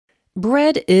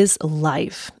Bread is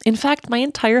life. In fact, my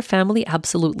entire family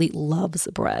absolutely loves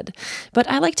bread. But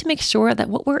I like to make sure that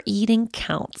what we're eating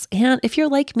counts. And if you're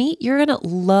like me, you're going to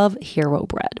love Hero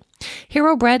Bread.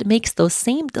 Hero Bread makes those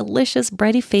same delicious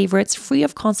bready favorites free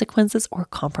of consequences or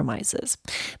compromises.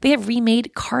 They have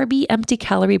remade carby,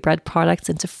 empty-calorie bread products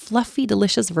into fluffy,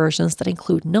 delicious versions that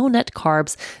include no net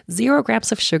carbs, 0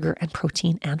 grams of sugar, and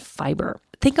protein and fiber.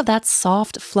 Think of that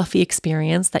soft, fluffy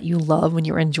experience that you love when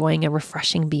you're enjoying a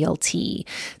refreshing BLT,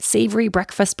 savory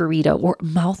breakfast burrito, or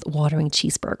mouth-watering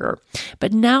cheeseburger.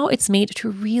 But now it's made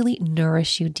to really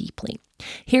nourish you deeply.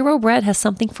 Hero Bread has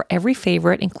something for every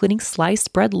favorite, including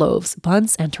sliced bread loaves,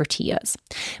 buns, and tortillas.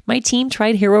 My team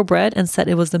tried Hero Bread and said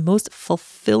it was the most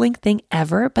fulfilling thing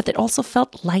ever, but it also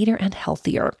felt lighter and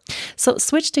healthier. So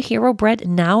switch to Hero Bread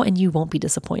now and you won't be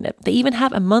disappointed. They even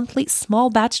have a monthly small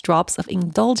batch drops of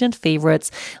indulgent favorites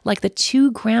like the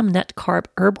 2-gram net carb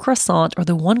herb croissant or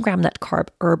the 1-gram net carb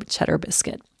herb cheddar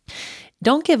biscuit.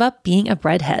 Don't give up being a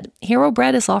breadhead. Hero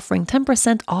Bread is offering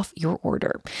 10% off your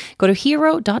order. Go to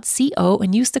hero.co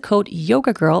and use the code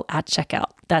YogaGirl at checkout.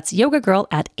 That's YogaGirl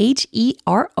at hero.co.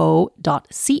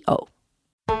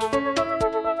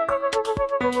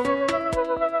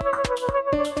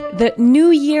 The new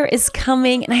year is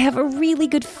coming and I have a really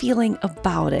good feeling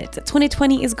about it.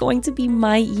 2020 is going to be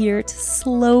my year to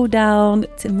slow down,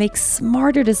 to make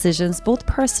smarter decisions, both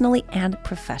personally and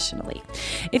professionally.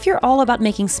 If you're all about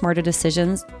making smarter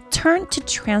decisions, turn to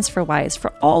TransferWise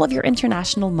for all of your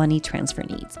international money transfer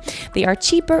needs. They are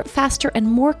cheaper, faster, and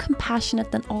more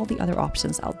compassionate than all the other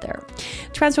options out there.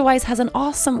 TransferWise has an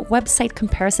awesome website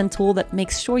comparison tool that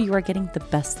makes sure you are getting the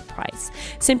best price.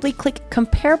 Simply click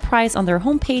Compare Price on their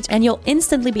homepage and you'll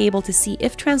instantly be able to see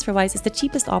if TransferWise is the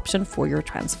cheapest option for your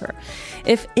transfer.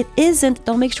 If it isn't,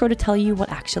 they'll make sure to tell you what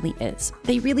actually is.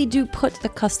 They really do put the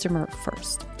customer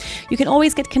first. You can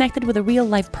always get connected with a real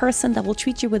live person that will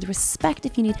treat you with respect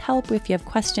if you need help or if you have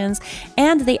questions,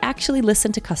 and they actually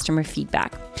listen to customer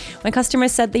feedback. When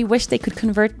customers said they wish they could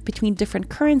convert between different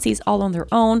currencies all on their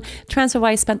own,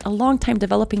 TransferWise spent a long time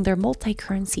developing their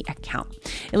multi-currency account.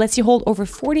 It lets you hold over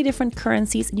 40 different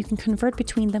currencies and you can convert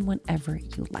between them whenever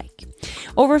you like.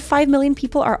 Over 5 million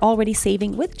people are already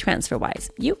saving with TransferWise.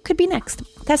 You could be next.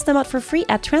 Test them out for free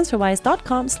at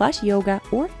transferwise.com/yoga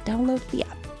or download the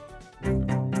app.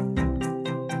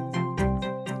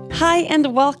 Hi,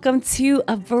 and welcome to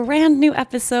a brand new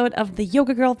episode of the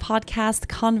Yoga Girl podcast,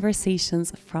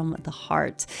 Conversations from the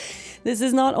Heart. This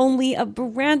is not only a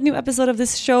brand new episode of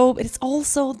this show, but it's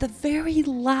also the very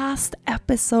last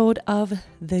episode of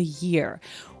the year.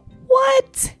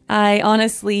 What? I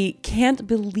honestly can't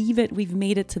believe it. We've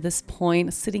made it to this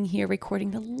point, sitting here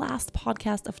recording the last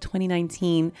podcast of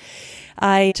 2019.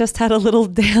 I just had a little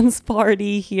dance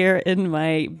party here in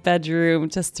my bedroom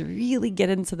just to really get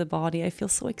into the body. I feel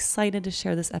so excited to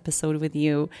share this episode with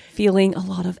you. Feeling a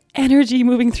lot of energy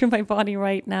moving through my body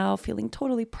right now, feeling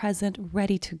totally present,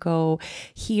 ready to go.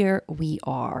 Here we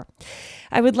are.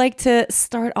 I would like to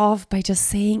start off by just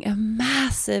saying a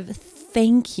massive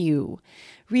thank you.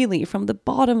 Really, from the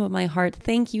bottom of my heart,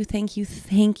 thank you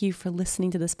for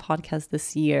listening to this podcast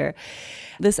this year.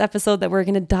 This episode that we're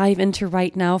going to dive into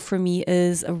right now for me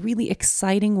is a really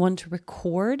exciting one to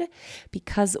record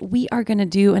because we are going to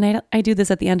do, and I do this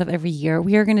at the end of every year,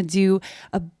 we are going to do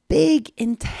a big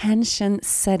intention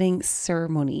setting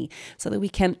ceremony so that we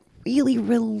can really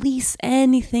release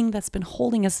anything that's been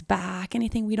holding us back,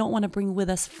 anything we don't want to bring with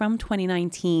us from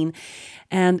 2019,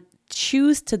 and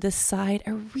choose to decide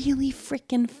a really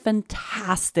freaking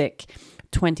fantastic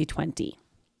 2020.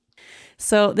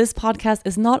 So this podcast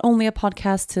is not only a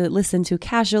podcast to listen to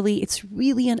casually, it's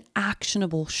really an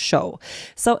actionable show.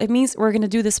 So it means we're going to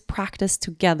do this practice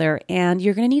together, and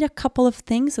you're going to need a couple of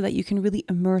things so that you can really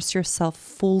immerse yourself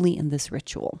fully in this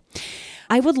ritual.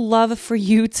 I would love for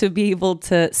you to be able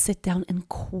to sit down in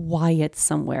quiet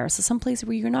somewhere. So someplace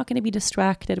where you're not going to be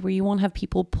distracted, where you won't have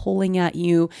people pulling at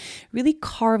you, really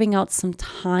carving out some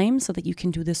time so that you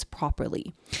can do this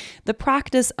properly. The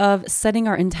practice of setting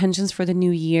our intentions for the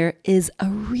new year is a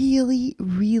really,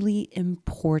 really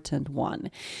important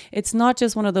one. It's not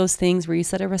just one of those things where you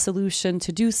set a resolution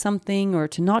to do something or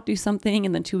to not do something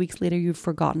and then 2 weeks later you've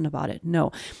forgotten about it.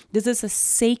 No, this is a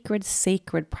sacred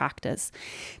practice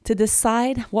to decide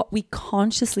what we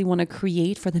consciously want to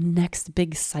create for the next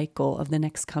big cycle of the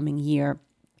next coming year.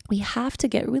 We have to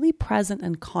get really present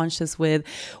and conscious with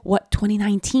what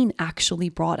 2019 actually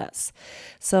brought us.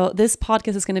 So this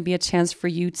podcast is going to be a chance for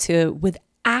you to, with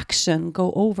action,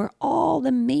 go over all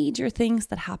the major things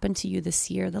that happened to you this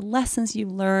year, the lessons you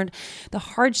learned, the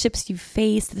hardships you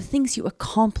faced, the things you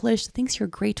accomplished, the things you're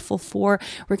grateful for.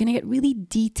 We're going to get really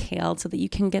detailed so that you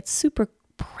can get super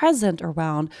present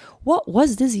around what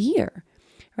was this year,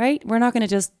 right? We're not going to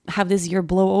just have this year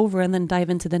blow over and then dive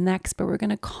into the next, but we're going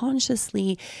to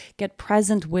consciously get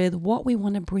present with what we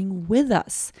want to bring with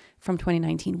us from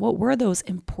 2019. What were those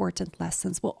important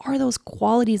lessons? What are those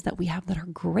qualities that we have that are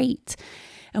great?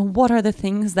 And what are the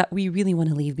things that we really want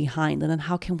to leave behind? And then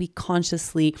how can we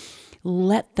consciously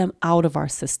let them out of our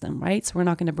system, right? So we're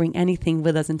not going to bring anything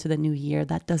with us into the new year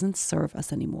that doesn't serve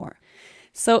us anymore.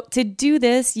 So to do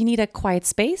this, you need a quiet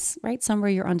space, right? Somewhere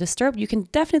you're undisturbed. You can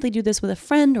definitely do this with a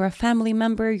friend or a family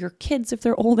member, your kids if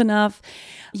they're old enough.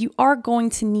 You are going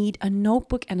to need a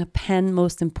notebook and a pen,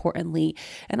 most importantly.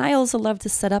 And I also love to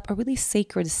set up a really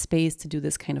sacred space to do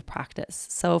this kind of practice.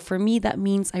 So for me, that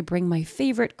means I bring my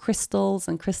favorite crystals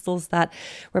and crystals that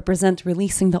represent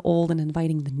releasing the old and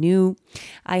inviting the new.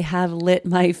 I have lit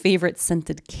my favorite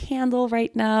scented candle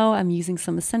right now. I'm using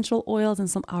some essential oils and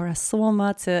some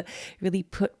aura-soma to really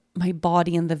put my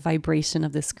body in the vibration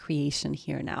of this creation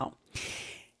here now.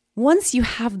 Once you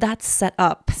have that set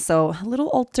up, so a little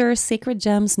altar, sacred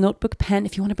gems, notebook, pen,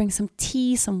 if you want to bring some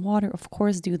tea, some water, of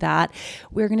course, do that.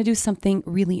 We're going to do something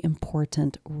really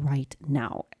important right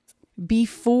now.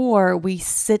 Before we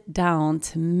sit down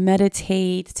to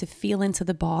meditate, to feel into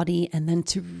the body, and then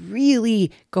to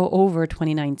really go over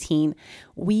 2019,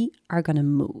 we are going to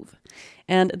move.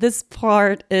 And this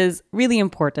part is really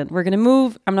important. We're going to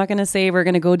move. I'm not going to say we're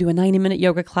going to go do a 90-minute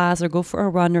yoga class or go for a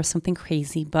run or something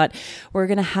crazy, but we're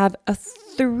going to have a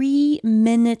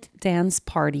 3-minute dance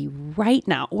party right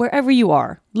now, wherever you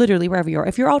are, literally wherever you are.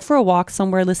 If you're out for a walk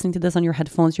somewhere listening to this on your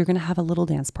headphones, you're going to have a little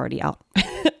dance party out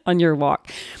on your walk.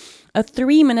 A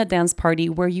 3-minute dance party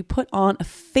where you put on a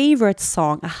favorite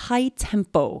song, a high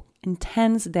tempo,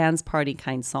 intense dance party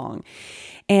kind song.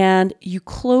 And you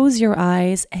close your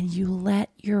eyes and you let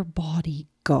your body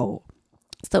go.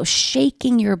 So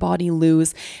shaking your body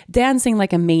loose, dancing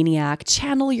like a maniac,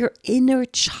 channel your inner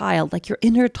child, like your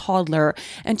inner toddler,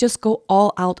 and just go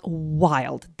all out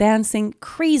wild, dancing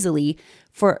crazily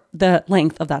for the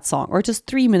length of that song, or just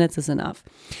 3 minutes is enough.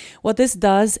 What this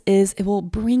does is it will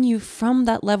bring you from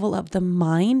that level of the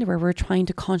mind where we're trying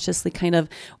to consciously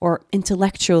or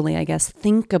intellectually, I guess,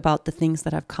 think about the things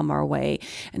that have come our way.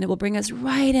 And it will bring us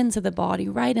right into the body,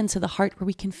 right into the heart where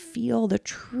we can feel the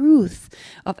truth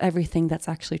of everything that's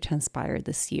actually transpired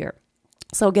this year.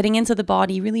 So getting into the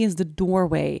body really is the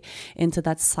doorway into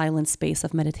that silent space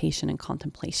of meditation and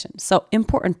contemplation. So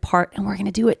important part, and we're going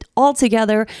to do it all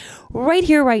together right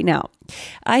here, right now.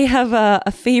 I have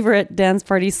a favorite dance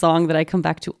party song that I come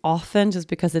back to often just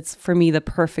because it's, for me, the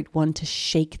perfect one to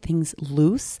shake things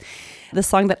loose. The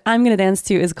song that I'm going to dance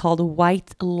to is called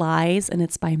White Lies, and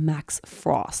it's by Max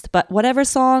Frost. But whatever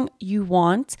song you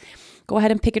want, go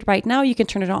ahead and pick it right now. You can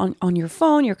turn it on your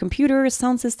phone, your computer,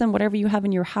 sound system, whatever you have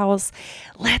in your house.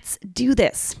 Let's do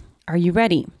this. Are you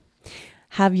ready?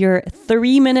 Have your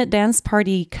 3-minute dance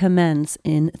party commence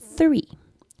in 3,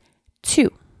 2,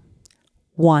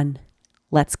 1.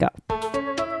 Let's go.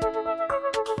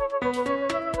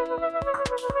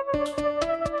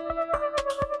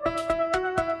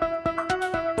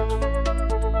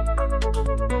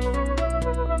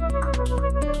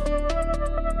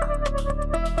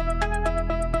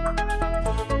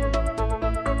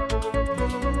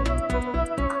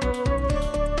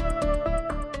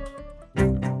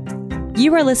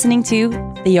 You are listening to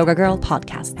the Yoga Girl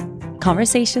podcast,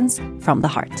 conversations from the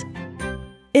heart.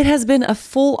 It has been a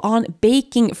full-on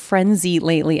baking frenzy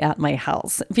lately at my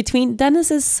house. Between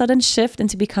Dennis's sudden shift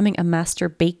into becoming a master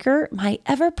baker, my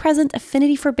ever-present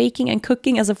affinity for baking and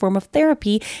cooking as a form of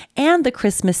therapy, and the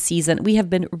Christmas season, we have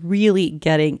been really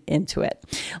getting into it.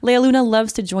 Lea Luna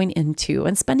loves to join in too,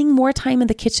 and spending more time in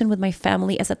the kitchen with my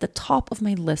family is at the top of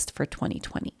my list for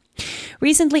 2020.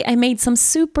 Recently, I made some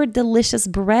super delicious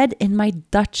bread in my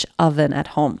Dutch oven at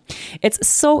home. It's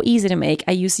so easy to make.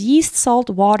 I use yeast, salt,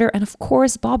 water, and of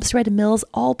course, Bob's Red Mill's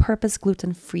all-purpose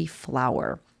gluten-free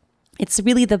flour. It's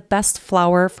really the best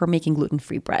flour for making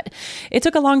gluten-free bread. It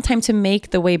took a long time to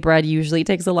make the way bread usually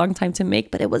takes a long time to make,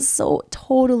 but it was so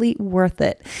totally worth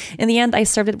it. In the end, I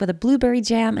served it with a blueberry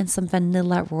jam and some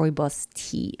vanilla rooibos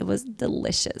tea. It was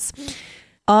delicious.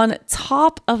 On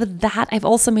top of that, I've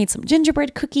also made some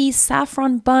gingerbread cookies,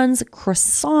 saffron buns,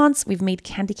 croissants. We've made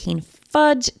candy cane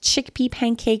fudge, chickpea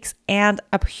pancakes, and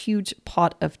a huge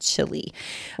pot of chili.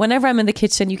 Whenever I'm in the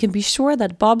kitchen, you can be sure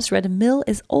that Bob's Red Mill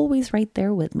is always right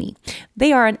there with me.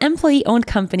 They are an employee-owned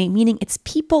company, meaning it's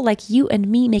people like you and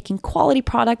me making quality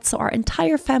products so our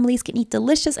entire families can eat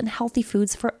delicious and healthy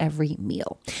foods for every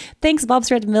meal. Thanks,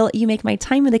 Bob's Red Mill. You make my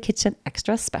time in the kitchen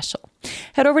extra special.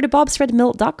 Head over to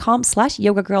bobsredmill.com/yoga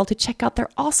Yoga Girl to check out their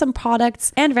awesome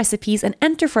products and recipes and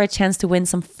enter for a chance to win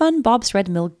some fun Bob's Red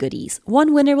Mill goodies.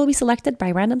 One winner will be selected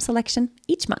by random selection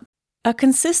each month. A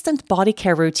consistent body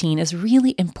care routine is a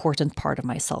really important part of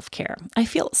my self-care. I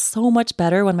feel so much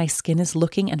better when my skin is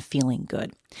looking and feeling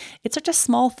good. It's such a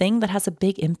small thing that has a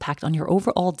big impact on your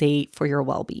overall day for your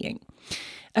well-being.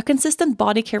 A consistent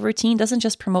body care routine doesn't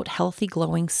just promote healthy,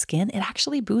 glowing skin, it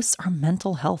actually boosts our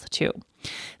mental health too.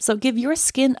 So give your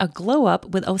skin a glow up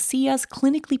with Osea's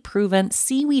clinically proven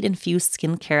seaweed-infused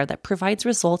skincare that provides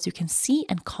results you can see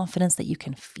and confidence that you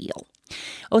can feel.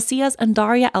 Osea's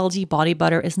Undaria Algae Body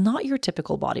Butter is not your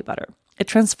typical body butter. It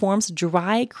transforms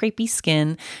dry, crepey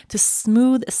skin to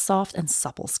smooth, soft, and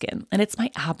supple skin, and it's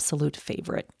my absolute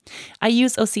favorite. I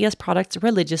use Osea's products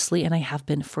religiously, and I have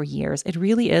been for years. It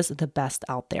really is the best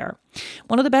out there.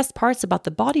 One of the best parts about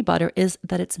the body butter is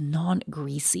that it's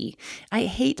non-greasy. I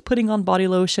hate putting on body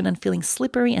lotion and feeling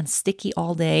slippery and sticky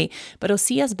all day, but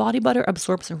Osea's body butter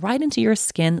absorbs right into your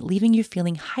skin, leaving you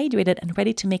feeling hydrated and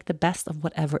ready to make the best of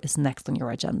whatever is next on your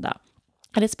agenda.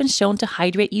 And it's been shown to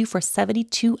hydrate you for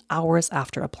 72 hours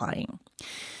after applying.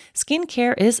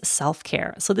 Skincare is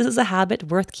self-care, so this is a habit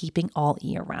worth keeping all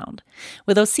year round.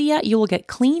 With Osea, you will get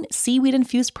clean,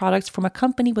 seaweed-infused products from a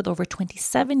company with over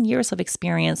 27 years of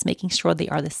experience, making sure they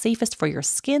are the safest for your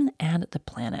skin and the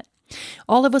planet.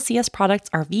 All of Osea's products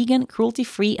are vegan,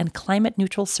 cruelty-free, and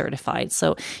climate-neutral certified,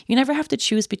 so you never have to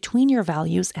choose between your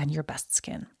values and your best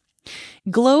skin.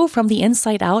 Glow from the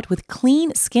inside out with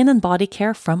clean skin and body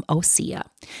care from Osea.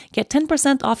 Get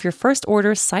 10% off your first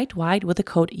order site-wide with the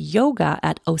code YOGA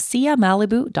at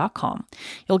OseaMalibu.com.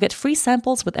 You'll get free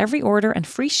samples with every order and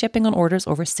free shipping on orders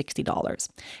over $60.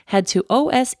 Head to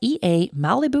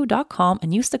OSEAMalibu.com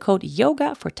and use the code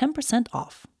YOGA for 10%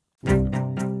 off.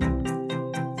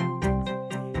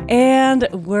 And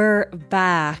we're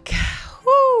back.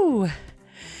 Woo!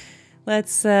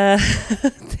 Let's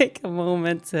take a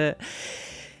moment to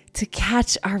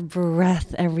catch our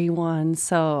breath, everyone.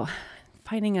 So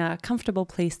finding a comfortable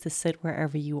place to sit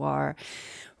wherever you are.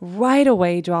 Right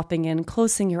away, dropping in,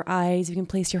 closing your eyes. You can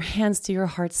place your hands to your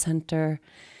heart center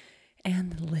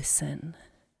and listen.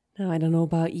 Now, I don't know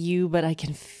about you, but I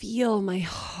can feel my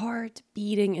heart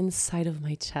beating inside of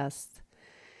my chest.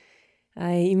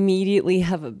 I immediately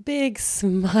have a big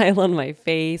smile on my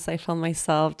face. I found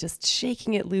myself just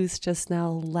shaking it loose just now,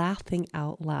 laughing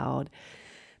out loud.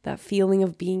 That feeling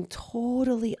of being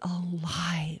totally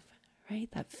alive, right?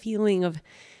 That feeling of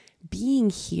being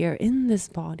here in this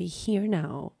body, here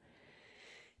now.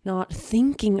 Not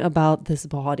thinking about this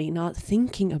body, not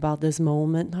thinking about this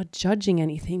moment, not judging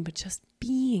anything, but just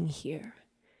being here.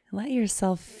 Let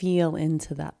yourself feel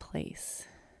into that place.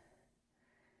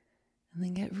 And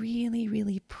then get really,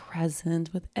 really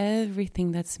present with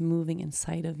everything that's moving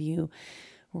inside of you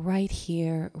right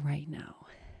here, right now.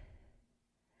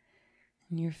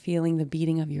 And you're feeling the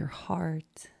beating of your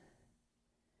heart,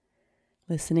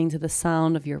 listening to the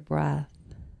sound of your breath,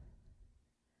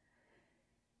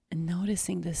 and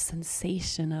noticing this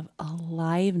sensation of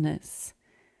aliveness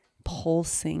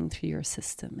pulsing through your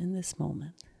system in this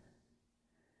moment.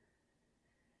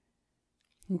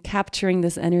 And capturing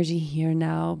this energy here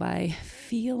now by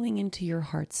feeling into your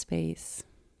heart space.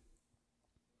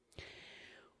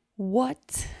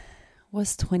 What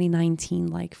was 2019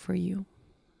 like for you?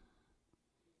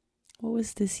 What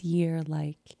was this year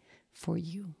like for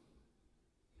you?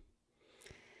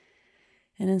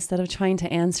 And instead of trying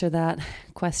to answer that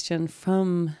question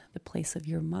from the place of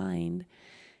your mind,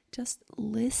 just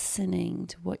listening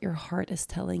to what your heart is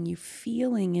telling you,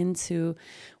 feeling into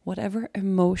whatever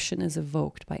emotion is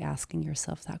evoked by asking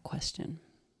yourself that question.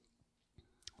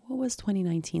 What was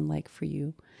 2019 like for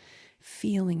you?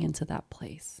 Feeling into that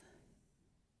place.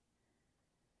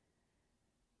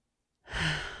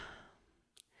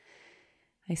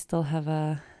 I still have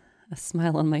a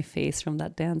smile on my face from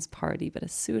that dance party, but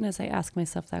as soon as I ask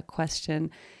myself that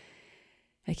question,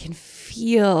 I can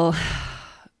feel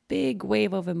big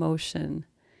wave of emotion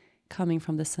coming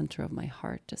from the center of my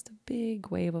heart. Just a big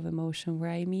wave of emotion where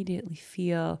I immediately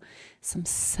feel some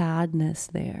sadness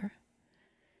there.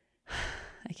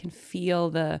 I can feel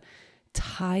the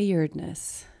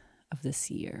tiredness of this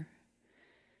year.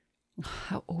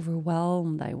 How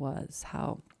overwhelmed I was,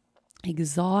 how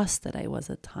exhausted I was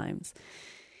at times,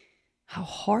 how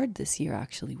hard this year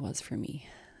actually was for me.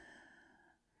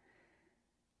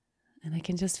 And I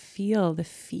can just feel the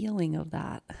feeling of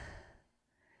that.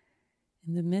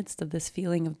 In the midst of this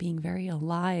feeling of being very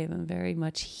alive and very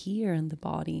much here in the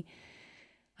body,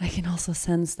 I can also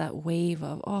sense that wave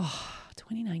of,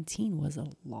 2019 was a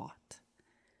lot.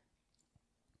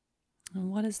 And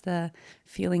what is the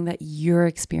feeling that you're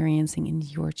experiencing in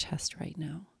your chest right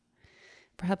now?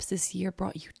 Perhaps this year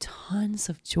brought you tons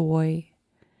of joy,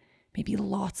 maybe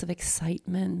lots of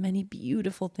excitement, many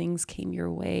beautiful things came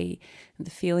your way. And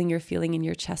the feeling you're feeling in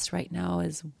your chest right now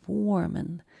is warm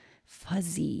and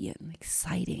fuzzy and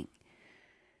exciting.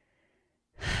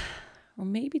 Or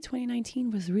maybe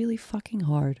 2019 was really fucking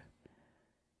hard,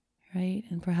 right?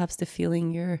 And perhaps the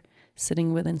feeling you're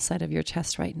sitting with inside of your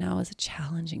chest right now is a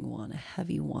challenging one, a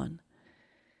heavy one.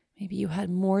 Maybe you had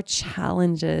more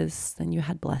challenges than you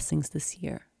had blessings this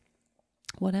year.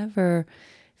 Whatever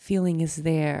feeling is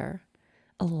there,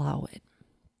 allow it.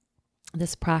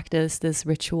 This practice, this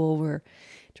ritual we're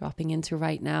dropping into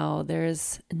right now,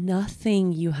 there's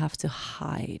nothing you have to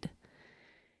hide,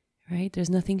 right? There's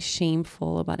nothing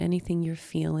shameful about anything you're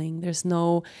feeling. There's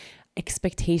no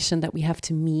expectation that we have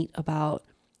to meet about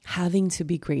having to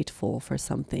be grateful for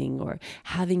something or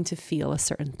having to feel a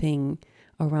certain thing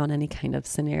around any kind of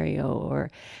scenario, or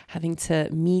having to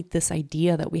meet this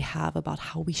idea that we have about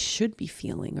how we should be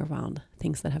feeling around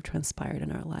things that have transpired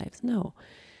in our lives. No,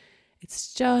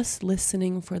 it's just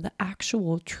listening for the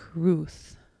actual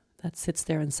truth that sits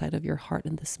there inside of your heart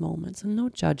in this moment. So no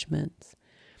judgment.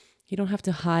 You don't have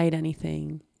to hide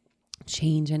anything,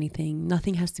 change anything.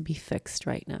 Nothing has to be fixed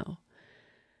right now.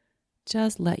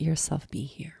 Just let yourself be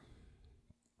here.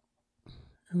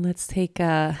 And let's take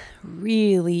a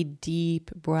really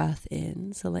deep breath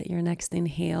in. So let your next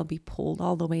inhale be pulled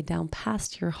all the way down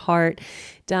past your heart,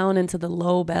 down into the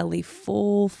low belly,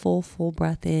 full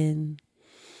breath in.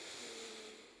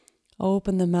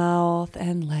 Open the mouth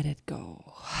and let it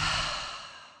go.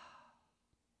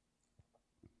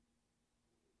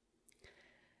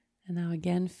 And now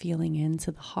again, feeling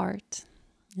into the heart,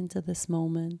 into this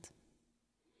moment.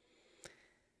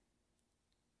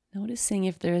 Noticing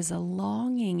if there is a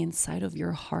longing inside of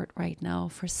your heart right now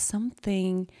for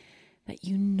something that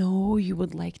you know you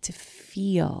would like to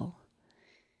feel,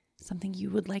 something you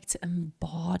would like to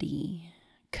embody,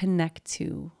 connect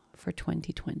to for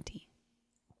 2020.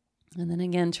 And then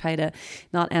again, try to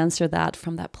not answer that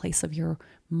from that place of your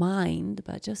mind,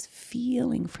 but just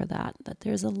feeling for that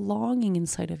there's a longing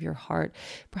inside of your heart,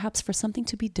 perhaps for something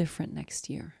to be different next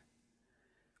year.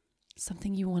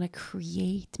 Something you want to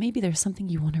create. Maybe there's something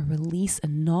you want to release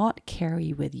and not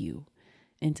carry with you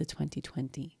into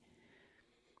 2020.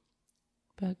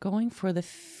 But going for the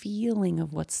feeling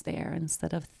of what's there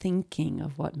instead of thinking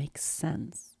of what makes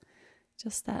sense.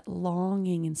 Just that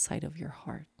longing inside of your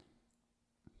heart.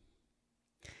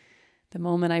 The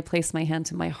moment I place my hand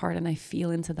to my heart and I feel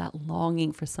into that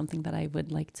longing for something that I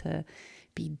would like to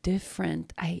be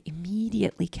different, I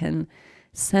immediately can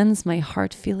sense my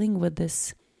heart filling with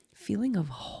this feeling of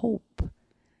hope,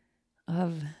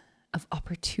 of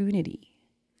opportunity,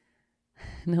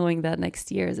 knowing that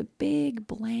next year is a big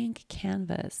blank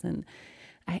canvas and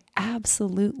I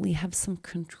absolutely have some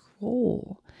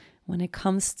control when it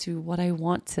comes to what I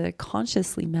want to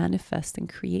consciously manifest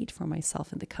and create for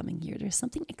myself in the coming year. There's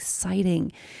something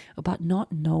exciting about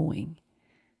not knowing,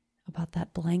 about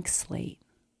that blank slate.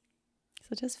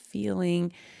 So just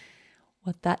feeling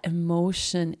what that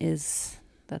emotion is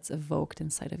that's evoked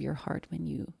inside of your heart when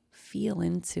you feel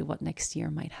into what next year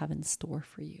might have in store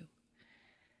for you.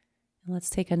 And let's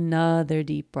take another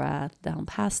deep breath down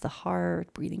past the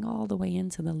heart, breathing all the way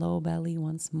into the low belly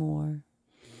once more.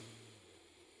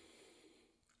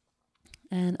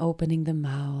 And opening the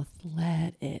mouth,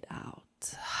 let it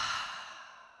out.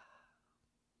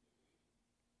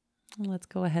 Let's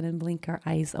go ahead and blink our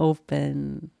eyes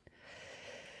open.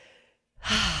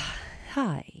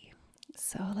 Hi.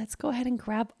 So let's go ahead and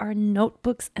grab our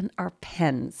notebooks and our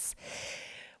pens.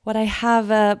 What I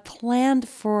have planned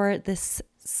for this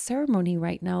ceremony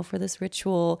right now, for this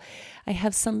ritual, I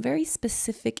have some very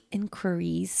specific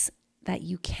inquiries that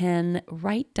you can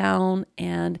write down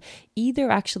and either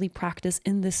actually practice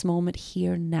in this moment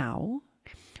here now,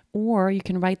 or you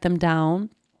can write them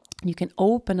down. You can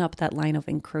open up that line of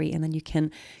inquiry and then you can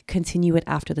continue it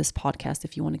after this podcast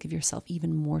if you want to give yourself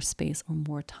even more space or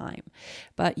more time.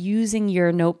 But using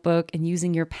your notebook and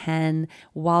using your pen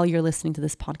while you're listening to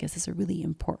this podcast is a really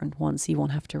important one, so you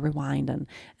won't have to rewind and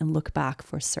look back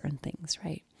for certain things,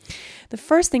 right? The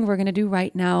first thing we're going to do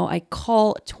right now, I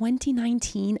call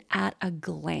 2019 at a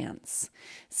glance.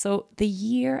 So the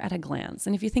year at a glance.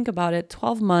 And if you think about it,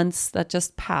 12 months that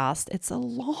just passed, it's a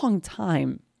long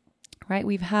time. Right?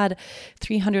 We've had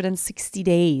 360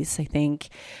 days, I think,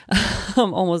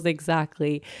 almost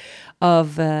exactly,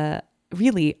 of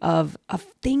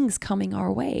things coming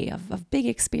our way, of big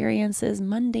experiences,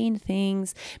 mundane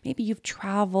things. Maybe you've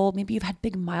traveled, maybe you've had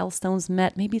big milestones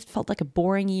met, maybe it felt like a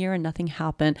boring year and nothing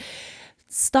happened.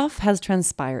 stuff has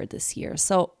transpired this year.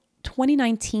 So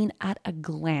 2019 at a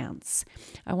glance.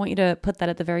 I want you to put that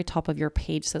at the very top of your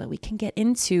page so that we can get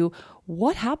into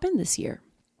what happened this year.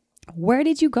 Where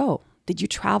did you go? Did you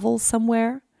travel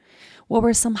somewhere? What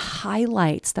were some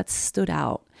highlights that stood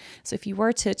out? So if you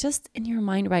were to just in your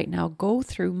mind right now, go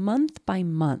through month by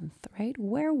month, right?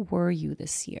 Where were you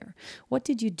this year? What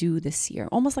did you do this year?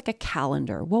 Almost like a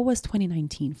calendar. What was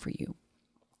 2019 for you?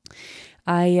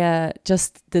 I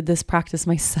just did this practice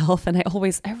myself, and I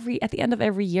always, at the end of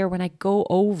every year when I go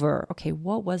over, okay,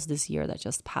 what was this year that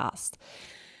just passed?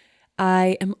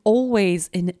 I am always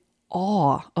in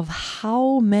awe of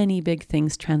how many big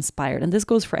things transpired. And this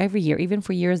goes for every year, even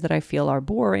for years that I feel are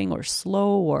boring or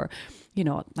slow or,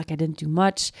 like I didn't do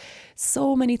much.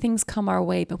 So many things come our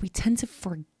way, but we tend to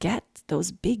forget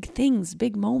those big things,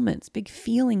 big moments, big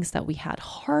feelings that we had,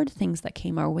 hard things that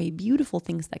came our way, beautiful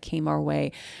things that came our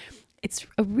way. It's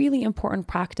a really important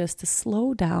practice to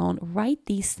slow down, write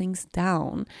these things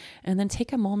down, and then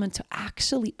take a moment to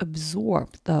actually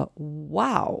absorb the,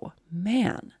 wow,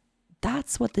 man,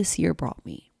 that's what this year brought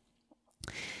me.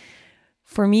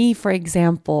 For me, for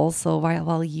example, so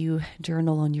while you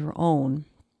journal on your own,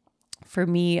 for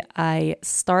me, I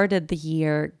started the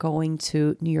year going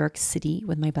to New York City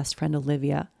with my best friend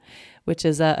Olivia, which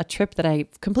is a trip that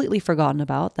I've completely forgotten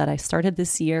about, that I started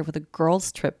this year with a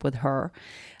girls' trip with her.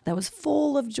 That was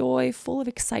full of joy, full of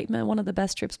excitement, one of the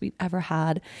best trips we've ever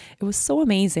had. It was so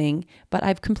amazing, but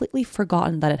I've completely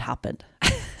forgotten that it happened.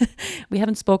 We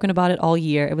haven't spoken about it all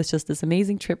year. It was just this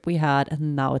amazing trip we had,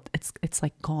 and now it's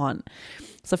like gone.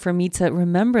 So for me to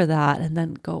remember that and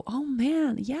then go, oh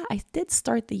man, yeah, I did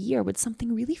start the year with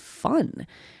something really fun,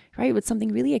 right? With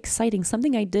something really exciting,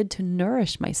 something I did to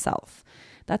nourish myself.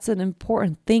 That's an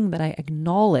important thing that I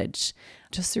acknowledge,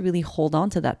 just to really hold on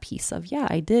to that piece of, yeah,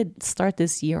 I did start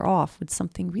this year off with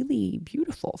something really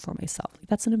beautiful for myself.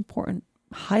 That's an important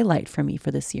highlight for me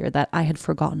for this year that I had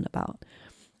forgotten about.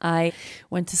 I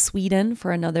went to Sweden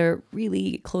for another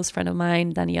really close friend of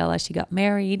mine, Daniela. She got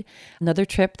married. Another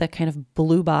trip that kind of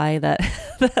blew by,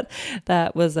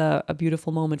 that was a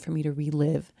beautiful moment for me to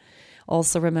relive.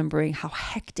 Also remembering how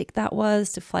hectic that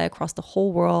was to fly across the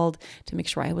whole world to make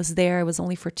sure I was there. It was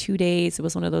only for 2 days. It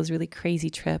was one of those really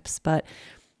crazy trips, but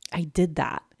I did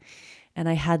that. And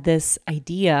I had this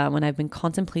idea when I've been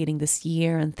contemplating this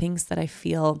year and things that I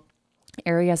feel,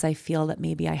 areas I feel that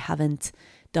maybe I haven't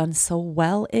done so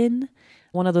well in.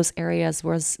 One of those areas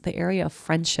was the area of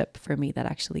friendship for me that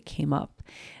actually came up.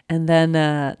 And then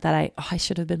that I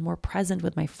should have been more present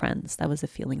with my friends. That was a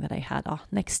feeling that I had.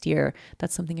 Next year,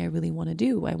 that's something I really want to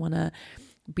do. I want to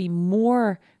be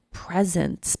more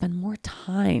present, spend more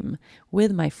time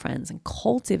with my friends and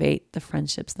cultivate the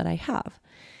friendships that I have.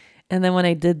 And then when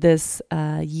I did this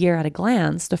year at a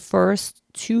glance, the first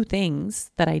 2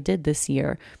 things that I did this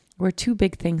year were 2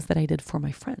 big things that I did for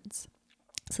my friends.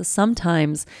 So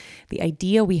sometimes the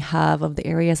idea we have of the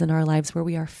areas in our lives where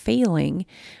we are failing,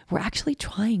 we're actually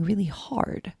trying really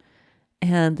hard.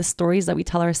 And the stories that we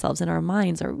tell ourselves in our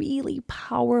minds are really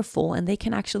powerful, and they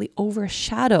can actually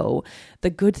overshadow the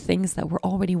good things that we're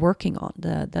already working on,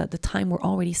 the time we're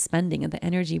already spending and the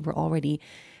energy we're already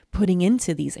putting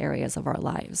into these areas of our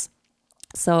lives.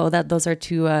 So those are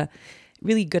 2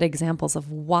 really good examples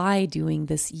of why doing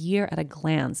this year at a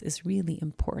glance is really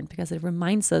important, because it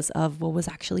reminds us of what was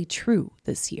actually true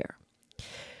this year.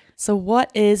 So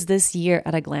what is this year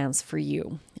at a glance for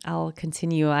you? I'll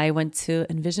continue. I went to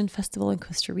Envision Festival in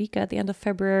Costa Rica at the end of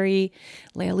February.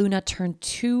 Lea Luna turned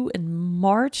 2 in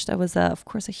March. That was, of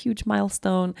course, a huge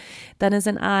milestone. Dennis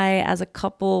and I, as a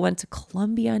couple, went to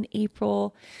Colombia in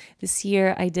April. This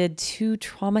year, I did 2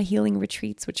 trauma healing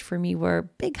retreats, which for me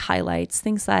were big highlights,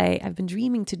 things I've been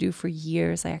dreaming to do for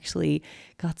years. I actually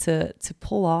got to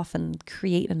pull off and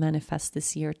create and manifest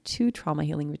this year 2 trauma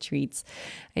healing retreats.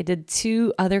 I did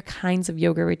 2 other kinds of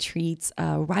yoga retreats,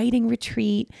 a writing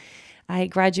retreat. I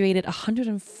graduated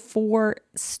 104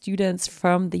 students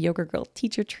from the Yoga Girl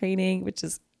teacher training, which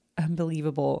is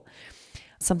unbelievable.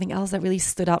 Something else that really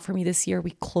stood out for me this year,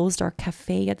 we closed our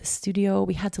cafe at the studio.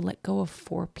 We had to let go of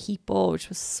 4 people, which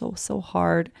was so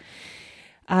hard.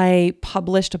 I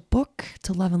published a book,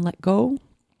 To Love and Let Go.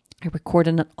 I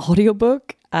recorded an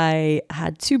audiobook. I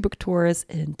had 2 book tours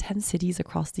in 10 cities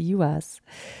across the US.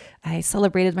 I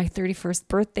celebrated my 31st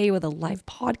birthday with a live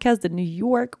podcast in New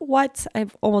York. What?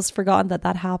 I've almost forgotten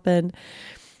that happened.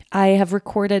 I have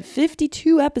recorded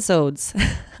 52 episodes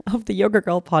of the Yoga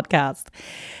Girl podcast.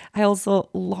 I also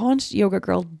launched Yoga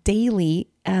Girl Daily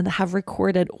and have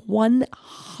recorded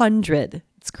 100.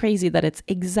 It's crazy that it's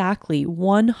exactly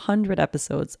 100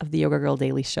 episodes of the Yoga Girl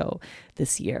Daily show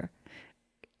this year.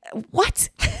 What?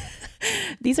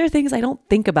 These are things I don't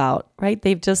think about, right?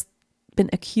 They've just been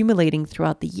accumulating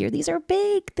throughout the year. These are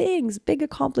big things, big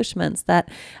accomplishments that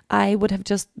I would have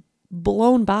just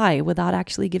blown by without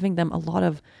actually giving them a lot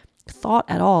of thought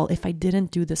at all if I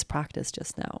didn't do this practice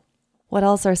just now. What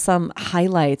else are some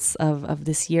highlights of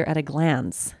this year at a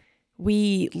glance?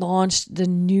 We launched the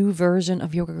new version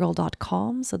of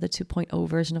yogagirl.com, so the 2.0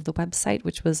 version of the website,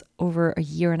 which was over a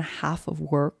year and a half of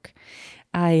work.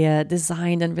 I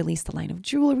designed and released a line of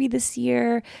jewelry this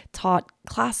year, taught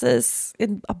classes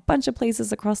in a bunch of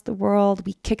places across the world.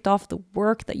 We kicked off the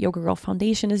work that Yoga Girl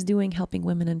Foundation is doing, helping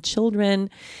women and children.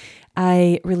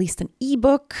 I released an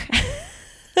ebook,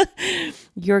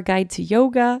 Your Guide to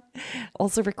Yoga.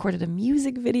 Also recorded a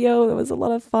music video. That was a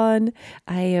lot of fun.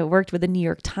 I worked with the New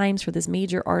York Times for this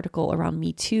major article around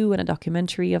Me Too and a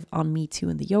documentary on Me Too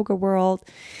in the yoga world.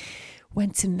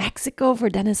 Went to Mexico for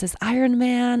Dennis's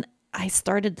Ironman. I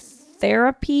started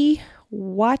therapy.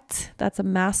 What? That's a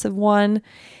massive one.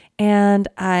 And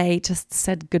I just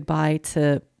said goodbye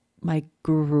to my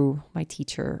guru, my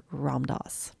teacher, Ram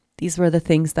Dass. These were the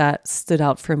things that stood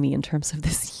out for me in terms of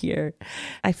this year.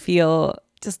 I feel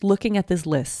just looking at this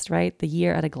list, right? The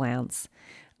year at a glance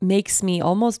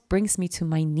almost brings me to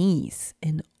my knees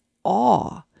in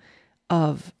awe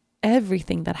of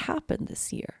everything that happened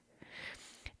this year.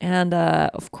 And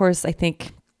of course, I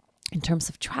think in terms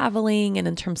of traveling and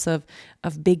in terms of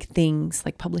big things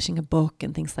like publishing a book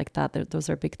and things like that, those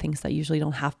are big things that usually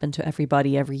don't happen to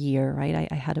everybody every year, right?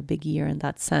 I had a big year in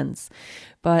that sense.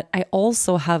 But I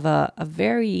also have a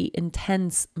very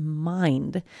intense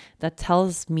mind that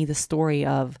tells me the story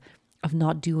of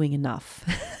not doing enough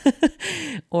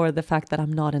or the fact that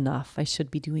I'm not enough. I should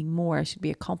be doing more. I should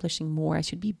be accomplishing more. I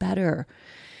should be better.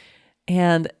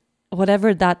 And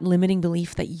whatever that limiting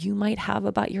belief that you might have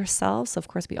about yourselves, of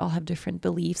course, we all have different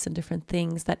beliefs and different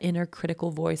things. That inner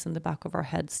critical voice in the back of our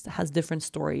heads has different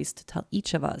stories to tell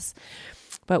each of us.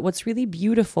 But what's really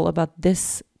beautiful about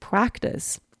this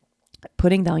practice,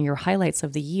 putting down your highlights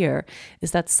of the year,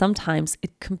 is that sometimes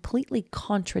it completely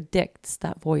contradicts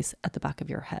that voice at the back of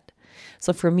your head.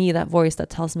 So for me, that voice that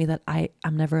tells me that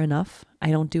I'm never enough,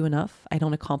 I don't do enough, I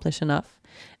don't accomplish enough.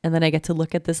 And then I get to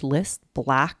look at this list,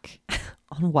 black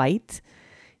on white,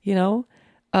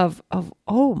 of,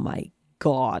 oh my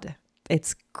God,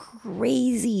 it's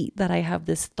crazy that I have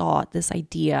this thought, this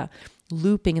idea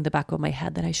looping in the back of my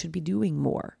head that I should be doing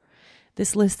more.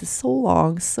 This list is so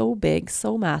long, so big,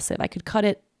 so massive. I could cut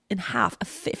it in half.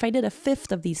 If I did a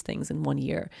fifth of these things in one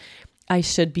year, I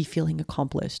should be feeling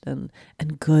accomplished and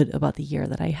good about the year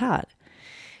that I had.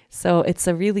 So it's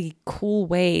a really cool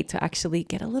way to actually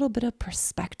get a little bit of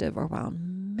perspective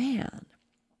around, man,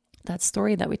 that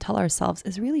story that we tell ourselves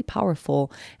is really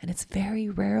powerful, and it's very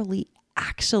rarely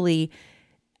actually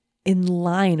in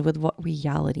line with what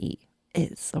reality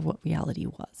is or what reality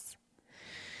was.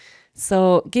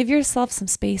 So give yourself some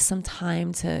space, some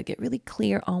time to get really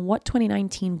clear on what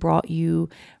 2019 brought you.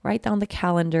 Write down the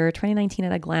calendar, 2019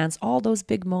 at a glance, all those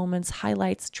big moments,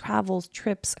 highlights, travels,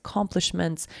 trips,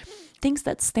 accomplishments, things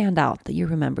that stand out that you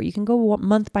remember. You can go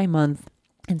month by month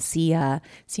and see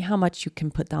how much you can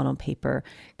put down on paper,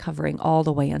 covering all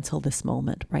the way until this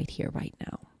moment right here, right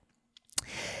now.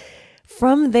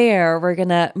 From there, we're going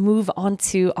to move on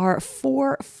to our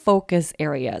 4 focus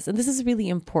areas. And this is really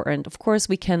important. Of course,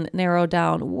 we can narrow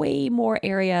down way more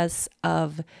areas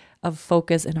of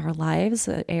focus in our lives,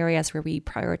 areas where we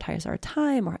prioritize our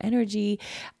time, our energy.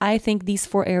 I think these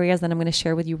 4 areas that I'm going to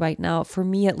share with you right now, for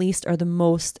me at least, are the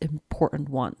most important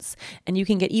ones. And you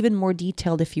can get even more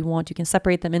detailed if you want. You can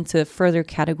separate them into further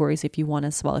categories if you want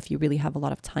as well, if you really have a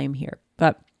lot of time here.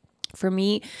 But for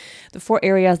me, the 4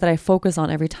 areas that I focus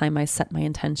on every time I set my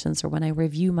intentions or when I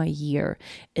review my year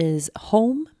is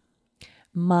home,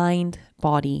 mind,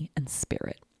 body, and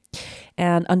spirit.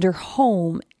 And under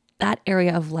home, that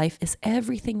area of life is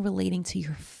everything relating to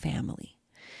your family,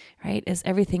 right? Is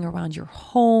everything around your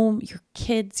home, your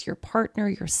kids, your partner,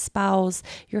 your spouse,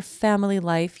 your family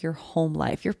life, your home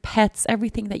life, your pets,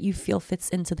 everything that you feel fits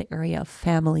into the area of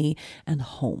family and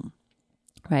home,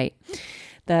 right?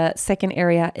 The second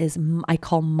area is I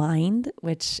call mind,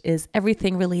 which is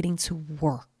everything relating to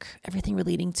work, everything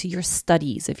relating to your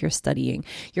studies, if you're studying,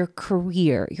 your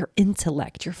career, your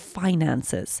intellect, your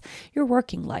finances, your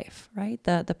working life, right?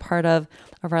 The part of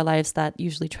our lives that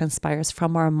usually transpires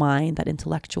from our mind, that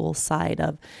intellectual side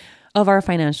of our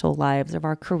financial lives, of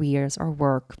our careers, our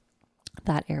work.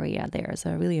 That area there is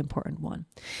a really important one.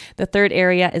 The third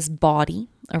area is body.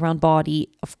 Around body,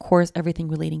 of course, everything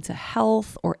relating to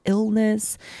health or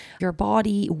illness, your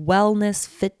body, wellness,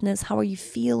 fitness. How are you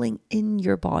feeling in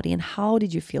your body, and how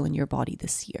did you feel in your body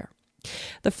this year?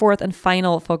 The fourth and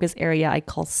final focus area I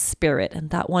call spirit, and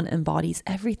that one embodies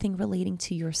everything relating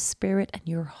to your spirit and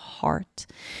your heart,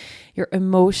 your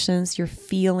emotions, your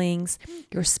feelings,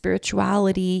 your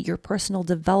spirituality, your personal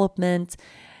development.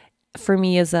 For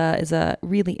me is a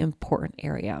really important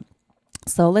area.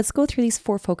 So let's go through these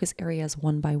 4 focus areas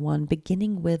one by one,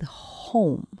 beginning with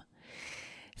home.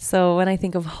 So when I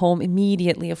think of home,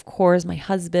 immediately, of course, my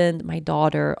husband, my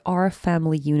daughter, our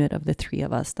family unit of the 3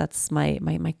 of us. That's my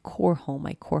core home,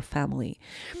 my core family.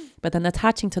 But then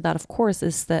attaching to that, of course,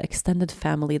 is the extended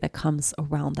family that comes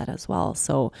around that as well.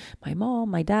 So my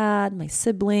mom, my dad, my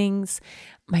siblings,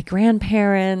 my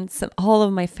grandparents, and all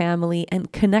of my family.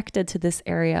 And connected to this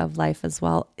area of life as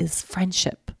well is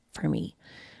friendship for me.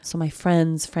 So my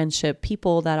friends, friendship,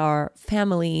 people that are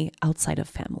family outside of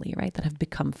family, right? That have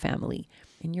become family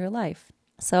in your life.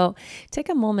 So take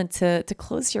a moment to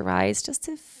close your eyes just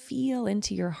to feel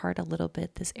into your heart a little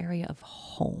bit this area of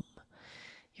home.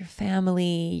 Your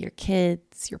family, your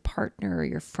kids, your partner,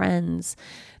 your friends,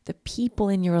 the people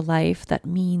in your life that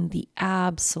mean the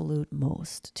absolute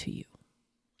most to you.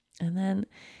 And then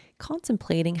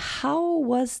contemplating, how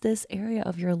was this area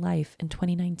of your life in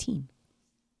 2019?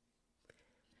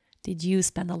 Did you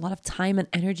spend a lot of time and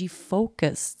energy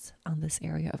focused on this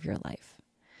area of your life?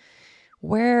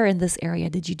 Where in this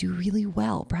area did you do really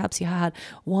well? Perhaps you had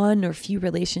one or few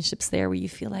relationships there where you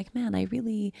feel like, man, I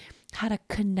really had a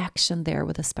connection there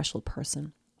with a special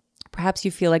person. Perhaps you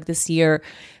feel like this year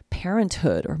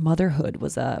parenthood or motherhood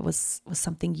was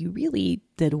something you really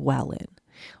did well in.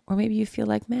 Or maybe you feel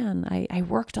like, man, I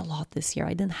worked a lot this year.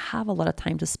 I didn't have a lot of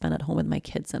time to spend at home with my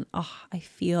kids, and I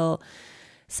feel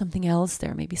something else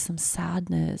there, maybe some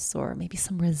sadness or maybe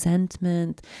some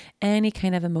resentment, any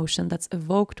kind of emotion that's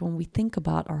evoked when we think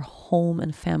about our home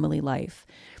and family life.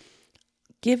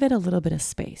 Give it a little bit of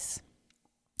space,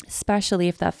 especially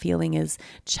if that feeling is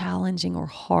challenging or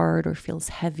hard or feels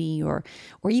heavy, or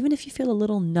even if you feel a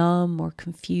little numb or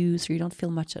confused or you don't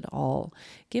feel much at all.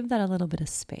 Give that a little bit of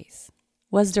space.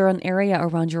 Was there an area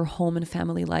around your home and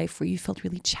family life where you felt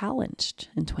really challenged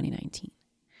in 2019?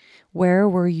 Where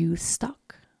were you stuck?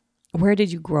 Where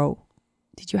did you grow?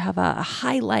 Did you have a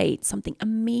highlight, something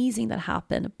amazing that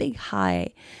happened, a big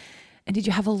high? And did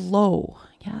you have a low?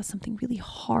 Yeah, something really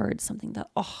hard, something that,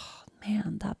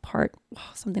 that part,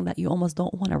 something that you almost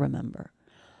don't want to remember.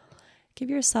 Give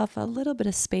yourself a little bit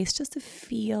of space just to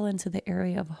feel into the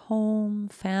area of home,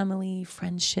 family,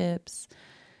 friendships.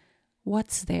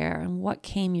 What's there and what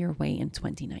came your way in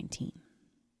 2019?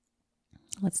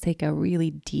 Let's take a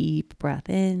really deep breath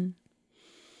in.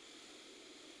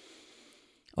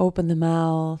 Open the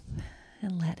mouth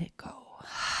and let it go.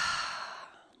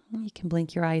 You can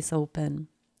blink your eyes open.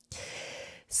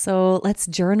 So let's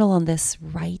journal on this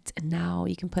right now.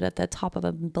 You can put at the top of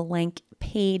a blank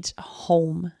page,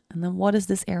 home. And then what does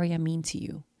this area mean to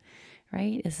you,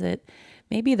 right? Is it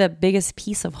maybe the biggest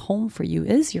piece of home for you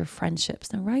is your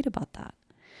friendships? Now write about that.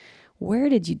 Where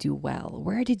did you do well?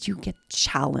 Where did you get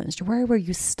challenged? Where were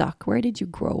you stuck? Where did you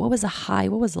grow? What was a high?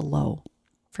 What was a low?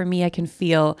 For me, I can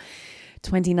feel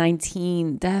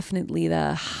 2019, definitely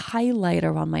the highlight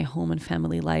around my home and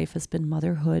family life has been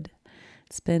motherhood.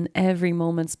 It's been every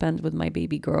moment spent with my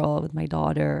baby girl, with my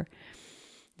daughter.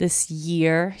 This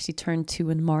year, she turned 2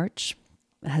 in March,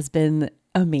 has been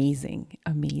amazing.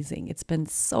 It's been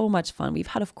so much fun. We've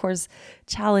had, of course,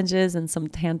 challenges and some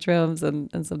tantrums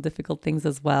and some difficult things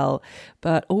as well.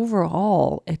 But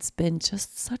overall, it's been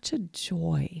just such a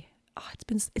joy.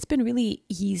 It's been really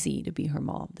easy to be her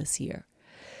mom this year.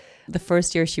 The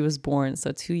first year she was born,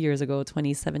 so 2 years ago,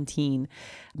 2017,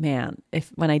 man,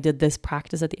 when I did this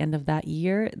practice at the end of that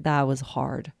year, that was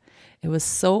hard. It was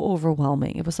so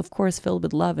overwhelming. It was, of course, filled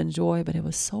with love and joy, but it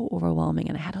was so overwhelming.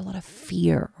 And I had a lot of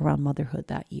fear around motherhood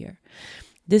that year.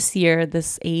 This year,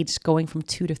 this age going from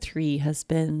 2 to 3 has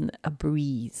been a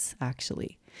breeze,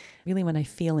 actually. Really, when I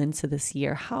feel into this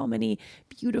year, how many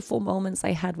beautiful moments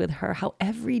I had with her, how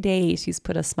every day she's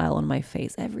put a smile on my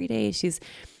face. Every day she's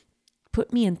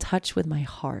put me in touch with my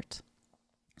heart.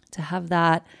 To have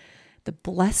that, the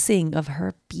blessing of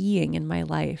her being in my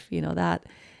life, that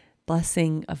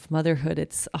blessing of motherhood,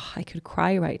 I could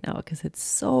cry right now because it's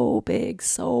so big,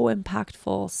 so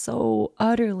impactful, so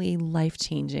utterly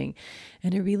life-changing.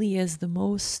 And it really is the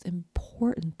most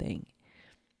important thing.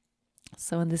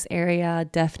 So in this area,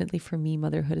 definitely for me,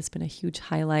 motherhood has been a huge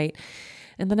highlight.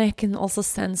 And then I can also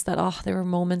sense that, there were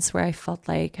moments where I felt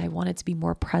like I wanted to be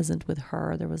more present with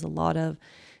her. There was a lot of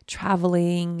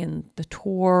traveling and the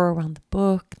tour around the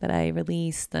book that I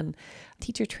released and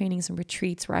teacher trainings and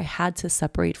retreats where I had to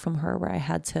separate from her, where I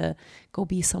had to go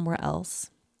be somewhere else.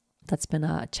 That's been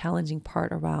a challenging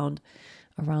part around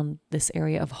around this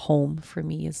area of home for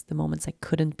me is the moments I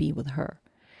couldn't be with her.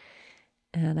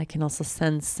 And I can also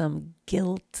sense some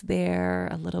guilt there,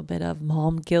 a little bit of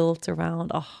mom guilt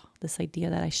around, this idea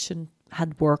that I shouldn't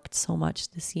had worked so much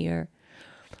this year.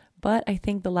 But I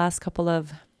think the last couple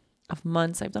of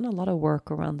months, I've done a lot of work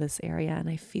around this area and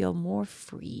I feel more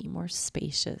free, more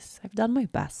spacious. I've done my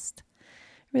best.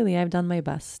 Really, I've done my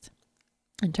best.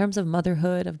 In terms of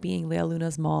motherhood, of being Lea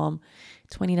Luna's mom,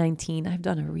 2019, I've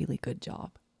done a really good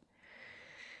job.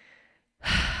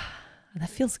 That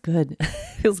feels good.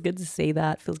 Feels good to say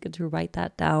that. Feels good to write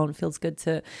that down. Feels good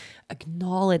to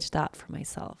acknowledge that for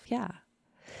myself. Yeah.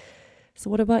 So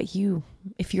what about you?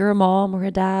 If you're a mom or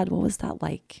a dad, what was that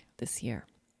like this year?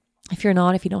 If you're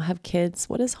not, if you don't have kids,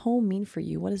 what does home mean for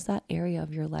you? What is that area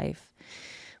of your life?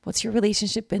 What's your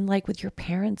relationship been like with your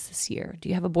parents this year? Do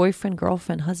you have a boyfriend,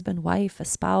 girlfriend, husband, wife, a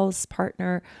spouse,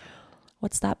 partner?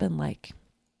 What's that been like?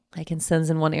 I can sense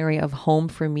in one area of home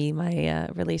for me, my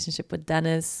relationship with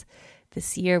Dennis.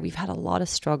 This year, we've had a lot of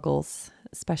struggles,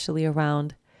 especially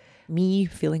around me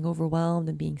feeling overwhelmed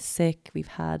and being sick. We've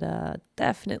had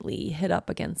definitely hit up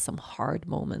against some hard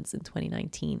moments in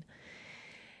 2019.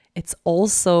 It's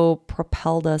also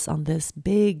propelled us on this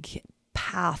big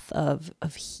path of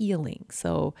healing.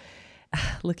 So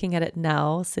looking at it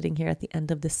now, sitting here at the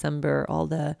end of December, all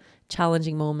the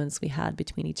challenging moments we had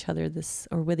between each other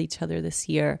with each other this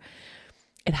year,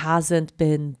 it hasn't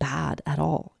been bad at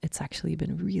all. It's actually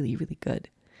been really, really good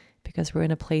because we're in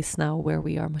a place now where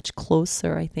we are much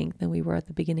closer, I think, than we were at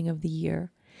the beginning of the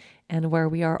year, and where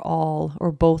we are all,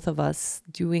 or both of us,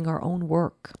 doing our own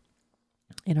work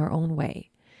in our own way.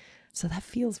 So that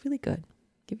feels really good.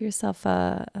 Give yourself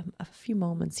a few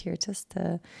moments here just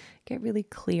to get really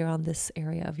clear on this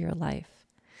area of your life.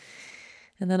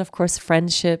 And then, of course,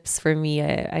 friendships. For me,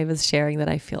 I was sharing that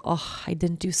I feel, I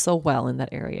didn't do so well in that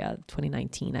area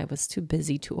 2019. I was too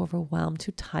busy, too overwhelmed,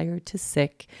 too tired, too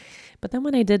sick. But then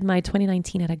when I did my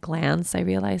 2019 at a glance, I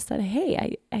realized that,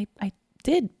 hey, I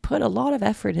did put a lot of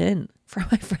effort in for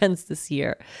my friends this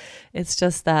year. It's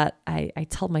just that I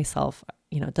tell myself,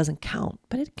 it doesn't count,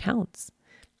 but it counts.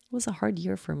 It was a hard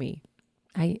year for me.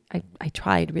 I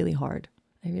tried really hard.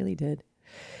 I really did.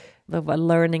 But what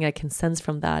learning I can sense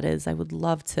from that is I would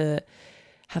love to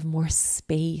have more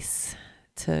space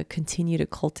to continue to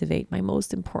cultivate my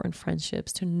most important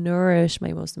friendships, to nourish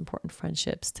my most important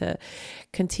friendships, to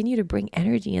continue to bring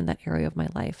energy in that area of my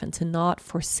life, and to not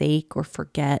forsake or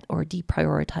forget or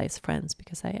deprioritize friends,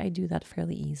 because I do that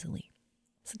fairly easily.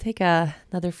 So take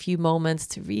another few moments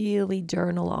to really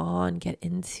journal on, get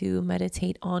into,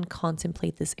 meditate on,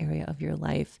 contemplate this area of your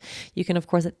life. You can, of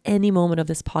course, at any moment of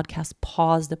this podcast,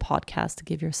 pause the podcast to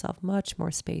give yourself much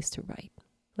more space to write.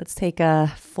 Let's take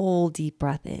a full deep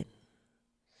breath in.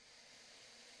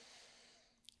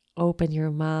 Open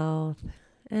your mouth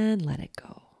and let it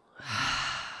go.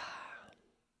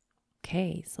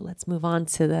 Okay, so let's move on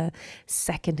to the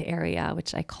second area,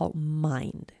 which I call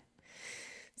mind.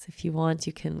 So if you want,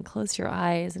 you can close your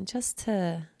eyes and just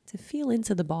to feel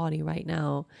into the body right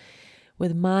now.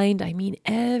 With mind, I mean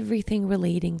everything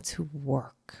relating to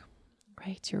work,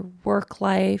 right? Your work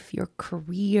life, your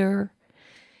career.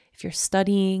 If you're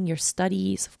studying, your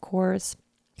studies, of course.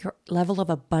 Your level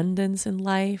of abundance in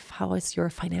life. How has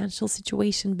your financial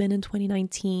situation been in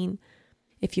 2019?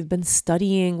 If you've been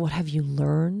studying, what have you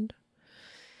learned?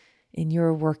 In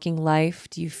your working life,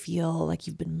 do you feel like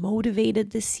you've been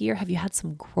motivated this year? Have you had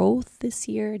some growth this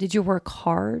year? Did you work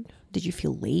hard? Did you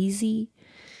feel lazy?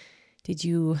 Did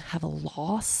you have a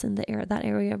loss in that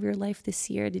area of your life this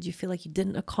year? Did you feel like you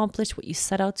didn't accomplish what you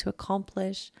set out to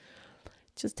accomplish?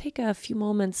 Just take a few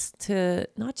moments to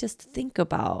not just think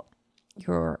about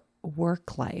your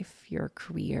work life, your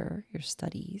career, your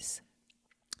studies,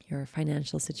 your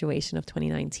financial situation of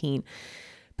 2019,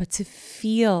 but to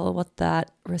feel what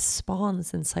that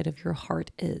response inside of your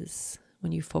heart is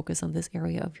when you focus on this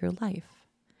area of your life.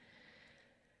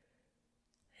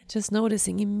 And just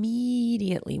noticing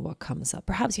immediately what comes up.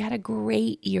 Perhaps you had a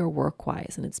great year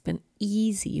work-wise and it's been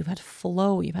easy. You've had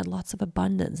flow. You've had lots of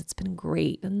abundance. It's been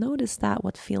great. And notice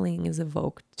what feeling is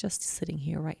evoked just sitting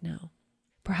here right now.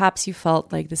 Perhaps you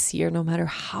felt like this year, no matter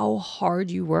how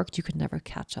hard you worked, you could never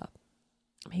catch up.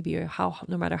 Maybe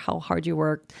no matter how hard you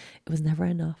worked, it was never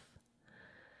enough.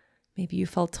 Maybe you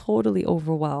felt totally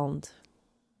overwhelmed.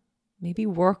 Maybe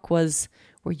work was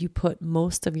where you put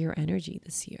most of your energy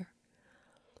this year.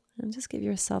 And just give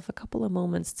yourself a couple of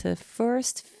moments to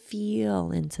first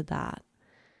feel into that.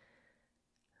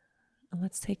 And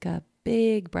let's take a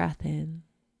big breath in.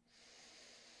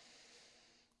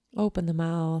 Open the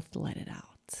mouth, let it out.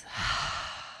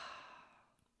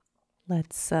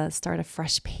 Let's start a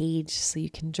fresh page so you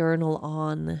can journal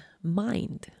on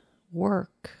mind,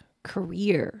 work,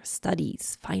 career,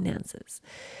 studies, finances.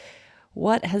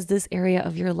 What has this area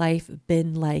of your life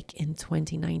been like in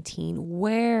 2019?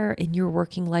 Where in your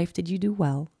working life did you do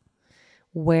well?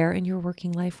 Where in your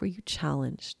working life were you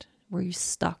challenged? Were you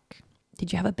stuck?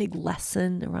 Did you have a big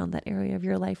lesson around that area of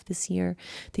your life this year?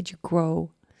 Did you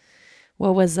grow?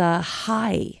 What was a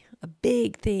high, a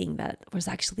big thing that was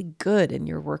actually good in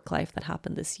your work life that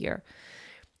happened this year?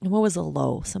 And what was a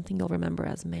low, something you'll remember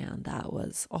as, man, that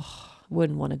was,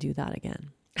 wouldn't want to do that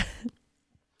again.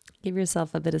 Give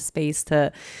yourself a bit of space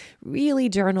to really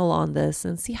journal on this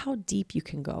and see how deep you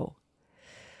can go.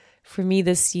 For me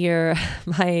this year,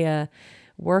 my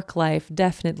work life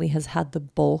definitely has had the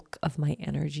bulk of my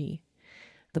energy.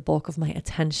 The bulk of my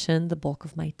attention, the bulk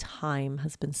of my time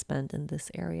has been spent in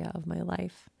this area of my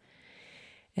life.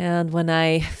 And when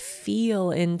I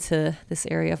feel into this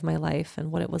area of my life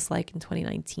and what it was like in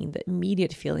 2019, the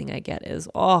immediate feeling I get is,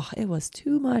 it was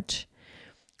too much,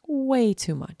 way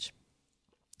too much.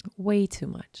 Way too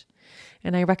much.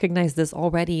 And I recognized this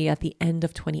already at the end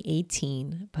of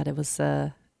 2018, but it was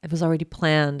already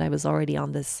planned. I was already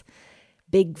on this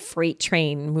big freight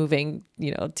train moving,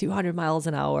 200 miles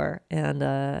an hour. And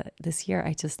this year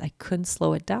I couldn't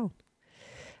slow it down.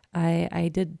 I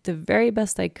did the very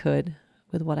best I could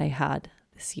with what I had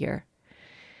this year.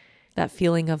 That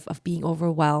feeling of being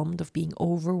overwhelmed, of being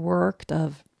overworked,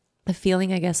 of the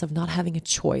feeling, I guess, of not having a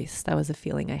choice. That was a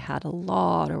feeling I had a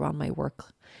lot around my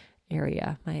work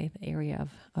area, my area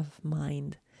of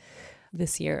mind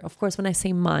this year. Of course, when I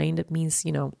say mind, it means,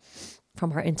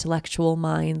 from our intellectual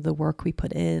mind, the work we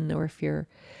put in, or if you're,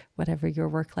 whatever your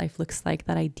work life looks like,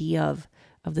 that idea of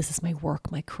this is my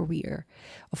work, my career.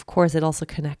 Of course, it also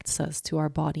connects us to our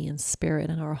body and spirit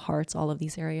and our hearts. All of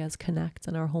these areas connect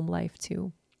in our home life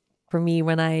too. For me,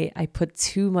 when I put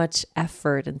too much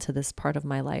effort into this part of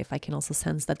my life, I can also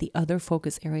sense that the other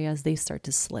focus areas, they start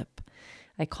to slip.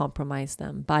 I compromise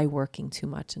them by working too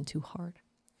much and too hard.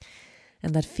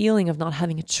 And that feeling of not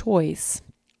having a choice,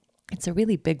 it's a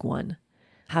really big one.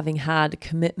 Having had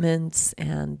commitments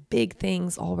and big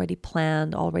things already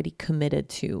planned, already committed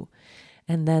to.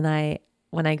 And then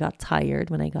when I got tired,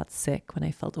 when I got sick, when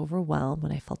I felt overwhelmed,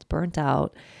 when I felt burnt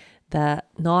out, that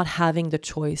not having the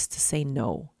choice to say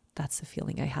no, that's the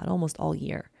feeling I had almost all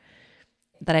year.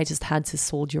 That I just had to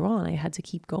soldier on. I had to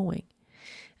keep going.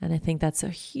 And I think that's a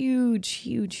huge,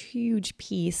 huge, huge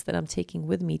piece that I'm taking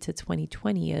with me to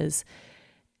 2020 is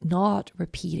not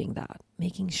repeating that,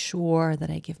 making sure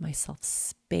that I give myself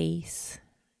space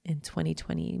in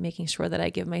 2020, making sure that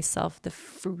I give myself the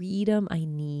freedom I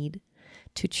need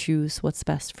to choose what's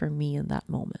best for me in that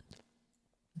moment.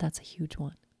 That's a huge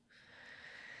one.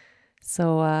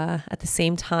 So at the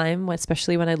same time,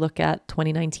 especially when I look at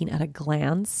 2019 at a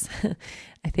glance,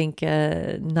 I think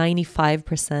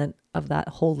 95% of that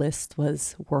whole list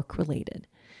was work related.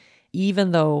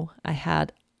 Even though I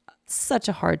had such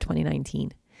a hard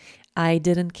 2019, I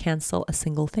didn't cancel a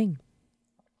single thing.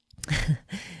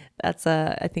 That's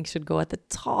I think should go at the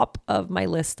top of my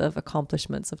list of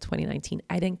accomplishments of 2019.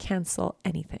 I didn't cancel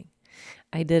anything.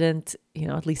 I didn't,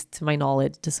 at least to my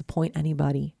knowledge, disappoint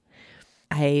anybody.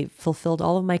 I fulfilled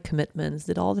all of my commitments,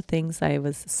 did all the things I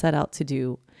was set out to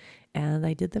do, and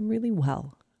I did them really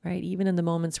well, right? Even in the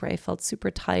moments where I felt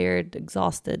super tired,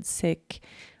 exhausted, sick,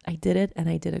 I did it and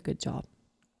I did a good job.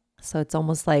 So it's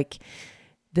almost like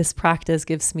this practice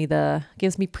gives me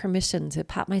permission to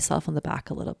pat myself on the back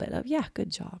a little bit of, yeah,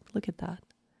 good job. Look at that.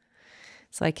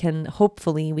 So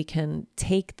hopefully we can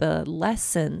take the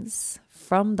lessons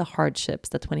from the hardships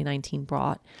that 2019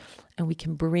 brought, and we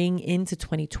can bring into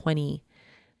 2020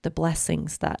 the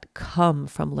blessings that come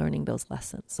from learning those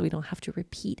lessons. So we don't have to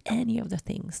repeat any of the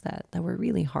things that were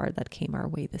really hard that came our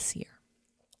way this year.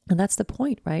 And that's the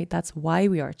point, right? That's why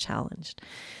we are challenged.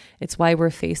 It's why we're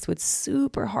faced with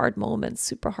super hard moments,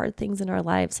 super hard things in our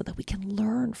lives, so that we can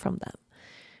learn from them,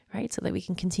 right? So that we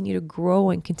can continue to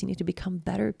grow and continue to become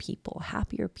better people,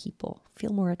 happier people,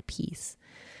 feel more at peace.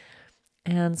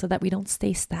 And so that we don't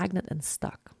stay stagnant and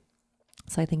stuck.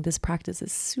 So I think this practice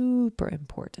is super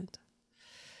important.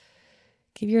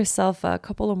 Give yourself a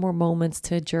couple of more moments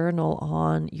to journal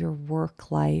on your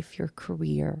work life, your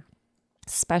career,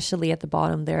 especially at the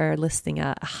bottom there, listing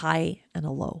a high and a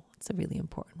low. It's a really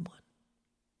important one.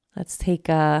 Let's take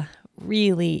a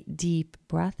really deep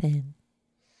breath in.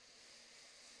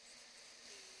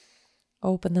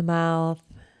 Open the mouth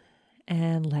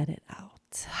and let it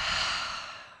out.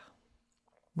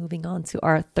 Moving on to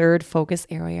our third focus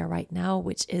area right now,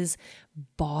 which is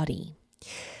body.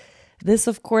 This,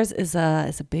 of course, is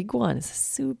a big one. It's a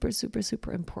super, super,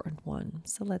 super important one.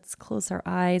 So let's close our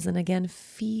eyes and again,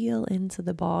 feel into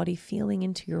the body, feeling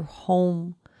into your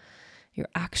home, your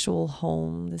actual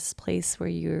home, this place where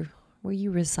you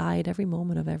reside every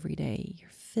moment of every day, your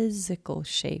physical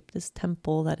shape, this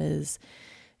temple that is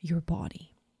your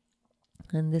body.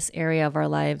 And this area of our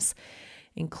lives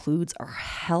includes our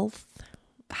health.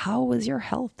 How was your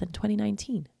health in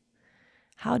 2019?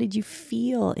 How did you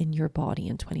feel in your body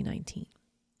in 2019?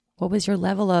 What was your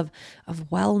level of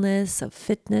wellness, of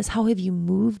fitness? How have you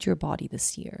moved your body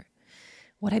this year?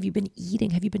 What have you been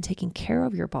eating? Have you been taking care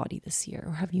of your body this year,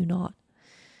 or have you not?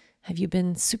 Have you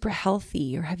been super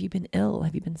healthy, or have you been ill?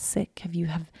 Have you been sick? Have you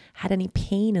had any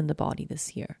pain in the body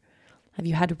this year? Have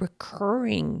you had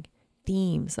recurring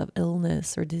themes of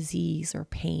illness or disease or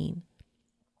pain?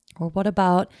 Or what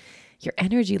about your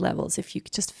energy levels? If you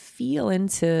could just feel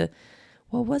into,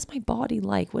 what was my body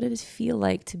like? What did it feel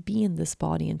like to be in this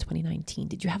body in 2019?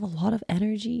 Did you have a lot of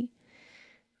energy?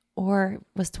 Or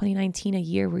was 2019 a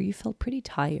year where you felt pretty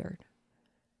tired?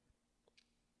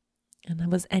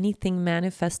 And was anything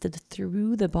manifested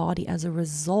through the body as a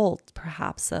result,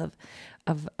 perhaps, of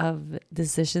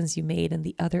decisions you made in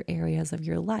the other areas of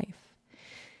your life?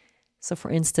 So,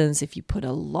 for instance, if you put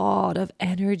a lot of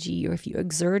energy, or if you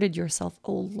exerted yourself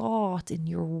a lot in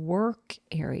your work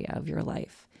area of your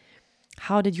life,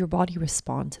 how did your body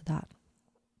respond to that?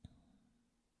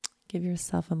 Give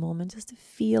yourself a moment just to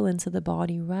feel into the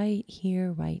body right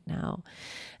here, right now.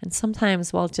 And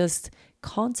sometimes while just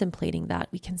contemplating that,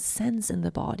 we can sense in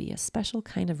the body a special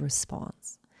kind of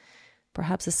response.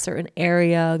 Perhaps a certain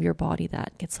area of your body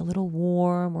that gets a little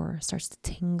warm or starts to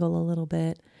tingle a little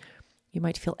bit. You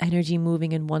might feel energy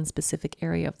moving in one specific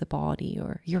area of the body,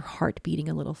 or your heart beating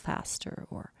a little faster,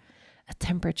 or a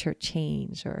temperature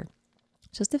change, or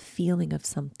just a feeling of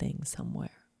something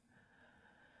somewhere.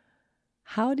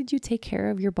 How did you take care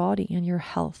of your body and your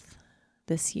health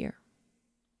this year?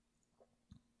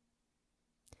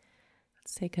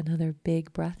 Let's take another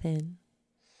big breath in.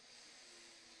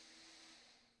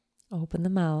 Open the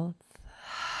mouth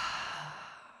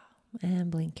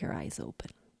and blink your eyes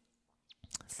open.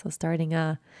 So starting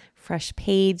a fresh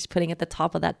page, putting at the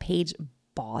top of that page,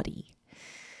 body.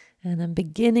 And I'm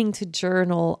beginning to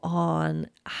journal on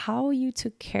how you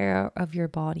took care of your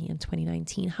body in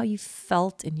 2019, how you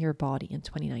felt in your body in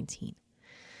 2019.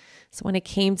 So when it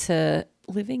came to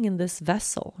living in this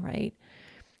vessel, right?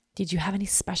 Did you have any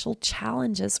special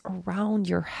challenges around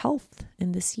your health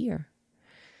in this year?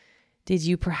 Did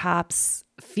you perhaps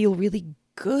feel really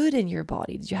good in your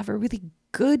body? Did you have a really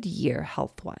good year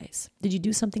health-wise? Did you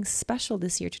do something special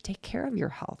this year to take care of your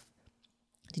health?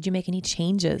 Did you make any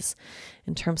changes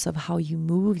in terms of how you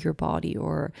move your body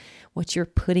or what you're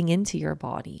putting into your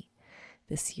body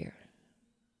this year?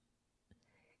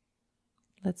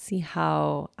 Let's see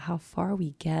how far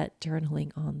we get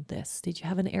journaling on this. Did you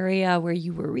have an area where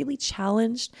you were really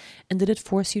challenged, and did it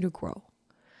force you to grow?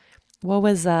 What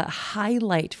was a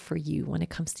highlight for you when it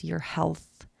comes to your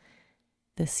health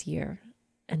this year?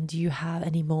 And do you have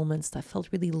any moments that felt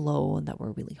really low and that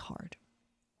were really hard?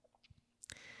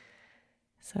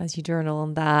 So as you journal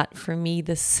on that, for me,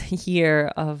 this year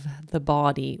of the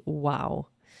body, wow.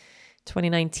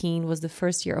 2019 was the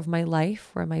first year of my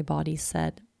life where my body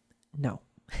said no.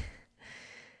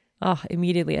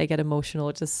 Immediately I get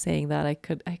emotional just saying that. I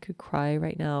could cry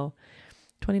right now.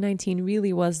 2019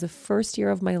 really was the first year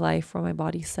of my life where my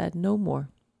body said no more.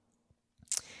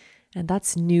 And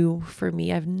that's new for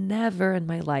me. I've never in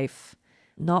my life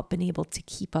not been able to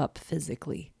keep up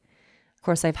physically. Of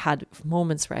course, I've had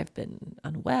moments where I've been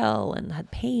unwell and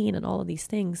had pain and all of these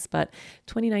things, but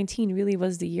 2019 really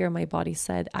was the year my body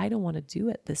said, I don't want to do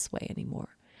it this way anymore.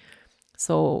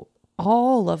 So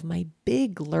all of my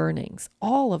big learnings,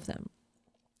 all of them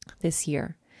this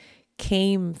year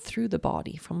came through the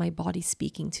body, from my body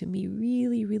speaking to me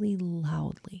really, really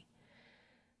loudly.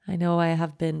 I know I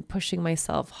have been pushing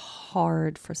myself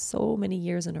hard for so many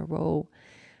years in a row,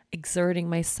 exerting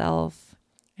myself.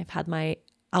 I've had my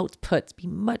output be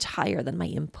much higher than my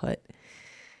input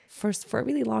for a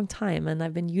really long time. And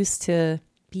I've been used to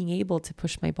being able to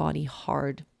push my body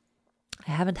hard.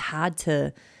 I haven't had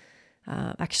to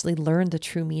actually learn the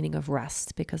true meaning of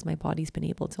rest because my body's been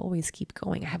able to always keep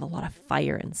going. I have a lot of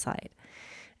fire inside.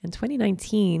 And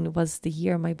 2019 was the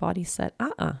year my body said,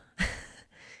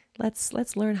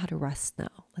 let's learn how to rest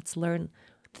now. Let's learn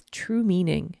the true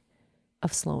meaning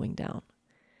of slowing down.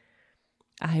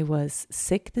 I was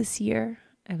sick this year.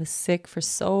 I was sick for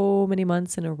so many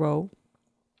months in a row.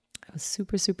 I was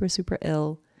super, super, super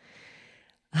ill.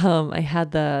 I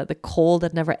had the cold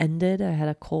that never ended. I had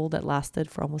a cold that lasted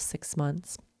for almost 6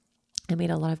 months. I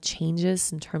made a lot of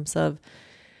changes in terms of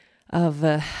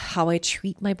how I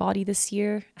treat my body this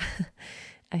year.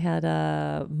 I had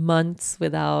months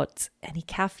without any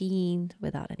caffeine,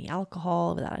 without any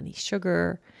alcohol, without any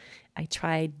sugar. I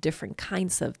tried different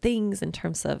kinds of things in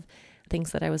terms of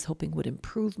things that I was hoping would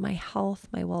improve my health,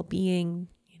 my well-being,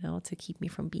 to keep me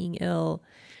from being ill.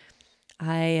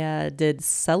 I did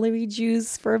celery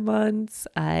juice for months.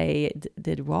 I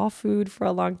did raw food for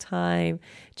a long time,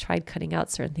 tried cutting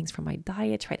out certain things from my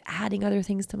diet, tried adding other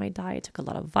things to my diet, took a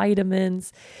lot of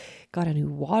vitamins, got a new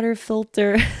water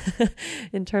filter.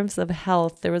 In terms of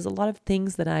health, there was a lot of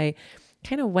things that I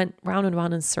kind of went round and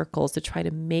round in circles to try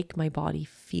to make my body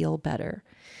feel better,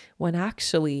 when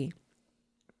actually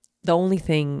the only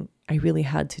thing I really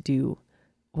had to do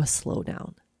was slow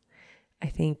down. I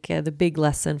think the big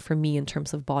lesson for me in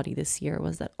terms of body this year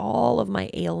was that all of my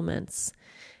ailments,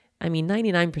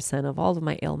 99% of all of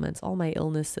my ailments, all my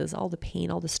illnesses, all the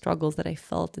pain, all the struggles that I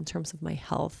felt in terms of my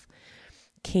health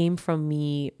came from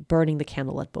me burning the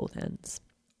candle at both ends.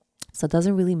 So it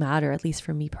doesn't really matter, at least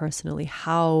for me personally,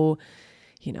 how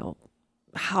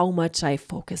much I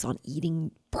focus on eating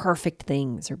perfect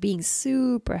things or being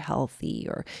super healthy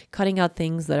or cutting out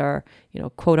things that are,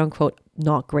 quote unquote,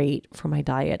 not great for my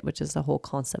diet, which is the whole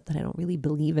concept that I don't really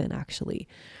believe in, actually.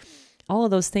 All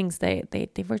of those things, they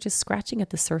were just scratching at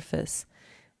the surface,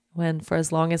 when for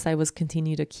as long as I was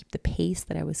continue to keep the pace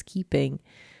that I was keeping,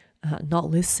 not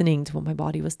listening to what my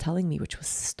body was telling me, which was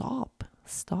stop.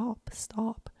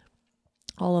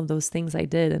 All of those things I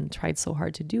did and tried so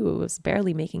hard to do, it was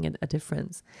barely making a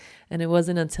difference. And it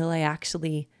wasn't until I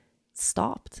actually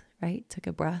stopped, right? Took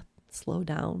a breath, slowed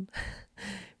down,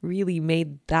 really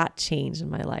made that change in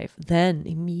my life. Then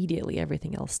immediately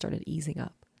everything else started easing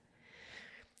up.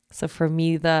 So for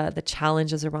me, the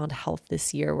challenges around health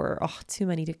this year were too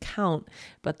many to count,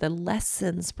 but the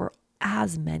lessons were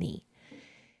as many.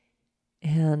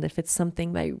 And if it's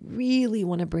something that I really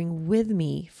want to bring with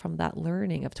me from that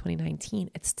learning of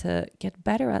 2019, it's to get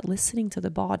better at listening to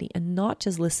the body, and not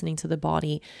just listening to the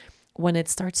body when it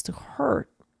starts to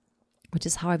hurt, which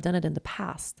is how I've done it in the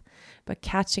past, but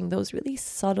catching those really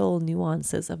subtle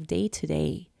nuances of day to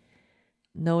day,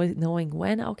 knowing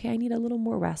when, okay, I need a little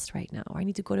more rest right now, or I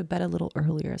need to go to bed a little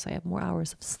earlier so I have more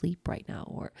hours of sleep right now,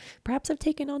 or perhaps I've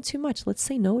taken on too much. Let's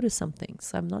say no to something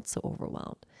so I'm not so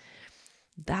overwhelmed.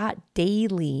 That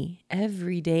daily,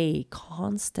 everyday,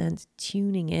 constant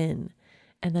tuning in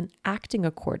and then acting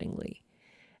accordingly,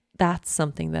 that's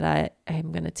something that I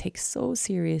am going to take so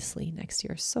seriously next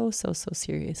year, so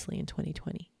seriously in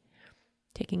 2020.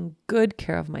 Taking good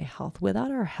care of my health.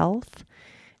 Without our health,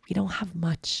 we don't have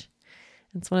much.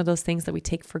 It's one of those things that we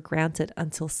take for granted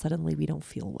until suddenly we don't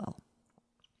feel well.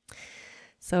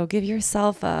 So give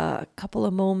yourself a couple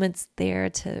of moments there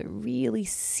to really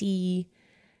see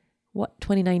what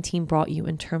 2019 brought you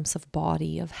in terms of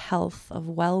body, of health, of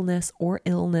wellness or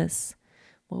illness.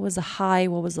 What was a high?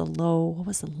 What was a low? What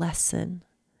was a lesson?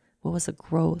 What was a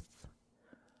growth?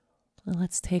 And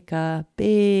let's take a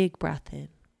big breath in.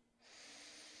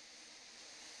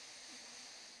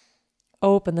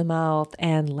 Open the mouth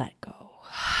and let go.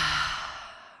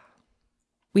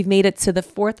 We've made it to the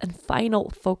fourth and final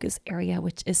focus area,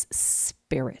 which is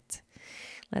spirit.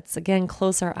 Let's again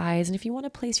close our eyes. And if you want to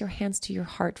place your hands to your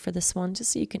heart for this one,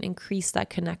 just so you can increase that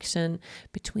connection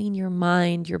between your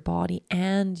mind, your body,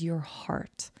 and your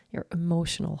heart, your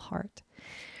emotional heart.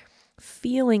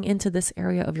 Feeling into this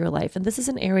area of your life. And this is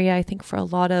an area, I think, for a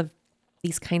lot of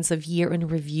these kinds of year in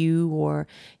review, or,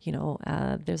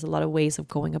 there's a lot of ways of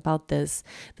going about this.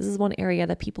 This is one area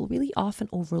that people really often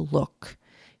overlook.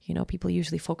 People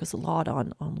usually focus a lot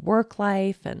on work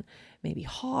life and maybe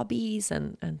hobbies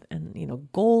and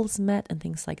goals met and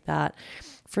things like that.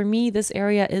 For me, this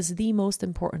area is the most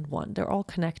important one. They're all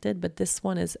connected, but this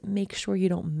one is, make sure you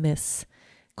don't miss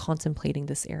contemplating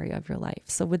this area of your life.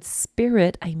 So with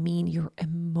spirit, I mean your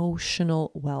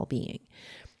emotional well-being,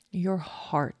 your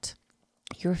heart,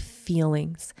 your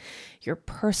feelings, your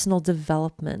personal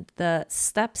development, the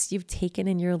steps you've taken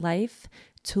in your life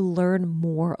to learn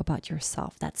more about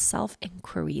yourself, that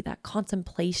self-inquiry, that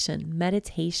contemplation,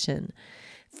 meditation,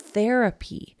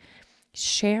 therapy,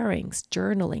 sharings,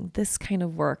 journaling, this kind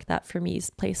of work that for me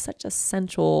plays such a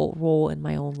central role in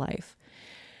my own life.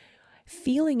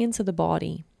 Feeling into the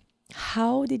body,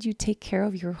 how did you take care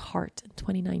of your heart in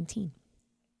 2019?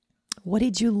 What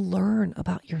did you learn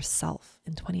about yourself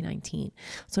in 2019?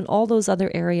 So in all those other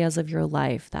areas of your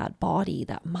life, that body,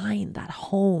 that mind, that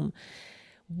home,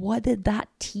 what did that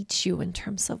teach you in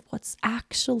terms of what's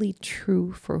actually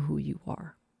true for who you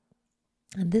are?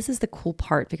 And this is the cool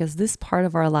part, because this part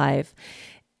of our life,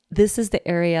 this is the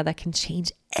area that can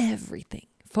change everything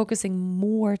focusing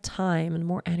more time and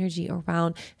more energy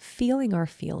around feeling our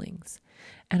feelings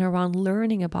and around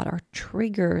learning about our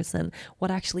triggers and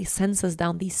what actually sends us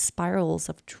down these spirals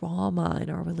of drama in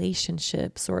our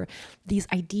relationships, or these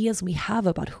ideas we have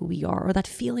about who we are, or that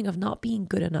feeling of not being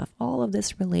good enough. All of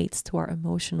this relates to our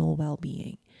emotional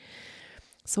well-being.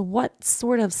 So what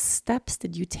sort of steps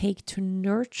did you take to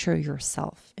nurture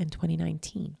yourself in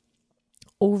 2019?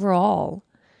 Overall,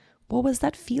 what was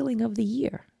that feeling of the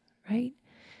year, right?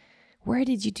 Where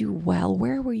did you do well?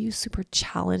 Where were you super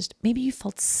challenged? Maybe you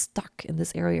felt stuck in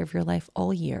this area of your life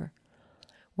all year.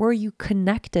 Were you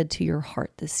connected to your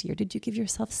heart this year? Did you give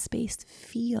yourself space to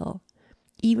feel,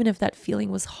 even if that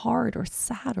feeling was hard or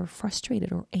sad or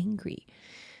frustrated or angry?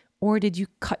 Or did you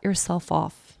cut yourself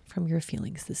off from your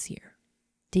feelings this year?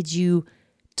 Did you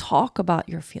talk about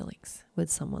your feelings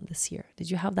with someone this year? Did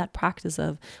you have that practice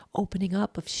of opening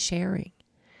up, of sharing?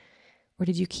 Or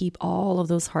did you keep all of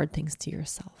those hard things to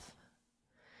yourself?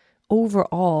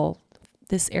 Overall,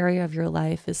 this area of your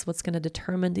life is what's going to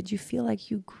determine, did you feel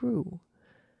like you grew?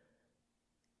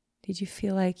 Did you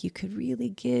feel like you could really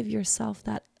give yourself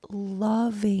that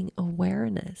loving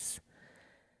awareness?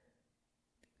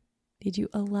 Did you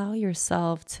allow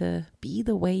yourself to be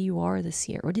the way you are this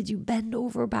year? Or did you bend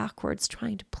over backwards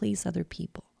trying to please other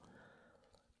people?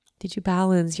 Did you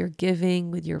balance your giving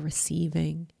with your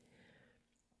receiving?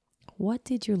 What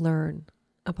did you learn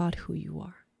about who you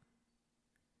are?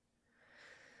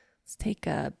 Let's take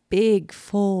a big,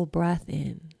 full breath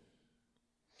in.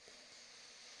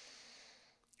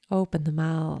 Open the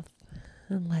mouth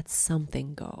and let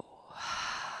something go.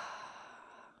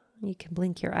 You can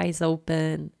blink your eyes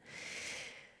open.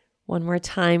 One more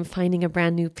time, finding a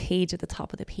brand new page. At the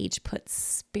top of the page, put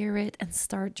spirit and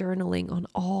start journaling on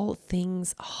all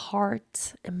things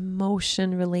heart,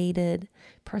 emotion related,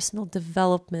 personal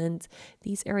development,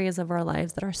 these areas of our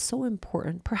lives that are so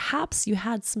important. Perhaps you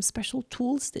had some special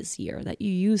tools this year that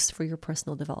you used for your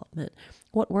personal development.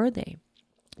 What were they?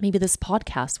 Maybe this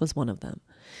podcast was one of them.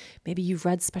 Maybe you've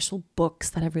read special books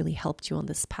that have really helped you on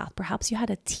this path. Perhaps you had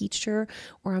a teacher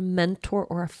or a mentor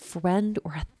or a friend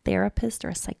or a therapist or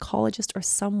a psychologist or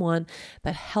someone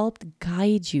that helped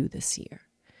guide you this year.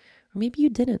 Or maybe you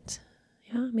didn't.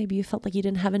 Yeah, maybe you felt like you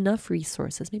didn't have enough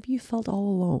resources. Maybe you felt all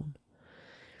alone.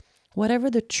 Whatever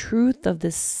the truth of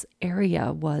this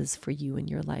area was for you in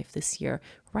your life this year,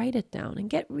 write it down and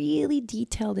get really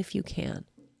detailed if you can.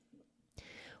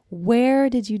 Where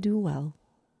did you do well?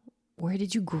 Where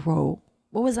did you grow?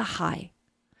 What was a high?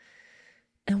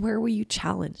 And where were you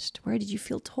challenged? Where did you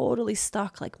feel totally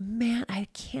stuck? Like, man, I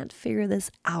can't figure this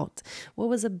out. What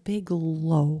was a big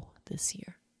low this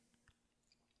year?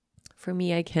 For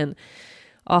me, I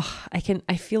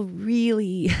feel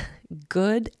really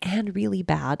good and really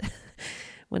bad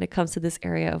when it comes to this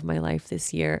area of my life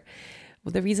this year.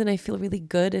 Well, the reason I feel really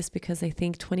good is because I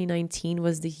think 2019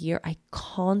 was the year I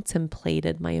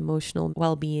contemplated my emotional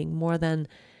well-being more than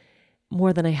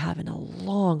I have in a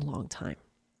long, long time.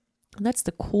 And that's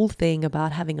the cool thing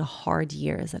about having a hard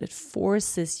year, is that it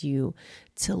forces you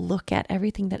to look at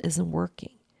everything that isn't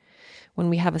working. When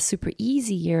we have a super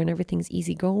easy year and everything's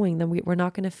easy going, then we're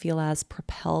not going to feel as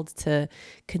propelled to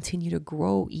continue to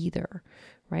grow either,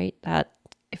 right? That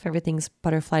if everything's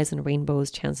butterflies and rainbows,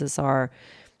 chances are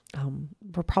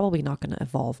we're probably not going to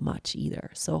evolve much either.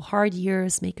 So hard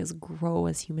years make us grow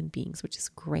as human beings, which is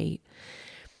great.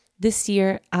 This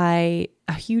year, a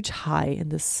huge high in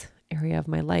this area of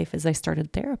my life is I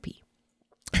started therapy.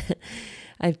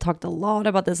 I've talked a lot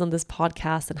about this on this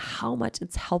podcast and how much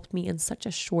it's helped me in such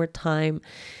a short time.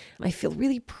 I feel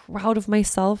really proud of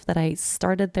myself that I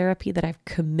started therapy, that I've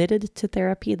committed to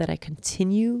therapy, that I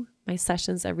continue my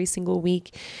sessions every single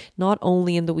week, not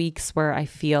only in the weeks where I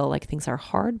feel like things are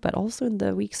hard, but also in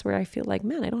the weeks where I feel like,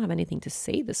 man, I don't have anything to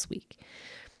say this week.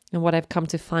 And what I've come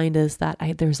to find is that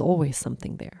there's always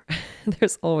something there.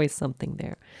 There's always something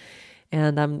there.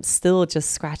 And I'm still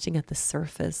just scratching at the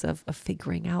surface of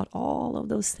figuring out all of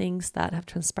those things that have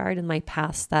transpired in my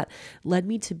past that led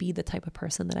me to be the type of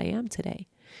person that I am today.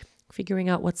 Figuring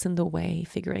out what's in the way,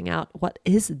 figuring out what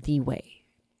is the way.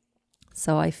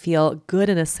 So I feel good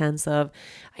in a sense of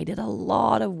I did a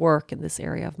lot of work in this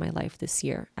area of my life this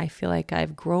year. I feel like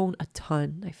I've grown a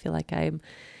ton. I feel like I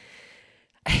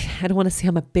don't want to say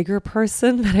I'm a bigger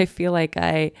person, but I feel like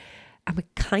I'm a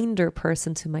kinder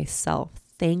person to myself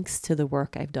thanks to the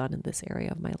work I've done in this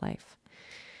area of my life.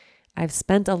 I've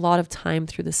spent a lot of time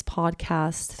through this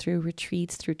podcast, through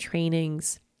retreats, through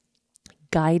trainings,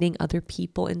 guiding other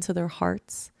people into their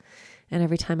hearts. And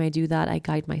every time I do that, I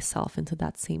guide myself into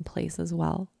that same place as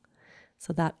well.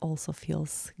 So that also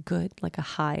feels good, like a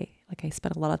high, like I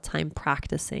spent a lot of time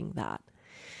practicing that.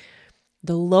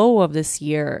 The low of this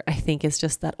year, I think, is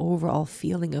just that overall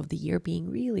feeling of the year being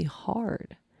really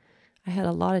hard. I had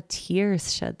a lot of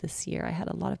tears shed this year. I had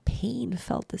a lot of pain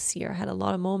felt this year. I had a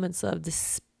lot of moments of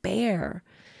despair.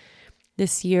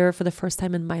 This year, for the first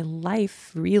time in my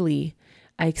life, really,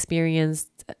 I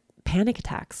experienced panic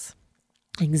attacks,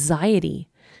 anxiety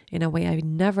in a way I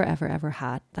never, ever, ever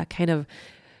had. That kind of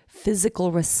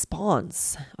physical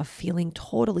response of feeling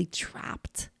totally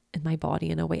trapped in my body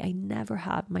in a way I never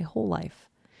had my whole life.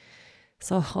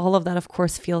 So all of that, of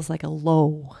course, feels like a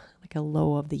low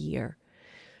of the year.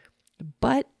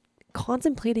 But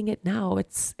contemplating it now,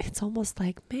 it's almost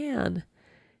like, man,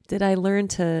 did I learn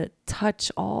to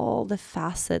touch all the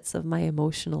facets of my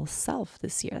emotional self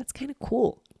this year? That's kind of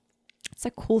cool. It's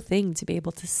a cool thing to be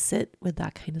able to sit with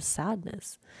that kind of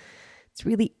sadness. It's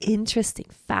really interesting,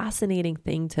 fascinating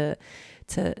thing to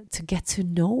get to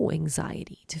know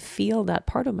anxiety, to feel that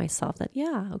part of myself that,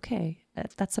 yeah, okay,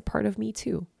 that's a part of me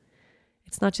too.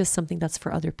 It's not just something that's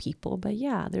for other people, but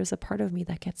yeah, there's a part of me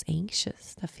that gets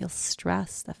anxious, that feels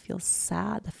stressed, that feels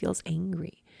sad, that feels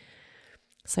angry.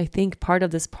 So I think part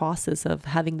of this process of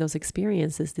having those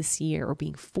experiences this year or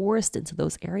being forced into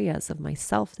those areas of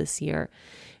myself this year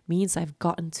means I've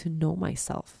gotten to know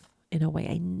myself in a way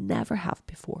I never have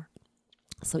before.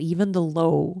 So even the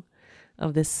low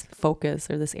of this focus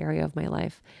or this area of my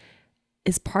life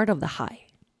is part of the high,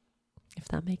 if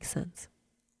that makes sense.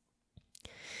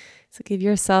 So give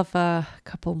yourself a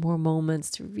couple more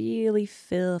moments to really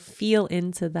feel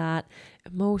into that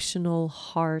emotional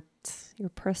heart, your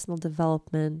personal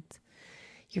development,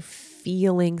 your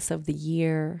feelings of the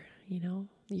year,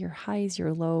 your highs,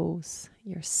 your lows,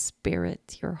 your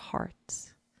spirit, your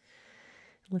heart.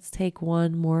 Let's take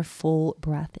one more full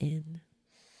breath in.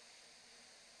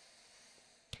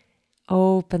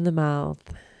 Open the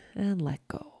mouth and let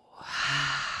go.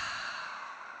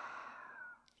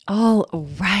 All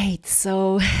right,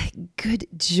 so good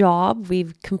job.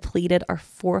 We've completed our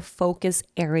 4 focus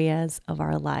areas of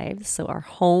our lives. So our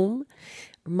home,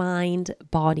 mind,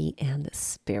 body, and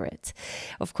spirit.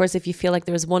 Of course, if you feel like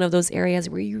there's one of those areas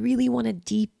where you really want to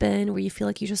deepen, where you feel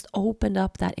like you just opened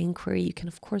up that inquiry, you can,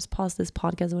 of course, pause this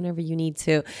podcast whenever you need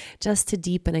to, just to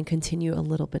deepen and continue a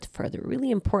little bit further.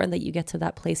 Really important that you get to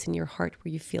that place in your heart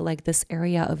where you feel like this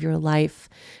area of your life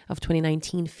of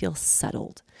 2019 feels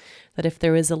settled. That if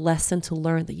there is a lesson to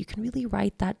learn, that you can really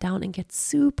write that down and get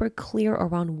super clear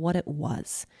around what it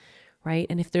was. Right?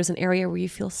 And if there's an area where you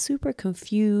feel super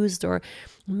confused or,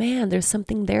 man, there's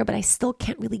something there, but I still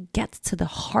can't really get to the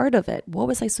heart of it. What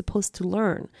was I supposed to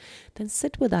learn? Then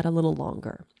sit with that a little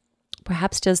longer.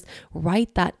 Perhaps just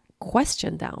write that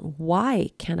question down.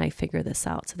 Why can't I figure this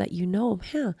out? So that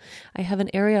I have an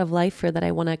area of life here that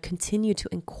I want to continue to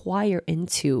inquire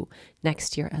into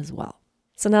next year as well.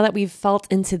 So now that we've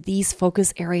felt into these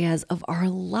focus areas of our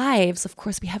lives, of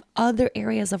course, we have other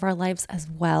areas of our lives as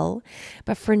well.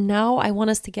 But for now, I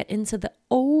want us to get into the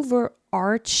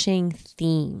overarching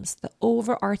themes, the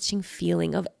overarching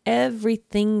feeling of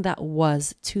everything that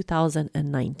was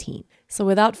 2019. So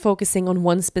without focusing on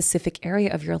one specific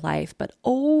area of your life, but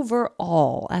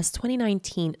overall, as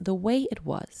 2019, the way it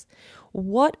was,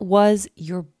 what was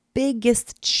your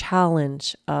biggest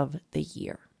challenge of the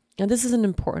year? Now, this is an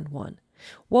important one.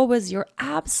 What was your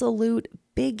absolute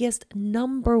biggest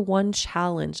number one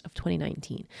challenge of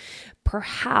 2019?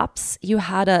 Perhaps you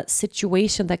had a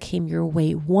situation that came your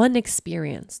way, one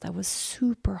experience that was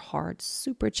super hard,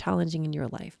 super challenging in your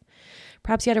life.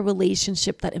 Perhaps you had a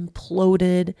relationship that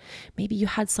imploded. Maybe you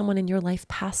had someone in your life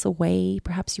pass away.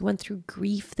 Perhaps you went through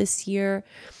grief this year.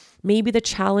 Maybe the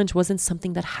challenge wasn't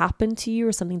something that happened to you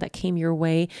or something that came your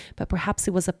way, but perhaps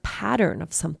it was a pattern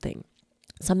of something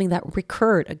that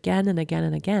recurred again and again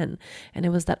and again. And it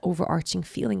was that overarching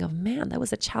feeling of, man, that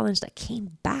was a challenge that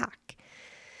came back.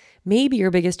 Maybe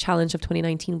your biggest challenge of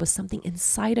 2019 was something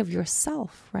inside of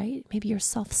yourself, right? Maybe you're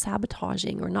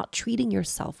self-sabotaging or not treating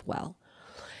yourself well.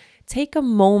 Take a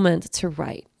moment to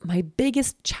write, my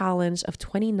biggest challenge of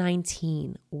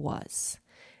 2019 was,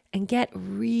 and get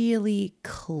really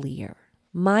clear.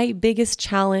 My biggest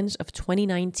challenge of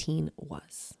 2019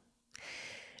 was.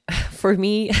 For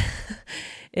me,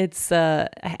 it's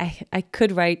I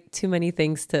could write too many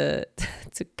things to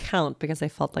count because I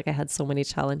felt like I had so many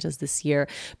challenges this year,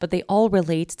 but they all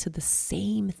relate to the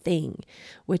same thing,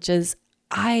 which is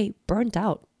I burnt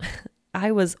out.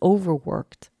 I was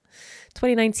overworked.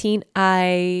 2019,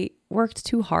 I worked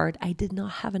too hard. I did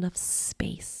not have enough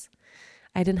space.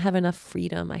 I didn't have enough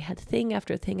freedom. I had thing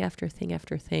after thing after thing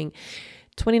after thing.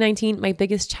 2019, my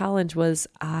biggest challenge was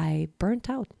I burnt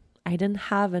out. I didn't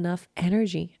have enough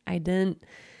energy. I didn't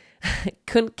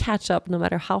Couldn't catch up no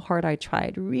matter how hard I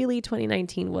tried. Really,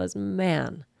 2019 was,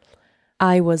 man,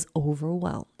 I was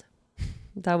overwhelmed.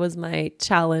 That was my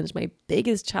challenge. My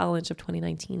biggest challenge of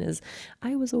 2019 is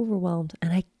I was overwhelmed,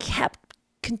 and I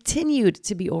continued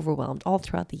to be overwhelmed all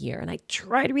throughout the year. And I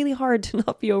tried really hard to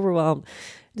not be overwhelmed,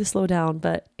 to slow down,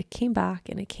 but it came back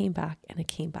and it came back and it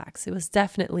came back. So it was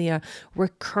definitely a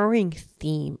recurring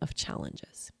theme of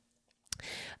challenges.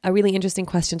 A really interesting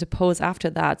question to pose after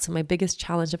that. So my biggest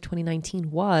challenge of 2019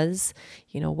 was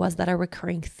that a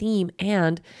recurring theme?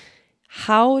 And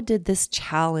how did this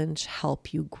challenge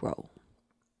help you grow?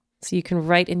 So you can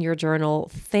write in your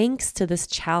journal, thanks to this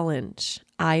challenge,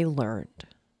 I learned.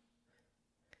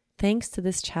 Thanks to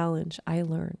this challenge, I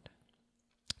learned.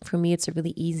 For me, it's a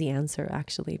really easy answer,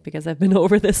 actually, because I've been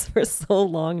over this for so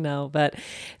long now. But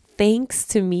thanks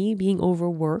to me being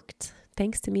overworked,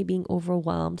 thanks to me being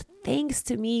overwhelmed, thanks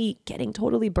to me getting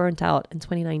totally burnt out in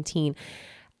 2019,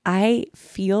 I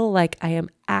feel like I am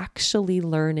actually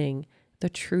learning the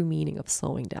true meaning of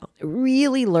slowing down,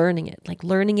 really learning it, like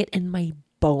learning it in my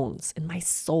bones, in my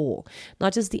soul,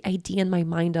 not just the idea in my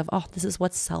mind of, oh, this is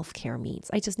what self-care means.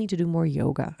 I just need to do more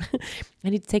yoga. I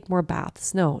need to take more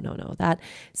baths. No. That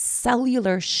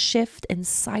cellular shift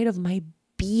inside of my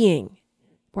being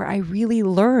where I really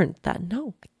learned that,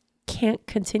 no, I can't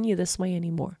continue this way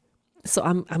anymore. So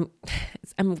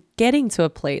I'm getting to a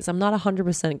place. I'm not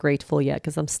 100% grateful yet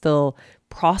because I'm still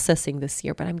processing this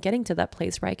year, but I'm getting to that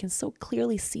place where I can so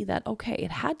clearly see that, okay, it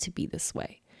had to be this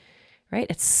way. Right?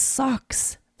 It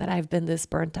sucks that I've been this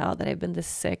burnt out, that I've been this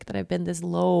sick, that I've been this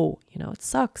low. It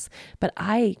sucks. But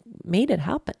I made it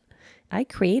happen. I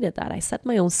created that. I set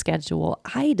my own schedule.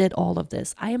 I did all of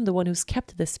this. I am the one who's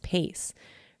kept this pace,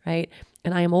 right?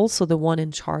 And I am also the one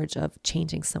in charge of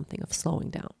changing something, of slowing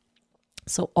down.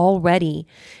 So already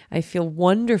I feel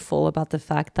wonderful about the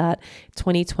fact that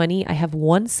 2020, I have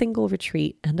one single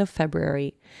retreat, end of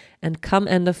February. And come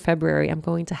end of February, I'm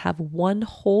going to have one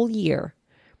whole year,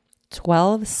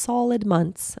 12 solid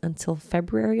months until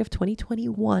February of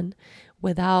 2021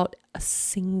 without a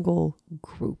single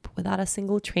group, without a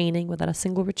single training, without a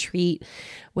single retreat,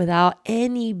 without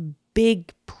any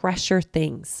big pressure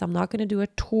things. I'm not going to do a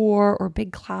tour or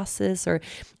big classes or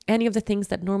any of the things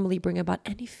that normally bring about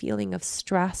any feeling of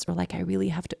stress or like I really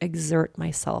have to exert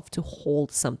myself to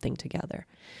hold something together.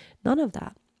 None of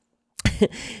that.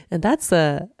 And that's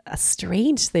a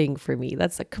strange thing for me.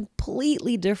 That's a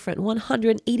completely different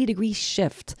 180-degree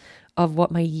shift of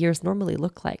what my years normally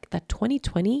look like. That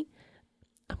 2020,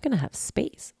 I'm going to have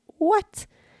space. What?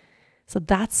 So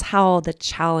that's how the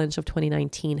challenge of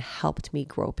 2019 helped me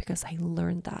grow, because I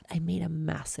learned that. I made a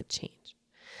massive change.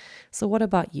 So what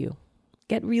about you?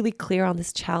 Get really clear on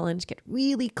this challenge. Get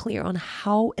really clear on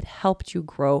how it helped you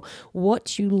grow,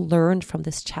 what you learned from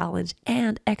this challenge,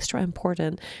 and extra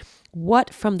important,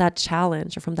 what from that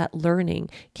challenge or from that learning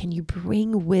can you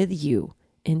bring with you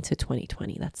into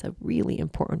 2020? That's a really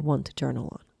important one to journal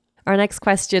on. Our next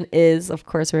question is, of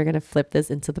course, we're going to flip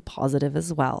this into the positive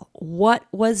as well. What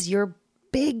was your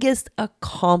biggest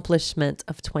accomplishment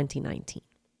of 2019?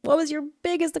 What was your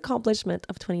biggest accomplishment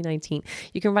of 2019?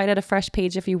 You can write at a fresh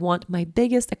page if you want. My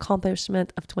biggest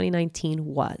accomplishment of 2019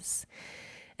 was,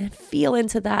 and feel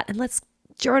into that, and let's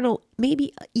journal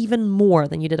maybe even more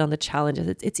than you did on the challenges.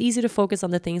 It's easy to focus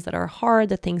on the things that are hard,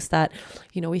 the things that,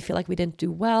 we feel like we didn't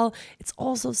do well. It's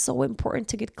also so important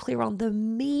to get clear on the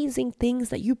amazing things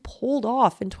that you pulled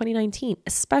off in 2019,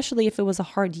 especially if it was a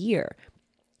hard year.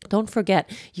 Don't forget,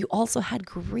 you also had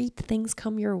great things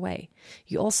come your way.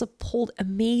 You also pulled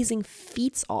amazing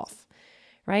feats off,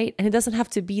 right? And it doesn't have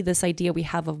to be this idea we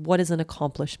have of what is an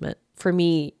accomplishment. For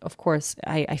me, of course,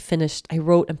 I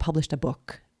wrote and published a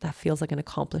book. That feels like an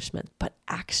accomplishment. But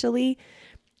actually,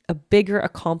 a bigger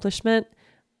accomplishment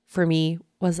for me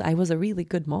was I was a really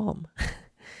good mom.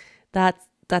 That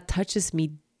touches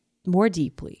me more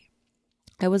deeply.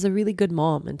 I was a really good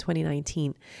mom in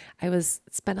 2019. I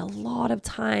spent a lot of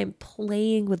time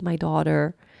playing with my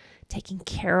daughter, taking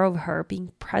care of her,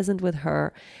 being present with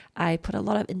her. I put a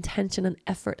lot of intention and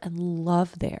effort and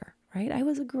love there, right? I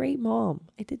was a great mom.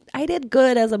 I did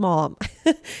good as a mom.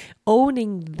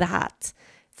 Owning that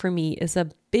for me is a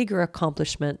bigger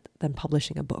accomplishment than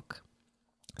publishing a book.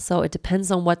 So it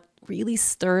depends on what really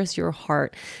stirs your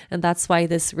heart. And that's why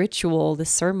this ritual,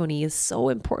 this ceremony is so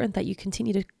important, that you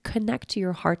continue to connect to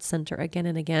your heart center again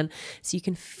and again, so you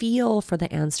can feel for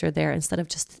the answer there instead of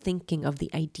just thinking of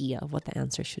the idea of what the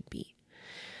answer should be.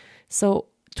 So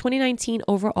 2019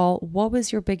 overall, what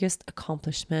was your biggest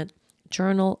accomplishment?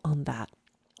 Journal on that.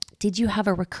 Did you have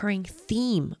a recurring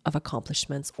theme of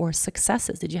accomplishments or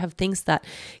successes? Did you have things that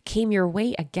came your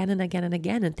way again and again and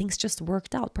again and things just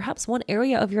worked out? Perhaps one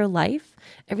area of your life,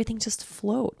 everything just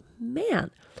flowed.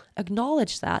 Man,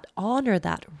 acknowledge that, honor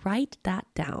that, write that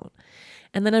down.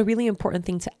 And then a really important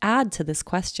thing to add to this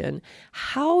question,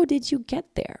 how did you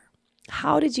get there?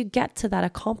 How did you get to that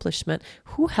accomplishment?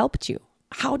 Who helped you?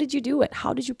 How did you do it?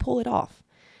 How did you pull it off?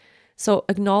 So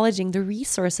acknowledging the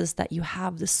resources that you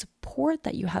have, the support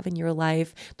that you have in your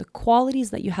life, the qualities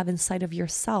that you have inside of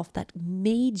yourself that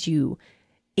made you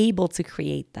able to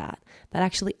create that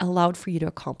actually allowed for you to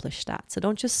accomplish that. So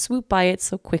don't just swoop by it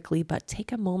so quickly, but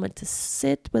take a moment to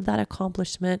sit with that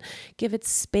accomplishment, give it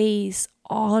space,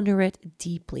 honor it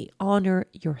deeply, honor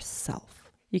yourself.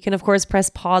 You can, of course, press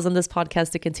pause on this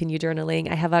podcast to continue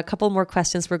journaling. I have a couple more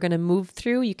questions we're going to move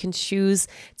through. You can choose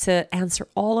to answer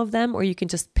all of them, or you can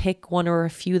just pick one or a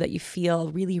few that you feel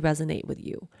really resonate with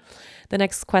you. The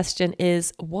next question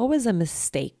is, what was a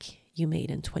mistake you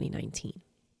made in 2019?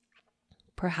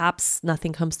 Perhaps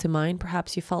nothing comes to mind.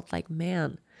 Perhaps you felt like,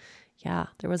 man, yeah,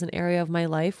 there was an area of my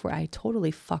life where I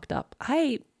totally fucked up.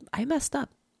 I messed up.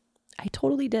 I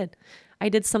totally did. I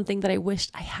did something that I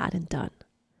wished I hadn't done.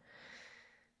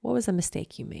 What was a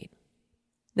mistake you made?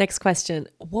 Next question.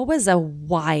 What was a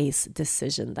wise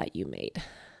decision that you made?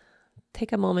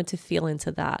 Take a moment to feel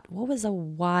into that. What was a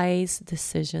wise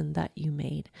decision that you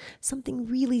made? Something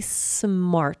really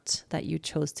smart that you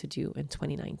chose to do in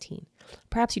 2019.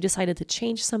 Perhaps you decided to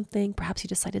change something. Perhaps you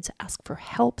decided to ask for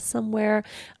help somewhere.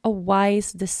 A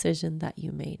wise decision that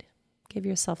you made. Give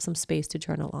yourself some space to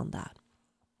journal on that.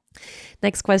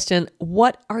 Next question.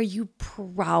 What are you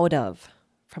proud of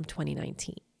from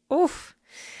 2019? Oof.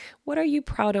 What are you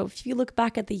proud of? If you look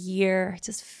back at the year,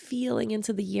 just feeling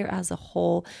into the year as a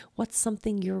whole, what's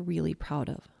something you're really proud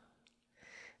of?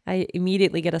 I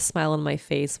immediately get a smile on my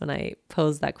face when I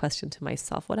pose that question to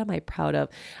myself. What am I proud of?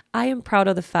 I am proud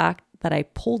of the fact that I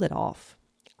pulled it off.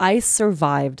 I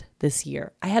survived this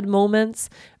year. I had moments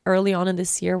early on in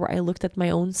this year where I looked at my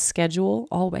own schedule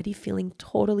already feeling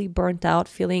totally burnt out,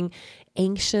 feeling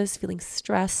anxious, feeling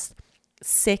stressed,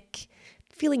 sick,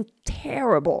 feeling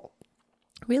terrible,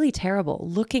 really terrible,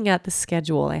 looking at the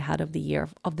schedule I had of the year,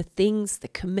 of the things, the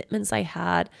commitments I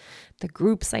had, the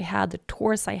groups I had, the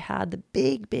tours I had, the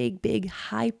big,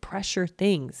 high pressure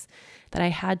things that I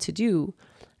had to do.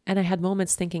 And I had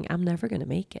moments thinking, I'm never going to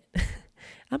make it.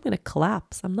 I'm going to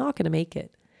collapse. I'm not going to make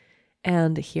it.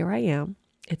 And here I am.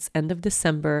 It's end of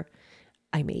December.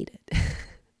 I made it.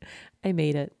 I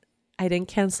made it. I didn't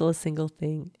cancel a single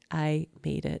thing. I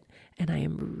made it. And I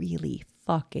am really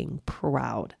fucking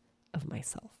proud of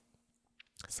myself.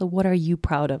 So what are you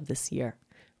proud of this year?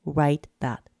 Write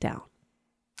that down.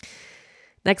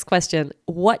 Next question.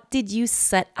 What did you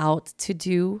set out to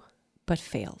do but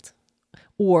failed?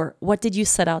 Or what did you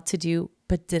set out to do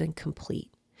but didn't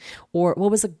complete? Or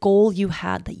what was a goal you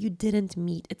had that you didn't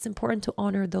meet? It's important to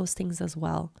honor those things as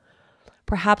well.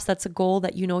 Perhaps that's a goal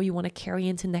that you know you want to carry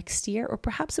into next year, or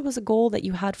perhaps it was a goal that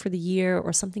you had for the year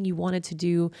or something you wanted to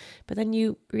do, but then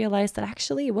you realized that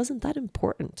actually it wasn't that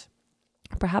important.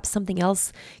 Perhaps something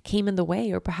else came in the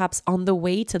way, or perhaps on the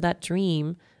way to that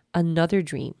dream, another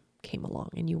dream came along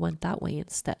and you went that way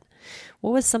instead.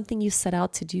 What was something you set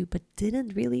out to do but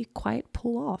didn't really quite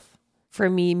pull off? For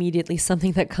me, immediately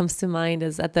something that comes to mind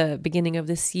is at the beginning of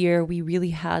this year, we really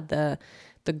had the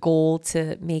goal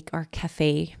to make our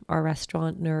cafe, our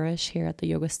restaurant, Nourish here at the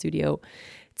yoga studio,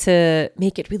 to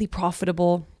make it really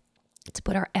profitable, to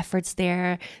put our efforts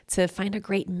there, to find a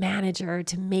great manager,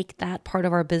 to make that part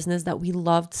of our business that we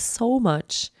loved so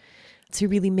much, to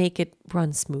really make it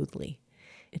run smoothly.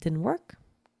 It didn't work.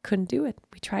 Couldn't do it.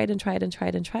 We tried and tried and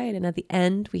tried and tried. And at the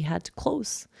end, we had to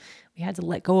close. We had to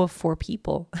let go of 4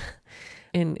 people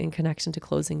in connection to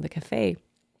closing the cafe.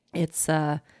 It's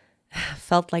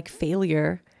felt like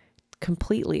failure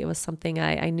completely. It was something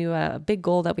I knew a big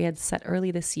goal that we had set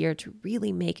early this year to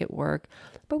really make it work,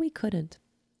 but we couldn't.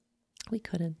 We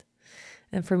couldn't.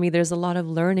 And for me, there's a lot of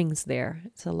learnings there.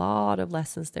 It's a lot of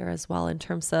lessons there as well in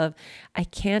terms of I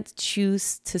can't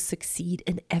choose to succeed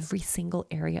in every single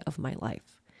area of my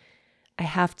life. I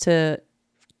have to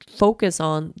focus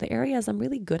on the areas I'm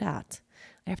really good at.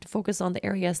 I have to focus on the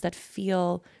areas that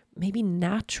feel maybe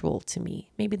natural to me,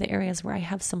 maybe the areas where I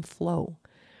have some flow.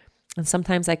 And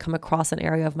sometimes I come across an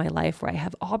area of my life where I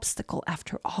have obstacle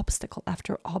after obstacle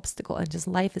after obstacle, and just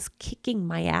life is kicking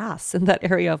my ass in that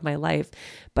area of my life.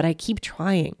 But I keep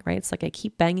trying, right? It's like I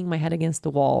keep banging my head against the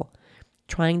wall,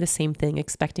 trying the same thing,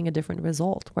 expecting a different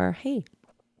result, where, hey,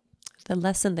 the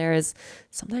lesson there is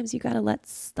sometimes you got to let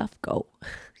stuff go.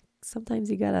 Sometimes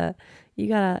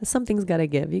something's gotta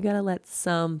give. You gotta let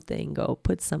something go,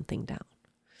 put something down.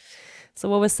 So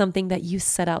what was something that you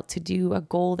set out to do, a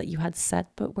goal that you had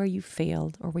set, but where you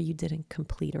failed or where you didn't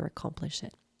complete or accomplish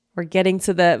it? We're getting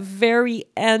to the very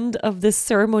end of this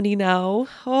ceremony now.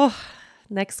 Oh,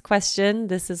 next question.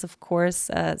 This is, of course,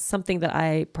 something that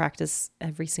I practice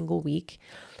every single week,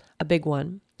 a big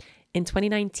one. In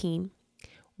 2019,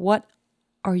 what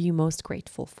are you most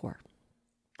grateful for?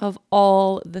 Of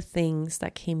all the things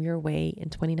that came your way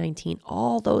in 2019,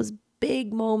 all those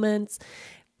big moments,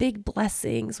 big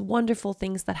blessings, wonderful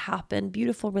things that happened,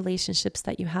 beautiful relationships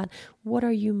that you had, what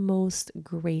are you most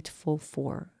grateful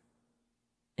for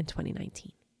in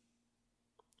 2019?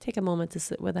 Take a moment to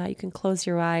sit with that. You can close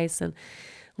your eyes and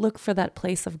look for that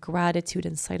place of gratitude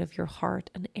inside of your heart,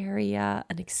 an area,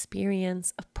 an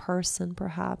experience, a person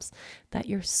perhaps that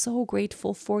you're so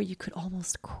grateful for you could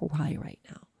almost cry right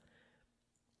now.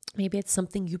 Maybe it's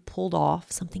something you pulled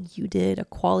off, something you did, a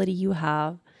quality you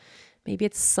have. Maybe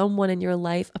it's someone in your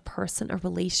life, a person, a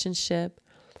relationship.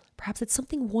 Perhaps it's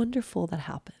something wonderful that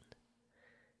happened.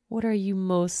 What are you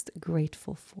most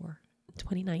grateful for in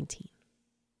 2019?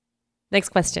 Next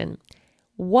question.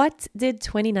 What did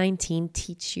 2019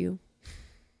 teach you?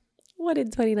 What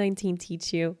did 2019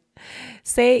 teach you?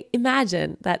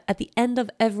 Imagine that at the end of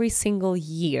every single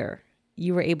year,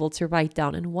 you were able to write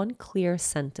down in one clear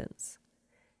sentence,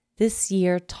 this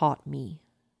year taught me,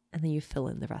 and then you fill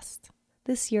in the rest.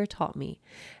 This year taught me.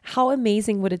 How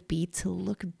amazing would it be to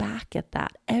look back at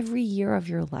that every year of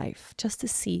your life just to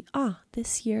see,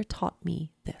 this year taught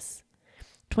me this.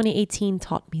 2018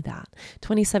 taught me that.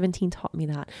 2017 taught me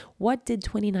that. What did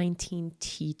 2019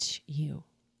 teach you?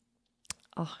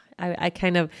 I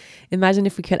kind of imagine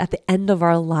if we could, at the end of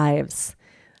our lives,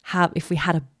 if we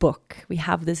had a book, we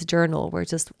have this journal where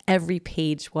just every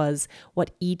page was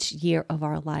what each year of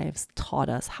our lives taught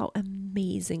us. How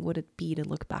amazing would it be to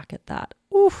look back at that?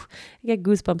 Oof, I get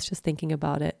goosebumps just thinking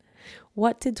about it.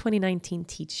 What did 2019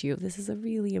 teach you? This is a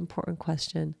really important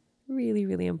question. Really,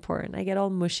 really important. I get all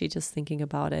mushy just thinking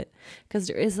about it because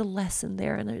there is a lesson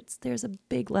there, and there's a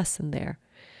big lesson there.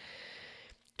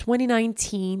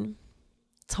 2019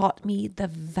 taught me the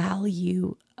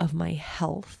value of my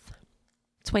health.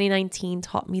 2019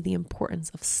 taught me the importance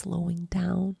of slowing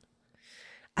down.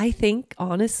 I think,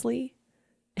 honestly,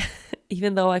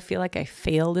 even though I feel like I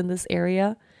failed in this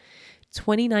area,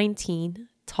 2019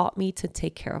 taught me to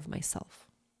take care of myself.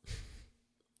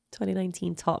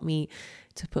 2019 taught me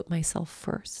to put myself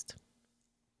first.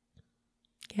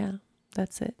 Yeah,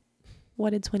 that's it.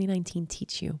 What did 2019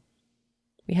 teach you?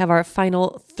 We have our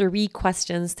final 3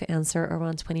 questions to answer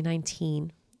around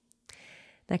 2019.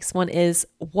 Next one is,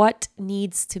 what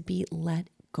needs to be let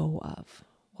go of?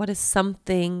 What is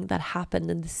something that happened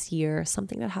in this year,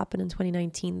 something that happened in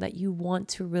 2019 that you want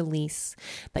to release,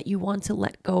 that you want to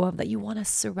let go of, that you want to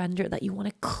surrender, that you want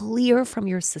to clear from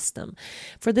your system?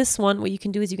 For this one, what you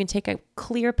can do is you can take a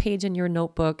clear page in your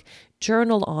notebook,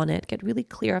 journal on it, get really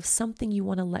clear of something you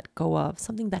want to let go of,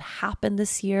 something that happened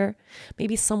this year.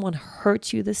 Maybe someone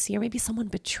hurt you this year. Maybe someone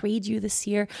betrayed you this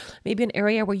year. Maybe an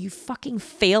area where you fucking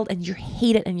failed and you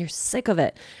hate it and you're sick of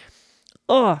it.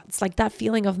 It's like that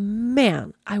feeling of,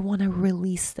 man, I want to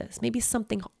release this. Maybe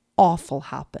something awful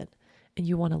happened and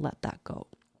you want to let that go.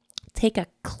 Take a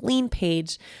clean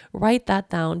page, write that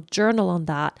down, journal on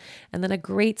that, and then a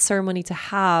great ceremony to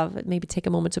have, maybe take a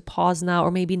moment to pause now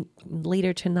or maybe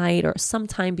later tonight or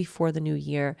sometime before the new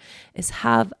year, is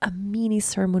have a mini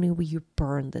ceremony where you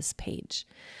burn this page.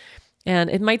 And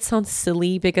it might sound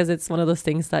silly because it's one of those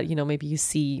things that, maybe you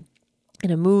see in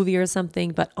a movie or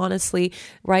something, but honestly,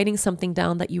 writing something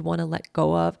down that you want to let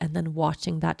go of and then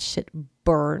watching that shit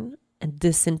burn and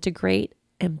disintegrate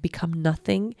and become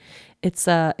nothing, it's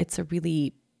a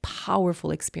really powerful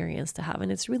experience to have.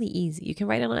 And it's really easy. You can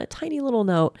write it on a tiny little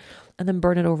note and then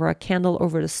burn it over a candle,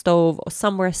 over the stove, or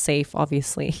somewhere safe,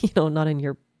 obviously, not in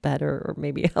your bed or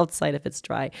maybe outside if it's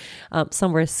dry,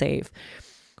 somewhere safe.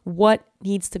 What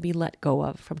needs to be let go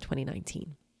of from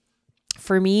 2019?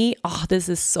 For me, this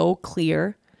is so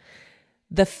clear.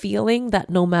 The feeling that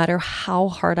no matter how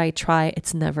hard I try,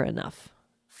 it's never enough.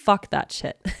 Fuck that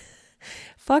shit.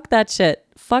 Fuck that shit.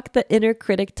 Fuck the inner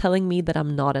critic telling me that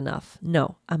I'm not enough.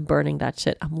 No, I'm burning that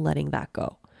shit. I'm letting that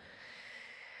go.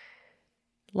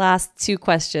 Last 2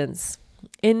 questions.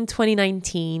 In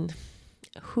 2019,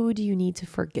 who do you need to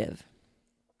forgive?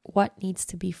 What needs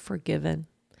to be forgiven?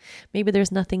 Maybe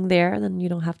there's nothing there, then you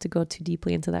don't have to go too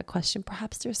deeply into that question.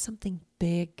 Perhaps there's something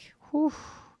big. Whew.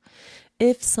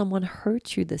 If someone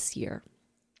hurt you this year,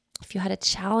 if you had a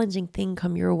challenging thing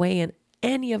come your way in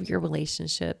any of your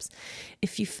relationships,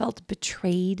 if you felt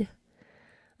betrayed,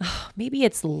 Maybe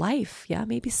it's life. Yeah.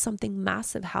 Maybe something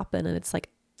massive happened and it's like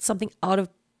something out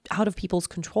of people's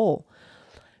control.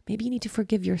 Maybe you need to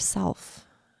forgive yourself.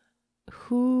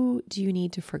 Who do you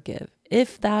need to forgive?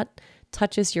 If that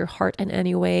touches your heart in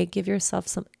any way, give yourself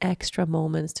some extra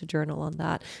moments to journal on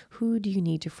that. Who do you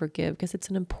need to forgive? Because it's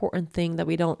an important thing that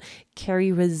we don't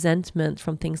carry resentment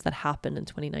from things that happened in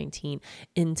 2019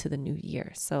 into the new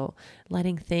year. So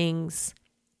letting things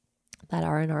that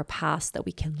are in our past that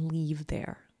we can leave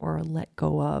there or let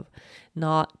go of,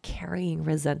 not carrying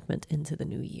resentment into the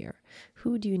new year.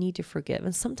 Who do you need to forgive?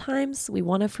 And sometimes we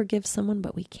want to forgive someone,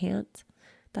 but we can't.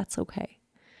 That's okay.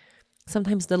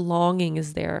 Sometimes the longing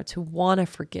is there to want to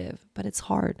forgive, but it's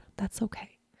hard. That's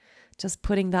okay. Just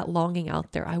putting that longing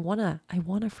out there. I want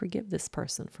to forgive this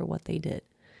person for what they did.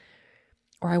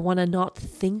 Or I want to not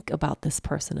think about this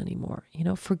person anymore.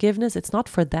 Forgiveness, it's not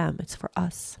for them, it's for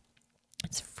us.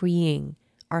 It's freeing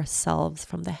ourselves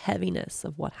from the heaviness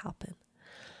of what happened.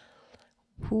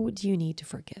 Who do you need to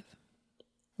forgive?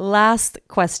 Last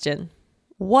question.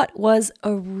 What was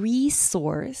a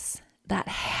resource that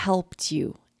helped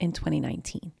you in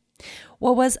 2019?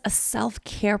 What was a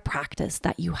self-care practice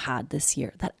that you had this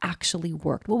year that actually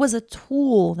worked? What was a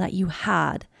tool that you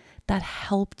had that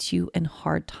helped you in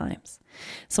hard times?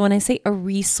 So when I say a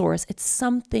resource, it's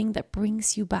something that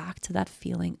brings you back to that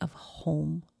feeling of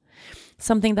home.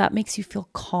 Something that makes you feel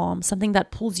calm, something that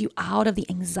pulls you out of the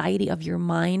anxiety of your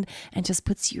mind and just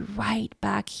puts you right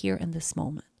back here in this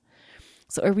moment.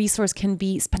 So a resource can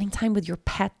be spending time with your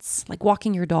pets, like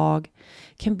walking your dog,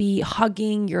 can be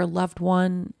hugging your loved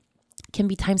one, can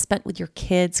be time spent with your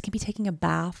kids, can be taking a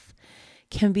bath,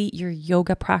 can be your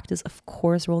yoga practice, of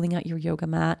course, rolling out your yoga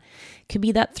mat. Could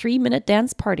be that 3-minute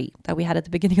dance party that we had at the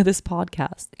beginning of this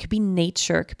podcast. It could be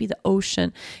nature, it could be the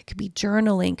ocean, it could be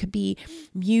journaling, it could be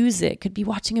music, it could be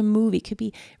watching a movie, it could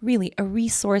be really a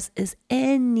resource is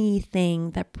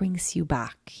anything that brings you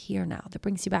back here now, that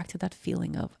brings you back to that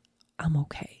feeling of, I'm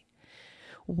okay.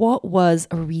 What was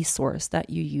a resource that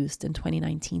you used in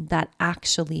 2019 that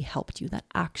actually helped you, that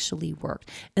actually worked?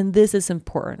 And this is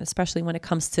important, especially when it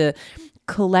comes to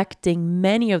collecting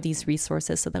many of these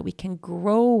resources so that we can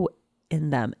grow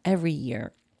in them every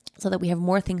year, so that we have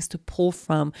more things to pull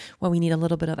from when we need a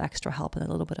little bit of extra help and a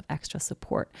little bit of extra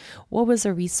support. What was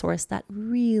a resource that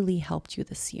really helped you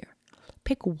this year?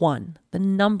 Pick one, the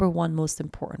number one most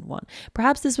important one.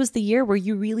 Perhaps this was the year where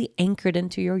you really anchored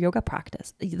into your yoga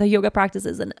practice. The yoga practice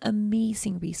is an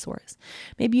amazing resource.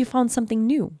 Maybe you found something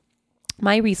new.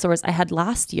 My resource I had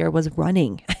last year was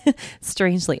running,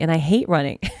 strangely, and I hate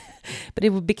running. But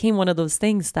it became one of those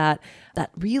things that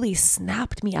really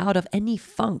snapped me out of any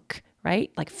funk,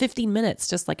 right? Like 15 minutes,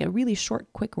 just like a really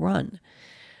short, quick run.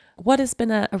 What has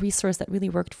been a resource that really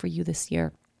worked for you this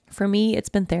year? For me, it's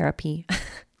been therapy.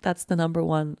 That's the number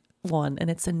one, and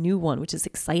it's a new one, which is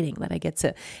exciting that I get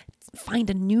to find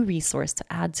a new resource to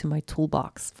add to my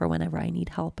toolbox for whenever I need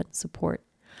help and support.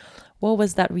 What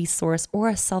was that resource or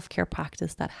a self-care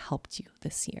practice that helped you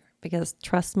this year? Because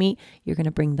trust me, you're going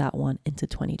to bring that one into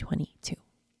 2022.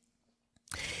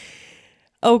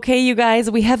 Okay, you guys,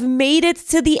 we have made it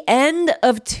to the end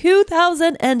of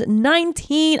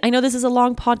 2019. I know this is a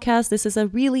long podcast. This is a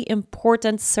really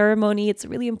important ceremony. It's a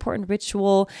really important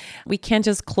ritual. We can't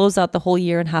just close out the whole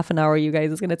year in half an hour, you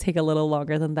guys. It's going to take a little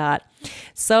longer than that.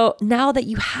 So now that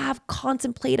you have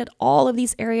contemplated all of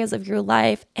these areas of your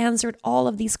life, answered all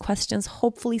of these questions,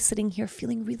 hopefully sitting here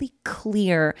feeling really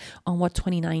clear on what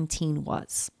 2019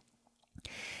 was.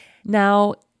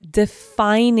 Now,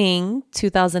 defining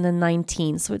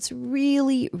 2019. So it's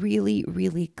really, really,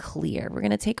 really clear. We're going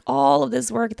to take all of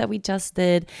this work that we just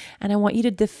did, and I want you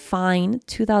to define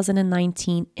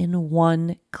 2019 in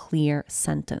one clear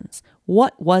sentence.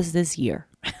 What was this year?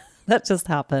 That just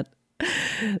happened.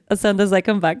 A sentence I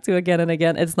come back to again and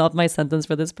again. It's not my sentence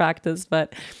for this practice,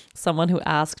 but someone who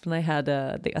asked when I had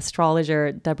the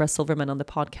astrologer Deborah Silverman on the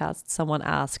podcast, someone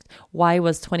asked, why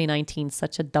was 2019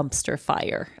 such a dumpster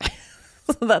fire?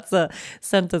 So that's a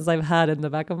sentence I've had in the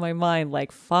back of my mind,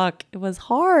 like, fuck, it was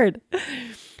hard.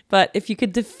 But if you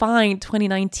could define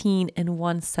 2019 in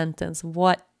one sentence,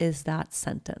 what is that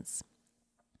sentence?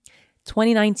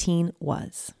 2019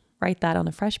 was. Write that on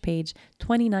a fresh page.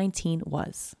 2019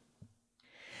 was.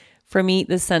 For me,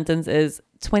 this sentence is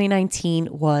 2019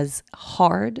 was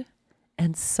hard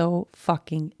and so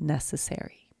fucking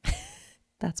necessary.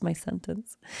 That's my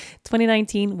sentence.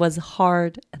 2019 was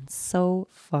hard and so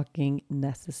fucking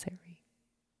necessary.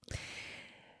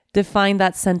 Define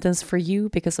that sentence for you,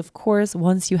 because of course,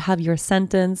 once you have your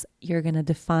sentence, you're going to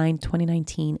define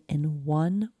 2019 in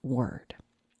one word.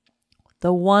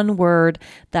 The one word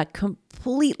that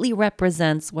completely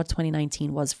represents what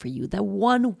 2019 was for you. The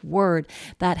one word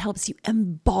that helps you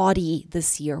embody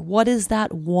this year. What is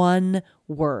that one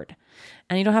word?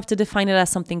 And you don't have to define it as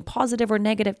something positive or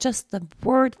negative, just the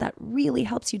word that really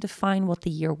helps you define what the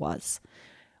year was.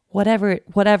 Whatever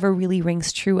really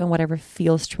rings true and whatever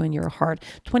feels true in your heart.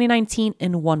 2019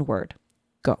 in one word.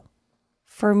 Go.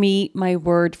 For me, my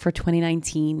word for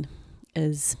 2019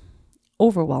 is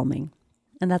overwhelming.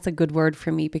 And that's a good word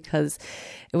for me because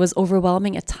it was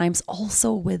overwhelming at times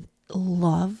also with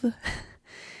love. It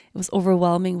was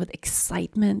overwhelming with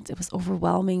excitement. It was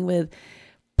overwhelming with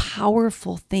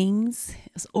powerful things.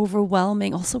 It was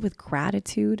overwhelming also with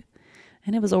gratitude.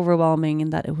 And it was overwhelming in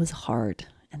that it was hard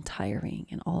and tiring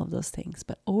and all of those things.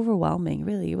 But overwhelming,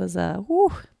 really, it was a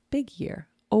big year.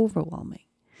 Overwhelming.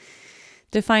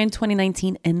 Define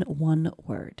 2019 in one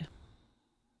word.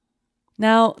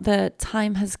 Now, the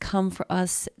time has come for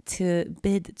us to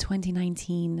bid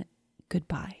 2019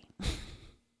 goodbye.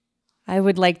 I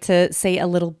would like to say a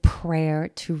little prayer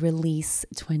to release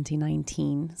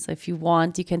 2019. So if you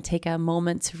want, you can take a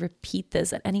moment to repeat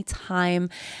this at any time,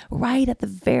 right at the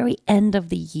very end of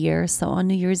the year. So on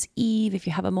New Year's Eve, if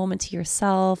you have a moment to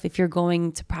yourself, if you're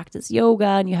going to practice yoga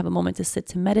and you have a moment to sit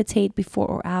to meditate before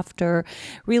or after,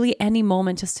 really any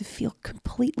moment just to feel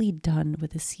completely done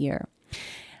with this year.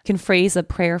 You can phrase a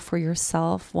prayer for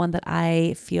yourself. One that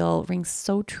I feel rings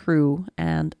so true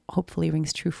and hopefully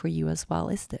rings true for you as well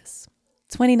is this.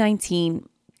 2019,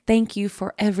 thank you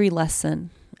for every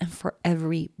lesson and for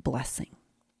every blessing.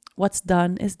 What's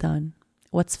done is done.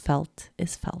 What's felt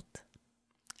is felt.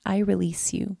 I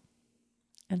release you,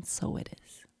 and so it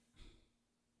is.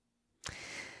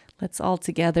 Let's all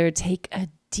together take a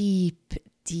deep,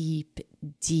 deep,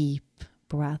 deep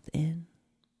breath in.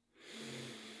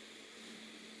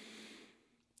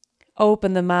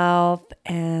 Open the mouth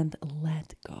and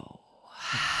let go.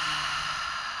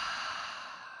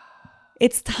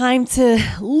 It's time to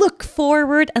look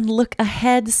forward and look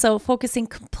ahead. So focusing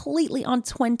completely on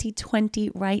 2020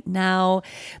 right now.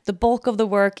 The bulk of the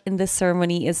work in this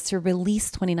ceremony is to release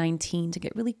 2019, to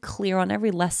get really clear on every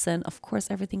lesson. Of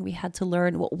course, everything we had to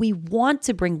learn, what we want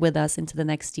to bring with us into the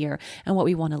next year and what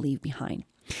we want to leave behind.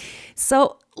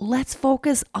 So let's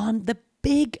focus on the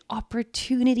big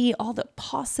opportunity, all the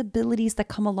possibilities that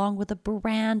come along with a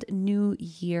brand new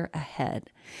year ahead.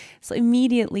 So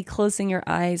immediately closing your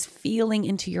eyes, feeling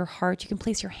into your heart, you can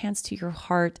place your hands to your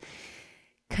heart,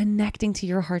 connecting to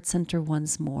your heart center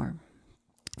once more.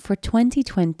 For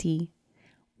 2020,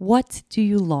 what do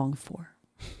you long for?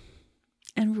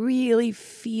 And really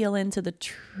feel into the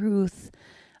truth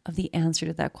of the answer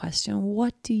to that question.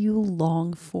 What do you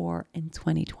long for in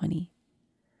 2020?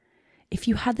 If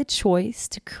you had the choice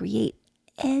to create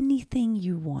anything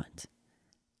you want,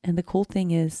 and the cool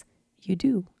thing is you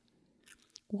do,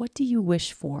 what do you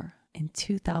wish for in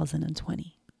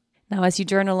 2020? Now, as you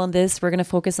journal on this, we're going to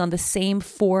focus on the same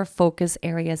 4 focus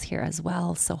areas here as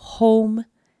well. So home,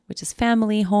 which is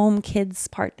family, home, kids,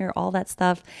 partner, all that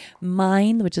stuff.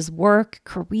 Mind, which is work,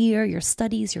 career, your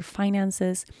studies, your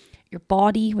finances. Your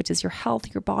body, which is your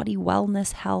health, your body,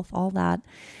 wellness, health, all that.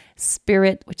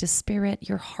 Spirit, which is spirit,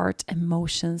 your heart,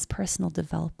 emotions, personal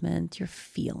development, your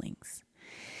feelings.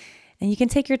 And you can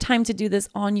take your time to do this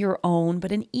on your own,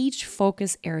 but in each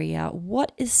focus area,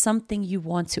 what is something you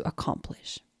want to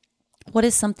accomplish? What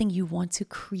is something you want to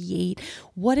create?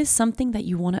 What is something that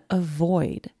you want to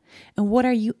avoid? And what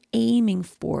are you aiming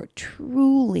for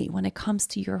truly when it comes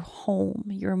to your home,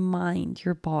 your mind,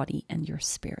 your body, and your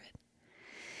spirit?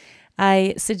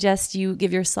 I suggest you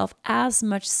give yourself as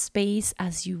much space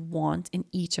as you want in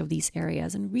each of these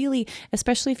areas. And really,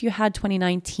 especially if you had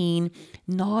 2019,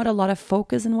 not a lot of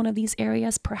focus in one of these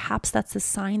areas, perhaps that's a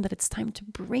sign that it's time to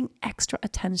bring extra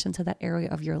attention to that area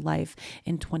of your life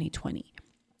in 2020.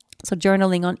 So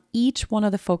journaling on each one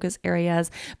of the focus areas,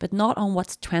 but not on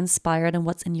what's transpired and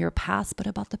what's in your past, but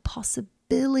about the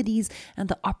possibilities and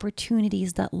the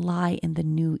opportunities that lie in the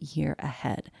new year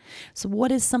ahead. So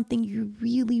what is something you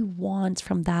really want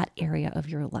from that area of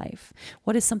your life?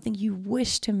 What is something you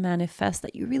wish to manifest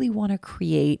that you really want to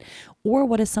create? Or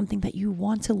what is something that you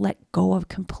want to let go of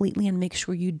completely and make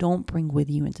sure you don't bring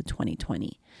with you into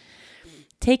 2020?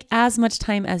 Take as much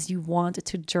time as you want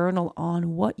to journal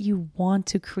on what you want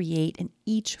to create in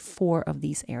each 4 of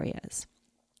these areas: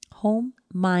 home,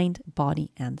 mind, body,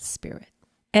 and spirit.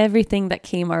 Everything that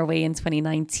came our way in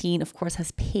 2019, of course, has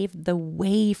paved the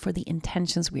way for the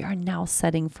intentions we are now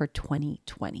setting for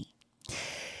 2020.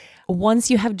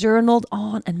 Once you have journaled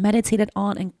on and meditated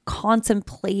on and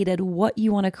contemplated what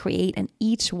you want to create in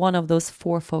each one of those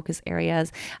 4 focus areas,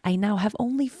 I now have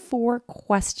only 4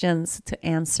 questions to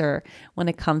answer when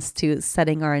it comes to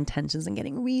setting our intentions and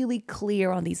getting really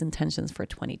clear on these intentions for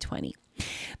 2020.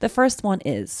 The first one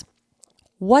is,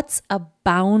 what's a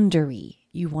boundary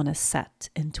you want to set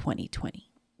in 2020?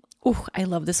 Oh, I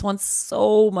love this one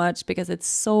so much because it's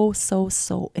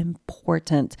so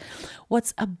important.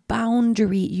 What's a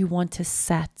boundary you want to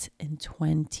set in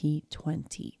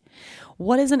 2020?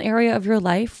 What is an area of your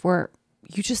life where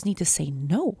you just need to say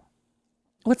no?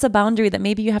 What's a boundary that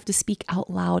maybe you have to speak out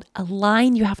loud, a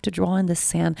line you have to draw in the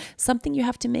sand, something you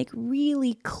have to make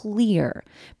really clear?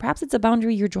 Perhaps it's a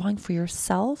boundary you're drawing for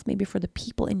yourself, maybe for the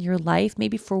people in your life,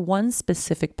 maybe for one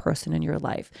specific person in your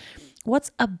life.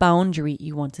 What's a boundary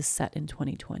you want to set in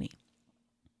 2020?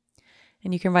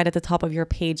 And you can write at the top of your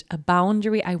page, a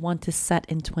boundary I want to set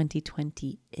in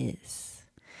 2020 is.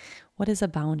 What is a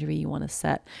boundary you want to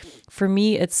set? For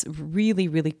me, it's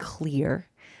really clear.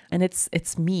 And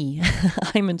it's me.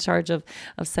 I'm in charge of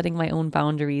setting my own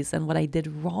boundaries. And what I did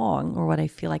wrong, or what I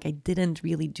feel like I didn't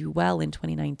really do well in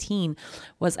 2019,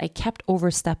 was I kept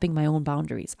overstepping my own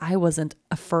boundaries. I wasn't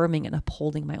affirming and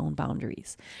upholding my own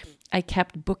boundaries. I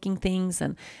kept booking things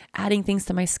and adding things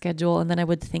to my schedule. And then I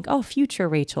would think, oh, future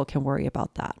Rachel can worry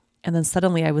about that. And then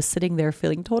suddenly I was sitting there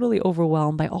feeling totally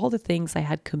overwhelmed by all the things I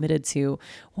had committed to,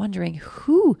 wondering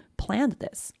who planned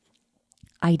this?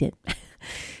 I did.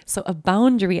 So a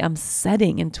boundary I'm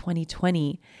setting in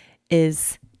 2020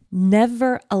 is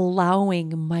never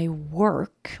allowing my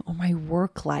work or my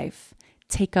work life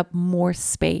take up more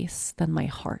space than my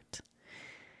heart.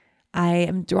 I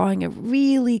am drawing a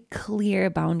really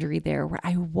clear boundary there where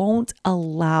I won't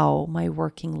allow my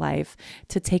working life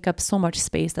to take up so much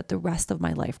space that the rest of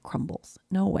my life crumbles.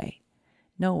 No way.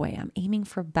 No way. I'm aiming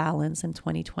for balance in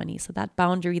 2020. So that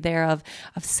boundary there of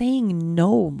saying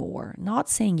no more, not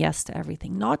saying yes to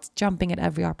everything, not jumping at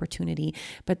every opportunity,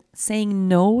 but saying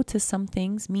no to some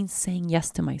things means saying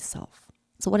yes to myself.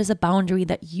 So what is a boundary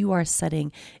that you are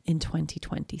setting in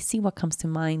 2020? See what comes to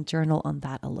mind. Journal on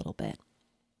that a little bit.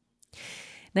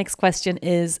 Next question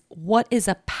is, what is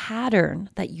a pattern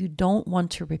that you don't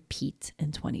want to repeat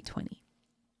in 2020?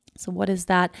 So what is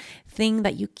that thing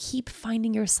that you keep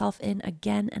finding yourself in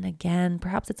again and again?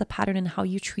 Perhaps it's a pattern in how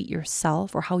you treat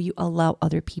yourself or how you allow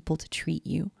other people to treat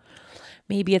you.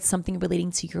 Maybe it's something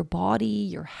relating to your body,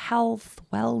 your health,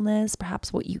 wellness,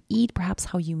 perhaps what you eat, perhaps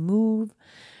how you move.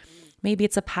 Maybe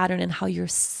it's a pattern in how you're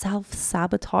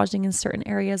self-sabotaging in certain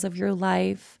areas of your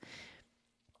life.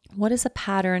 What is a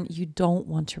pattern you don't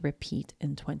want to repeat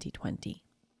in 2020?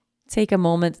 Take a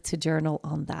moment to journal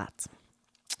on that.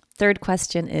 Third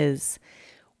question is,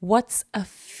 what's a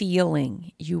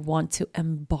feeling you want to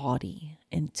embody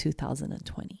in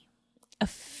 2020? A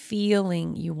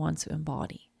feeling you want to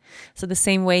embody. So the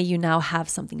same way you now have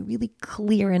something really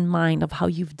clear in mind of how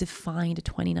you've defined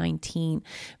 2019,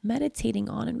 meditating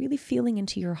on and really feeling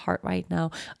into your heart right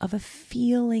now of a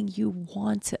feeling you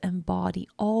want to embody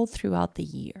all throughout the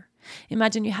year.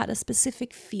 Imagine you had a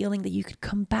specific feeling that you could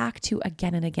come back to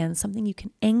again and again, something you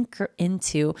can anchor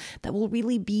into that will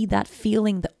really be that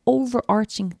feeling, the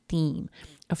overarching theme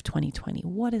of 2020.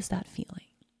 What is that feeling?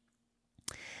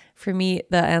 For me,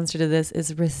 the answer to this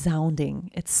is resounding.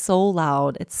 It's so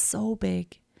loud. It's so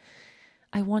big.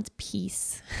 I want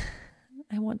peace.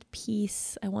 I want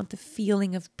peace. I want the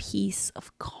feeling of peace,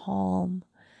 of calm.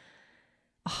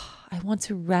 Oh, I want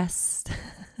to rest.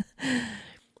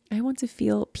 I want to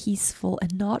feel peaceful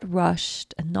and not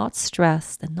rushed and not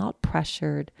stressed and not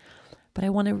pressured. But I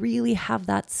want to really have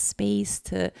that space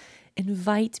to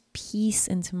invite peace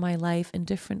into my life in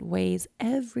different ways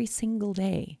every single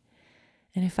day.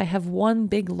 And if I have one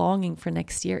big longing for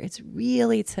next year, it's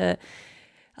really to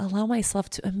allow myself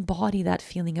to embody that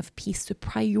feeling of peace, to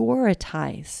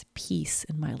prioritize peace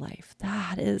in my life.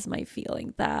 That is my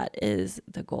feeling. That is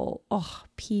the goal. Oh,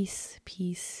 peace,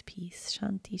 peace, peace.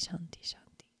 Shanti, shanti,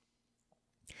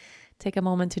 shanti. Take a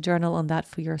moment to journal on that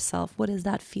for yourself. What is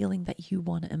that feeling that you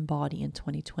want to embody in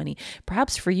 2020?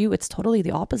 Perhaps for you, it's totally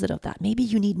the opposite of that. Maybe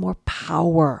you need more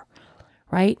power.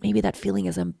 Right? Maybe that feeling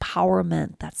is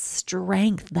empowerment, that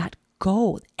strength, that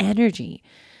go, energy.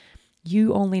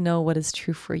 You only know what is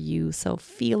true for you. So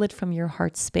feel it from your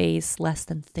heart space, less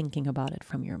than thinking about it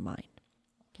from your mind.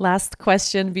 Last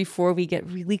question before we get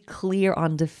really clear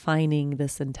on defining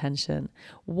this intention.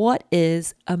 What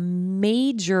is a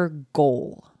major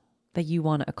goal that you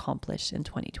want to accomplish in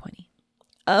 2020?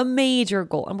 A major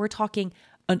goal. And we're talking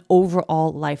an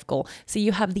overall life goal. So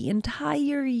you have the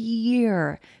entire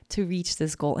year to reach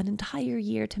this goal, an entire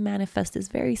year to manifest this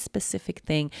very specific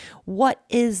thing. What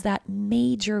is that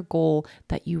major goal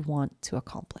that you want to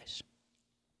accomplish?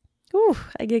 Ooh,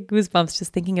 I get goosebumps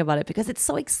just thinking about it because it's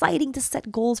so exciting to set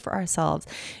goals for ourselves.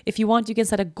 If you want, you can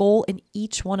set a goal in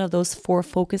each one of those 4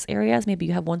 focus areas. Maybe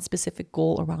you have one specific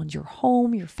goal around your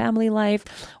home, your family life,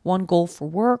 one goal for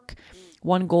work,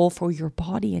 one goal for your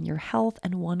body and your health,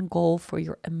 and one goal for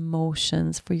your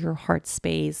emotions, for your heart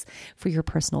space, for your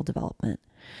personal development.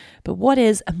 But what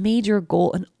is a major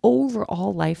goal, an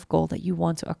overall life goal that you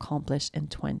want to accomplish in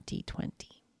 2020?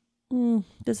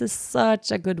 This is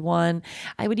such a good one.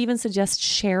 I would even suggest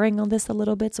sharing on this a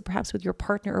little bit. So perhaps with your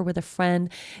partner or with a friend,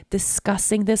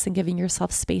 discussing this and giving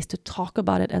yourself space to talk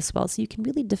about it as well. So you can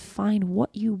really define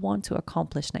what you want to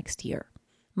accomplish next year.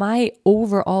 My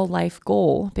overall life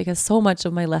goal, because so much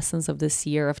of my lessons of this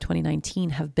year of 2019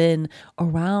 have been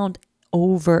around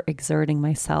overexerting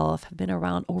myself, have been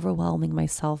around overwhelming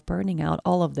myself, burning out,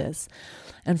 all of this.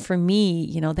 And for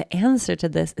me, the answer to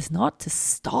this is not to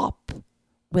stop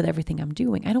with everything I'm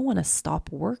doing. I don't want to stop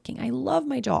working. I love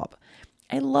my job.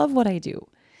 I love what I do.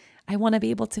 I want to be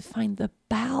able to find the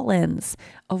balance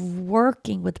of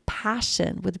working with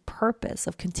passion, with purpose,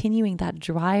 of continuing that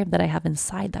drive that I have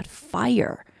inside, that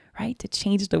fire, right? To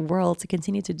change the world, to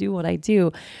continue to do what I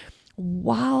do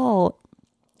while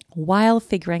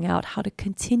figuring out how to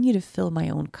continue to fill my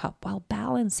own cup, while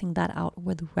balancing that out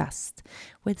with rest,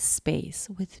 with space,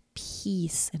 with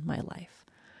peace in my life.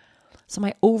 So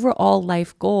my overall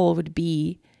life goal would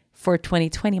be for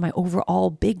 2020, my overall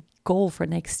big goal for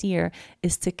next year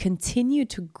is to continue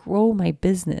to grow my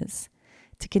business,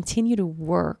 to continue to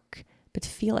work, but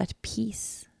feel at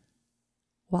peace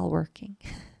while working,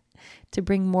 to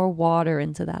bring more water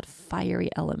into that fiery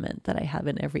element that I have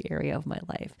in every area of my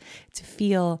life, to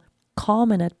feel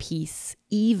calm and at peace,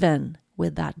 even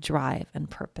with that drive and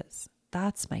purpose.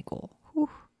 That's my goal. Whew.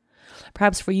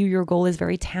 Perhaps for you, your goal is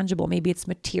very tangible. Maybe it's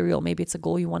material. Maybe it's a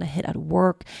goal you want to hit at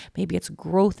work. Maybe it's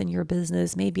growth in your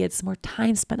business. Maybe it's more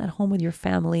time spent at home with your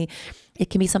family. It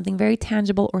can be something very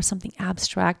tangible or something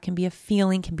abstract. It can be a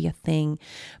feeling, can be a thing.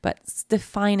 But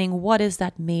defining what is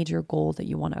that major goal that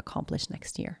you want to accomplish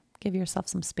next year. Give yourself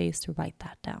some space to write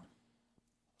that down.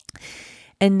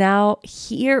 And now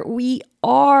here we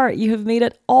are. You have made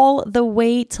it all the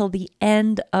way till the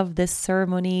end of this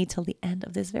ceremony, till the end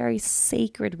of this very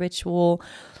sacred ritual.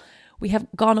 We have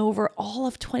gone over all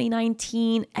of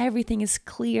 2019. Everything is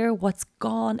clear. What's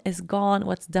gone is gone.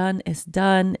 What's done is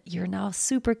done. You're now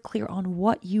super clear on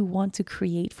what you want to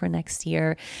create for next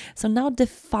year. So now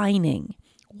defining,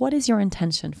 what is your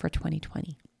intention for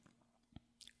 2020?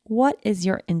 What is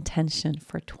your intention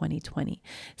for 2020?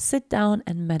 Sit down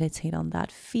and meditate on that.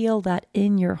 Feel that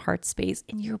in your heart space,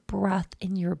 in your breath,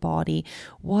 in your body.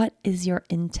 What is your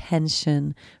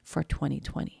intention for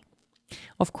 2020?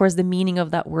 Of course, the meaning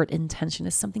of that word intention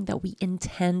is something that we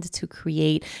intend to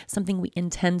create, something we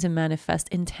intend to manifest,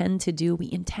 intend to do,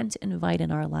 we intend to invite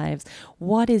in our lives.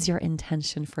 What is your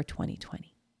intention for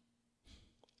 2020?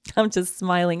 I'm just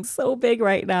smiling so big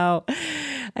right now.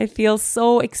 I feel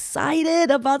so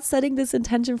excited about setting this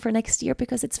intention for next year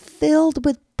because it's filled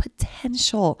with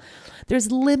potential.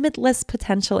 There's limitless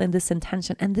potential in this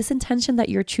intention. And this intention that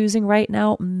you're choosing right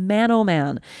now, man, oh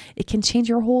man, it can change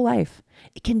your whole life.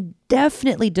 It can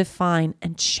definitely define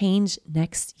and change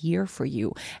next year for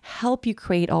you. Help you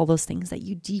create all those things that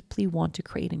you deeply want to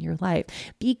create in your life.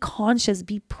 Be conscious,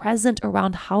 be present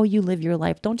around how you live your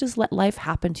life. Don't just let life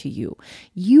happen to you.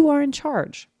 You are in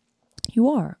charge. You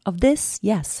are. Of this,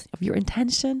 yes. Of your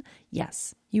intention,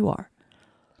 yes, you are.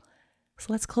 So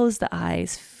let's close the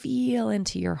eyes. Feel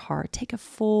into your heart. Take a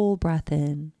full breath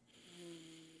in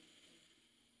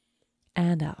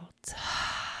and out.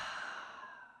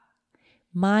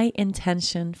 My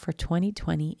intention for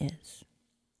 2020 is,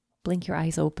 blink your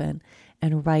eyes open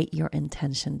and write your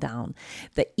intention down.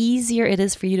 The easier it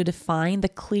is for you to define, the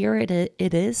clearer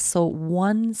it is. So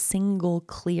one single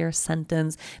clear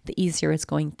sentence, the easier it's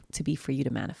going to be for you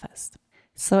to manifest.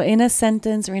 So in a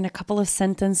sentence or in a couple of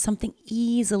sentences, something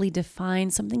easily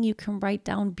defined, something you can write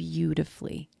down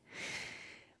beautifully.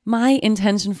 My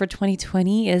intention for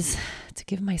 2020 is to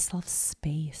give myself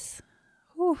space.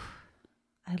 Whew.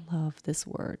 I love this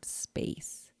word,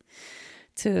 space.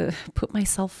 To put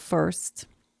myself first,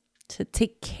 to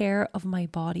take care of my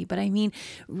body. But I mean,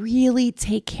 really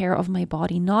take care of my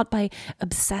body, not by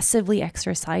obsessively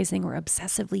exercising or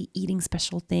obsessively eating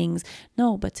special things.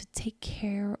 No, but to take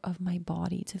care of my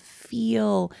body, to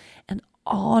feel and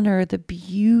honor the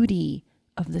beauty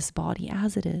of this body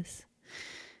as it is.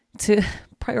 To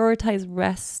prioritize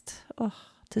rest,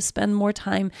 to spend more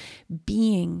time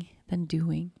being than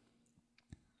doing.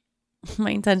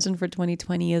 My intention for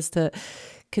 2020 is to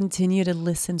continue to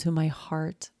listen to my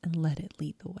heart and let it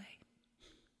lead the way.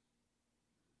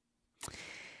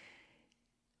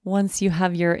 Once you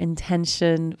have your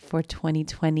intention for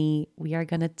 2020, we are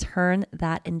going to turn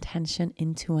that intention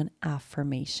into an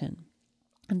affirmation.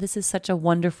 And this is such a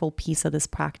wonderful piece of this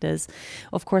practice.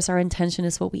 Of course, our intention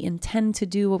is what we intend to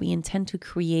do, what we intend to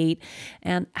create.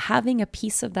 And having a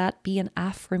piece of that be an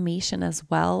affirmation as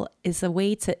well is a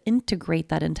way to integrate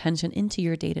that intention into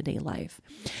your day-to-day life.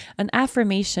 An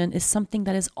affirmation is something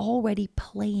that is already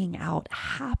playing out,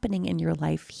 happening in your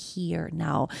life here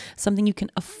now. Something you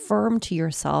can affirm to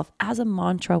yourself as a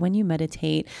mantra when you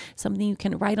meditate. Something you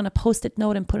can write on a Post-it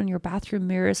note and put on your bathroom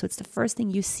mirror so it's the first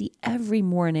thing you see every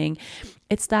morning.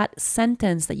 It's that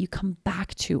sentence that you come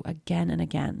back to again and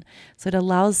again. So it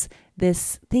allows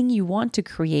this thing you want to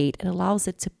create, it allows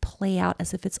it to play out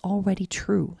as if it's already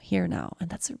true here now. And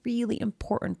that's a really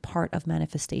important part of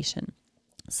manifestation.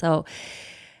 So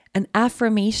an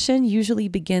affirmation usually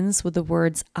begins with the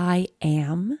words, I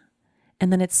am,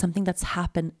 and then it's something that's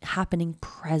happening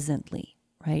presently,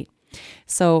 right?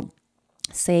 So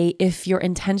say if your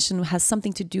intention has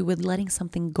something to do with letting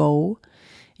something go,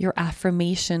 your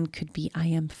affirmation could be, I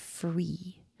am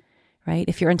free, right?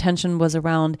 If your intention was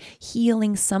around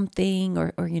healing something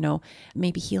or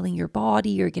maybe healing your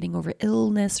body or getting over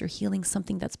illness or healing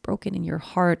something that's broken in your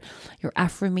heart, your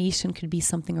affirmation could be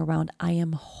something around, I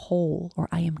am whole or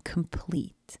I am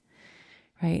complete,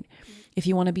 right? If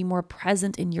you want to be more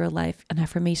present in your life, an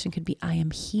affirmation could be, I am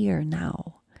here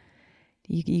now.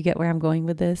 You get where I'm going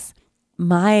with this?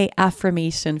 My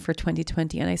affirmation for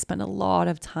 2020, and I spent a lot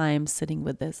of time sitting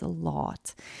with this, a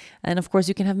lot. And of course,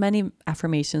 you can have many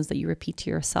affirmations that you repeat to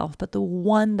yourself, but the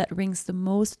one that rings the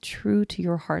most true to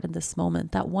your heart in this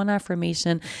moment, that one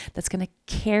affirmation that's going to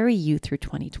carry you through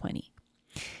 2020.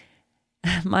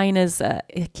 Mine is,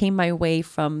 it came my way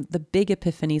from the big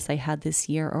epiphanies I had this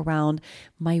year around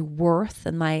my worth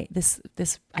and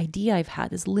this idea I've had,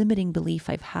 this limiting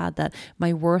belief I've had that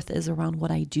my worth is around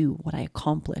what I do, what I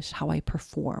accomplish, how I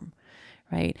perform,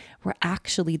 right? Where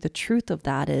actually the truth of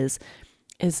that is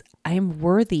I am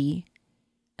worthy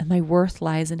and my worth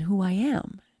lies in who I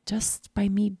am, just by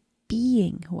me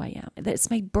being who I am. It's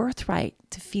my birthright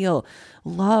to feel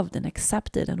loved and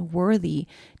accepted and worthy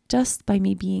just by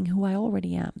me being who I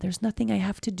already am. There's nothing I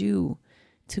have to do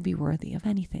to be worthy of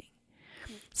anything.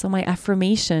 So my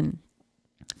affirmation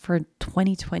for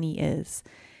 2020 is,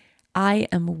 I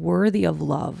am worthy of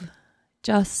love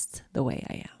just the way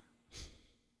I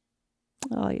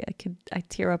am. Oh yeah, I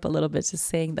tear up a little bit just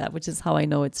saying that, which is how I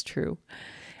know it's true.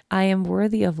 I am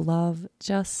worthy of love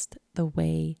just the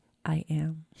way I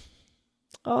am.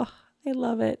 Oh, I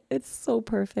love it. It's so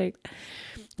perfect.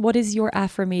 What is your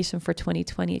affirmation for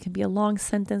 2020? It can be a long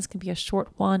sentence, can be a short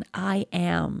one. I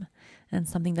am, and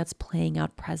something that's playing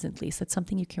out presently. So it's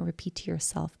something you can repeat to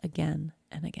yourself again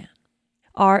and again.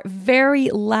 Our very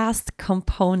last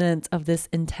component of this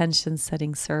intention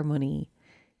setting ceremony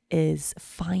is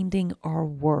finding our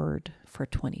word for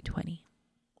 2020.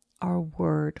 Our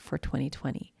word for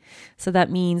 2020. So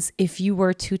that means if you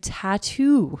were to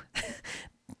tattoo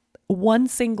one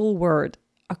single word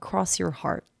across your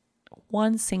heart,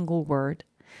 one single word,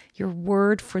 your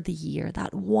word for the year,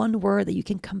 that one word that you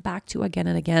can come back to again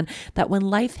and again, that when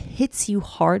life hits you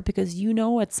hard, because you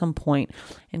know at some point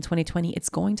in 2020, it's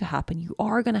going to happen. You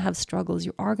are going to have struggles.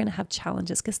 You are going to have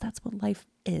challenges because that's what life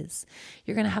is.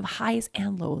 You're going to have highs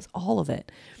and lows, all of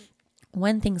it.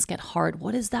 When things get hard,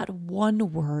 what is that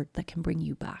one word that can bring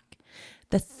you back?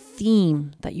 The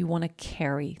theme that you want to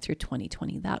carry through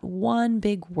 2020, that one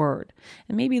big word.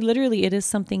 And maybe literally it is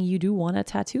something you do want to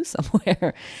tattoo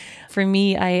somewhere. For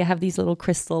me, I have these little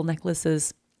crystal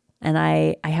necklaces and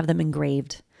I have them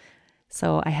engraved.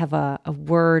 So I have a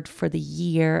word for the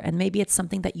year, and maybe it's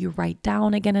something that you write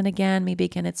down again and again. Maybe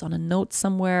again, it's on a note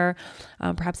somewhere.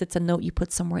 Perhaps it's a note you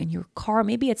put somewhere in your car.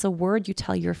 Maybe it's a word you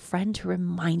tell your friend to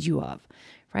remind you of,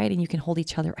 right? And you can hold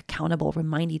each other accountable,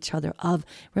 remind each other of,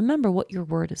 remember what your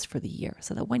word is for the year.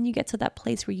 So that when you get to that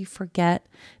place where you forget,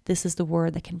 this is the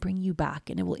word that can bring you back,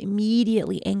 and it will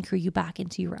immediately anchor you back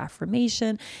into your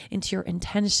affirmation, into your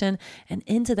intention, and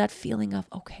into that feeling of,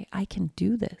 okay, I can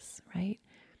do this, right?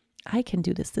 I can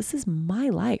do this. This is my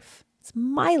life. It's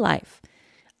my life.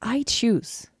 I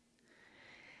choose.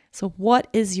 So what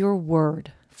is your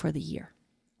word for the year?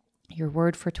 Your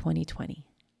word for 2020?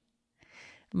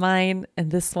 Mine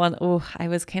and this one, I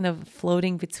was kind of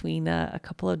floating between a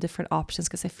couple of different options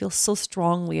because I feel so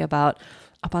strongly about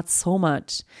so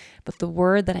much. But the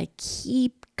word that I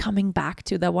keep coming back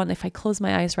to, that one, if I close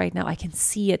my eyes right now, I can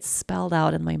see it spelled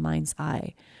out in my mind's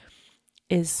eye,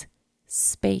 is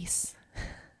space.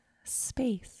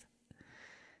 Space.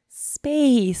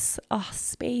 Space. Oh,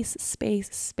 space,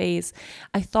 space, space.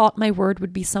 I thought my word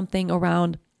would be something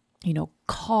around,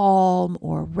 calm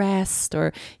or rest,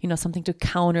 or, something to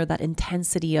counter that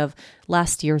intensity of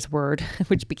last year's word,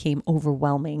 which became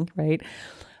overwhelming, right?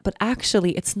 But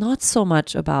actually, it's not so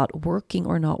much about working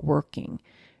or not working,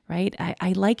 right?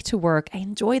 I like to work. I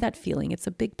enjoy that feeling. It's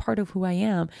a big part of who I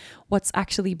am. What's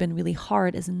actually been really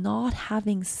hard is not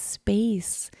having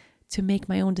space to make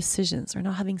my own decisions, or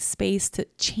not having space to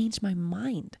change my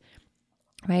mind,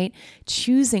 right?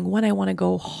 Choosing when I want to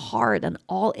go hard and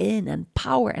all in and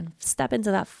power and step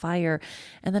into that fire,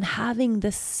 and then having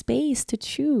the space to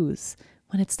choose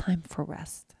when it's time for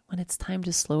rest, when it's time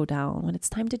to slow down, when it's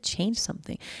time to change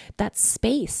something. That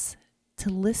space to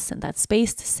listen, that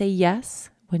space to say yes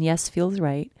when yes feels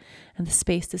right, and the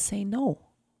space to say no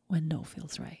when no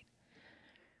feels right.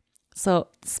 So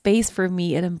space for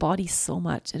me, it embodies so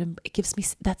much. It gives me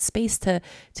that space to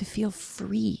feel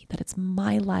free, that it's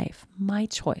my life, my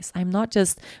choice. I'm not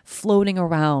just floating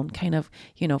around kind of,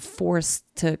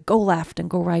 forced to go left and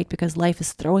go right because life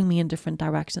is throwing me in different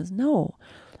directions. No,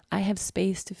 I have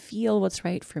space to feel what's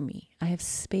right for me. I have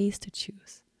space to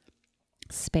choose.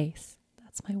 Space,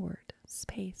 that's my word.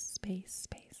 Space, space,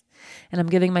 space. And I'm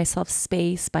giving myself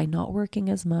space by not working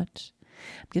as much.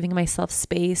 I'm giving myself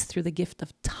space through the gift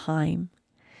of time.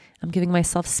 I'm giving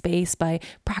myself space by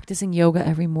practicing yoga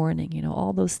every morning.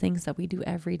 All those things that we do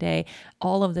every day.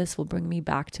 All of this will bring me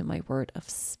back to my word of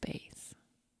space.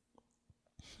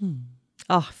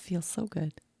 Oh, feels so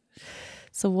good.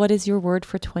 So what is your word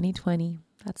for 2020?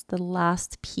 That's the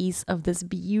last piece of this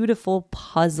beautiful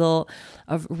puzzle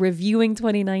of reviewing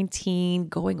 2019,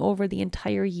 going over the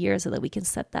entire year so that we can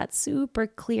set that super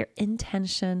clear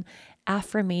intention,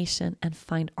 affirmation, and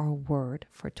find our word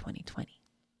for 2020.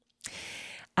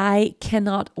 I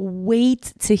cannot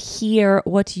wait to hear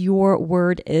what your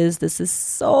word is. This is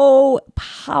so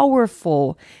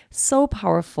powerful, so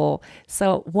powerful.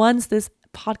 So once this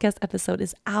podcast episode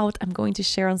is out, I'm going to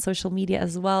share on social media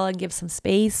as well and give some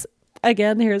space.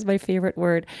 Again, here's my favorite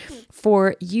word,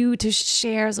 for you to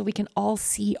share so we can all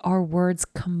see our words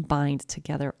combined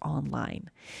together online.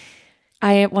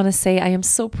 I want to say I am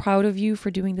so proud of you for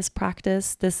doing this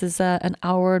practice. This is an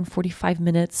hour and 45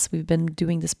 minutes. We've been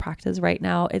doing this practice right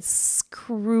now. It's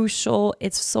crucial.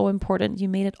 It's so important. You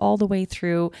made it all the way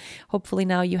through. Hopefully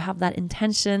now you have that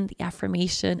intention, the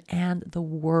affirmation, and the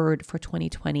word for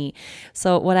 2020.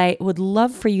 So what I would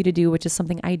love for you to do, which is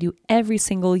something I do every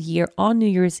single year on New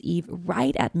Year's Eve,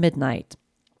 right at midnight,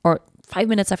 or 5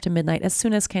 minutes after midnight, as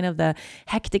soon as kind of the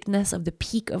hecticness of the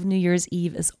peak of New Year's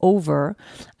Eve is over,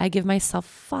 I give myself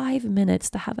 5 minutes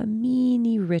to have a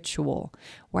mini ritual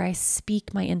where I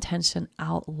speak my intention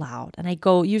out loud. And I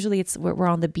go, usually we're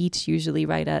on the beach, usually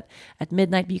right at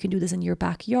midnight, but you can do this in your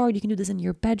backyard. You can do this in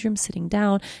your bedroom, sitting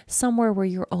down, somewhere where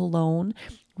you're alone,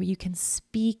 where you can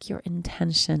speak your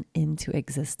intention into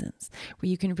existence, where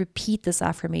you can repeat this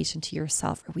affirmation to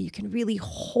yourself, or where you can really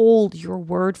hold your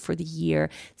word for the year,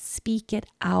 speak it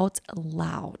out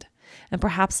loud. And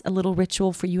perhaps a little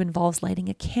ritual for you involves lighting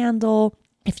a candle.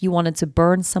 If you wanted to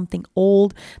burn something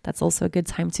old, that's also a good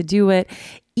time to do it.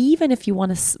 Even if you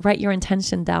want to write your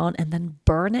intention down and then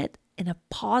burn it in a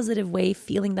positive way,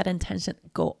 feeling that intention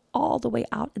go all the way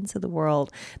out into the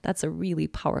world, that's a really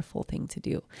powerful thing to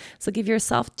do. So give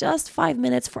yourself just 5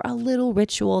 minutes for a little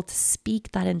ritual to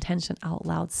speak that intention out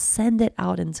loud, send it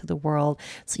out into the world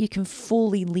so you can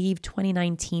fully leave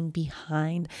 2019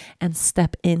 behind and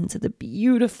step into the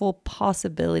beautiful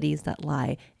possibilities that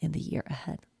lie in the year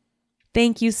ahead.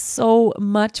 Thank you so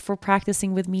much for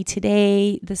practicing with me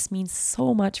today. This means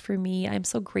so much for me. I'm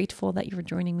so grateful that you're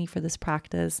joining me for this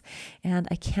practice. And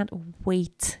I can't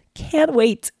wait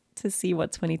to see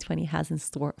what 2020 has in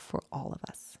store for all of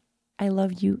us. I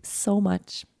love you so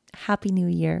much. Happy New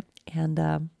Year. And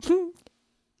the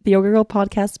Yoga Girl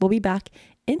podcast will be back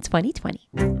in 2020.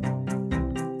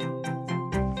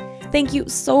 Thank you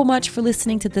so much for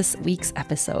listening to this week's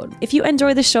episode. If you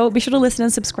enjoy the show, be sure to listen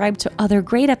and subscribe to other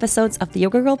great episodes of the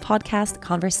Yoga Girl podcast,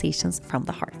 Conversations from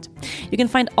the Heart. You can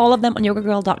find all of them on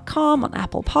yogagirl.com, on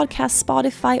Apple Podcasts,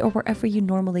 Spotify, or wherever you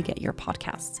normally get your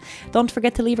podcasts. Don't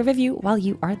forget to leave a review while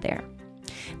you are there.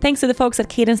 Thanks to the folks at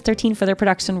Cadence 13 for their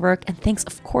production work, and thanks,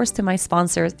 of course, to my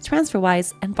sponsors,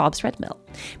 TransferWise and Bob's Red Mill.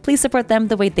 Please support them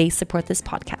the way they support this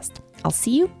podcast. I'll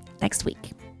see you next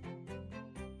week.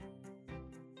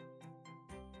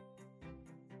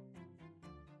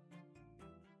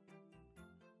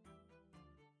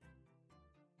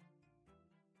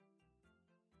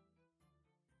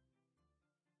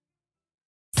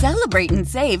 Celebrate and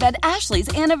save at Ashley's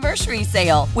Anniversary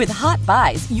Sale. With Hot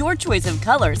Buys, your choice of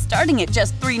colors starting at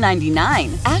just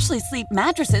 $3.99. Ashley Sleep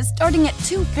mattresses starting at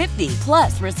 $2.50.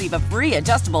 Plus, receive a free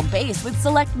adjustable base with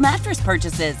select mattress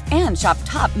purchases. And shop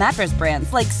top mattress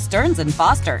brands like Stearns &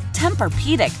 Foster,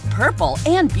 Tempur-Pedic, Purple,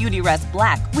 and Beautyrest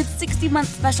Black with 60-month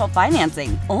special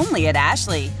financing. Only at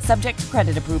Ashley. Subject to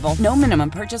credit approval. No minimum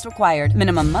purchase required.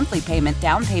 Minimum monthly payment,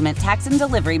 down payment, tax, and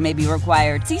delivery may be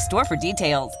required. See store for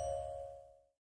details.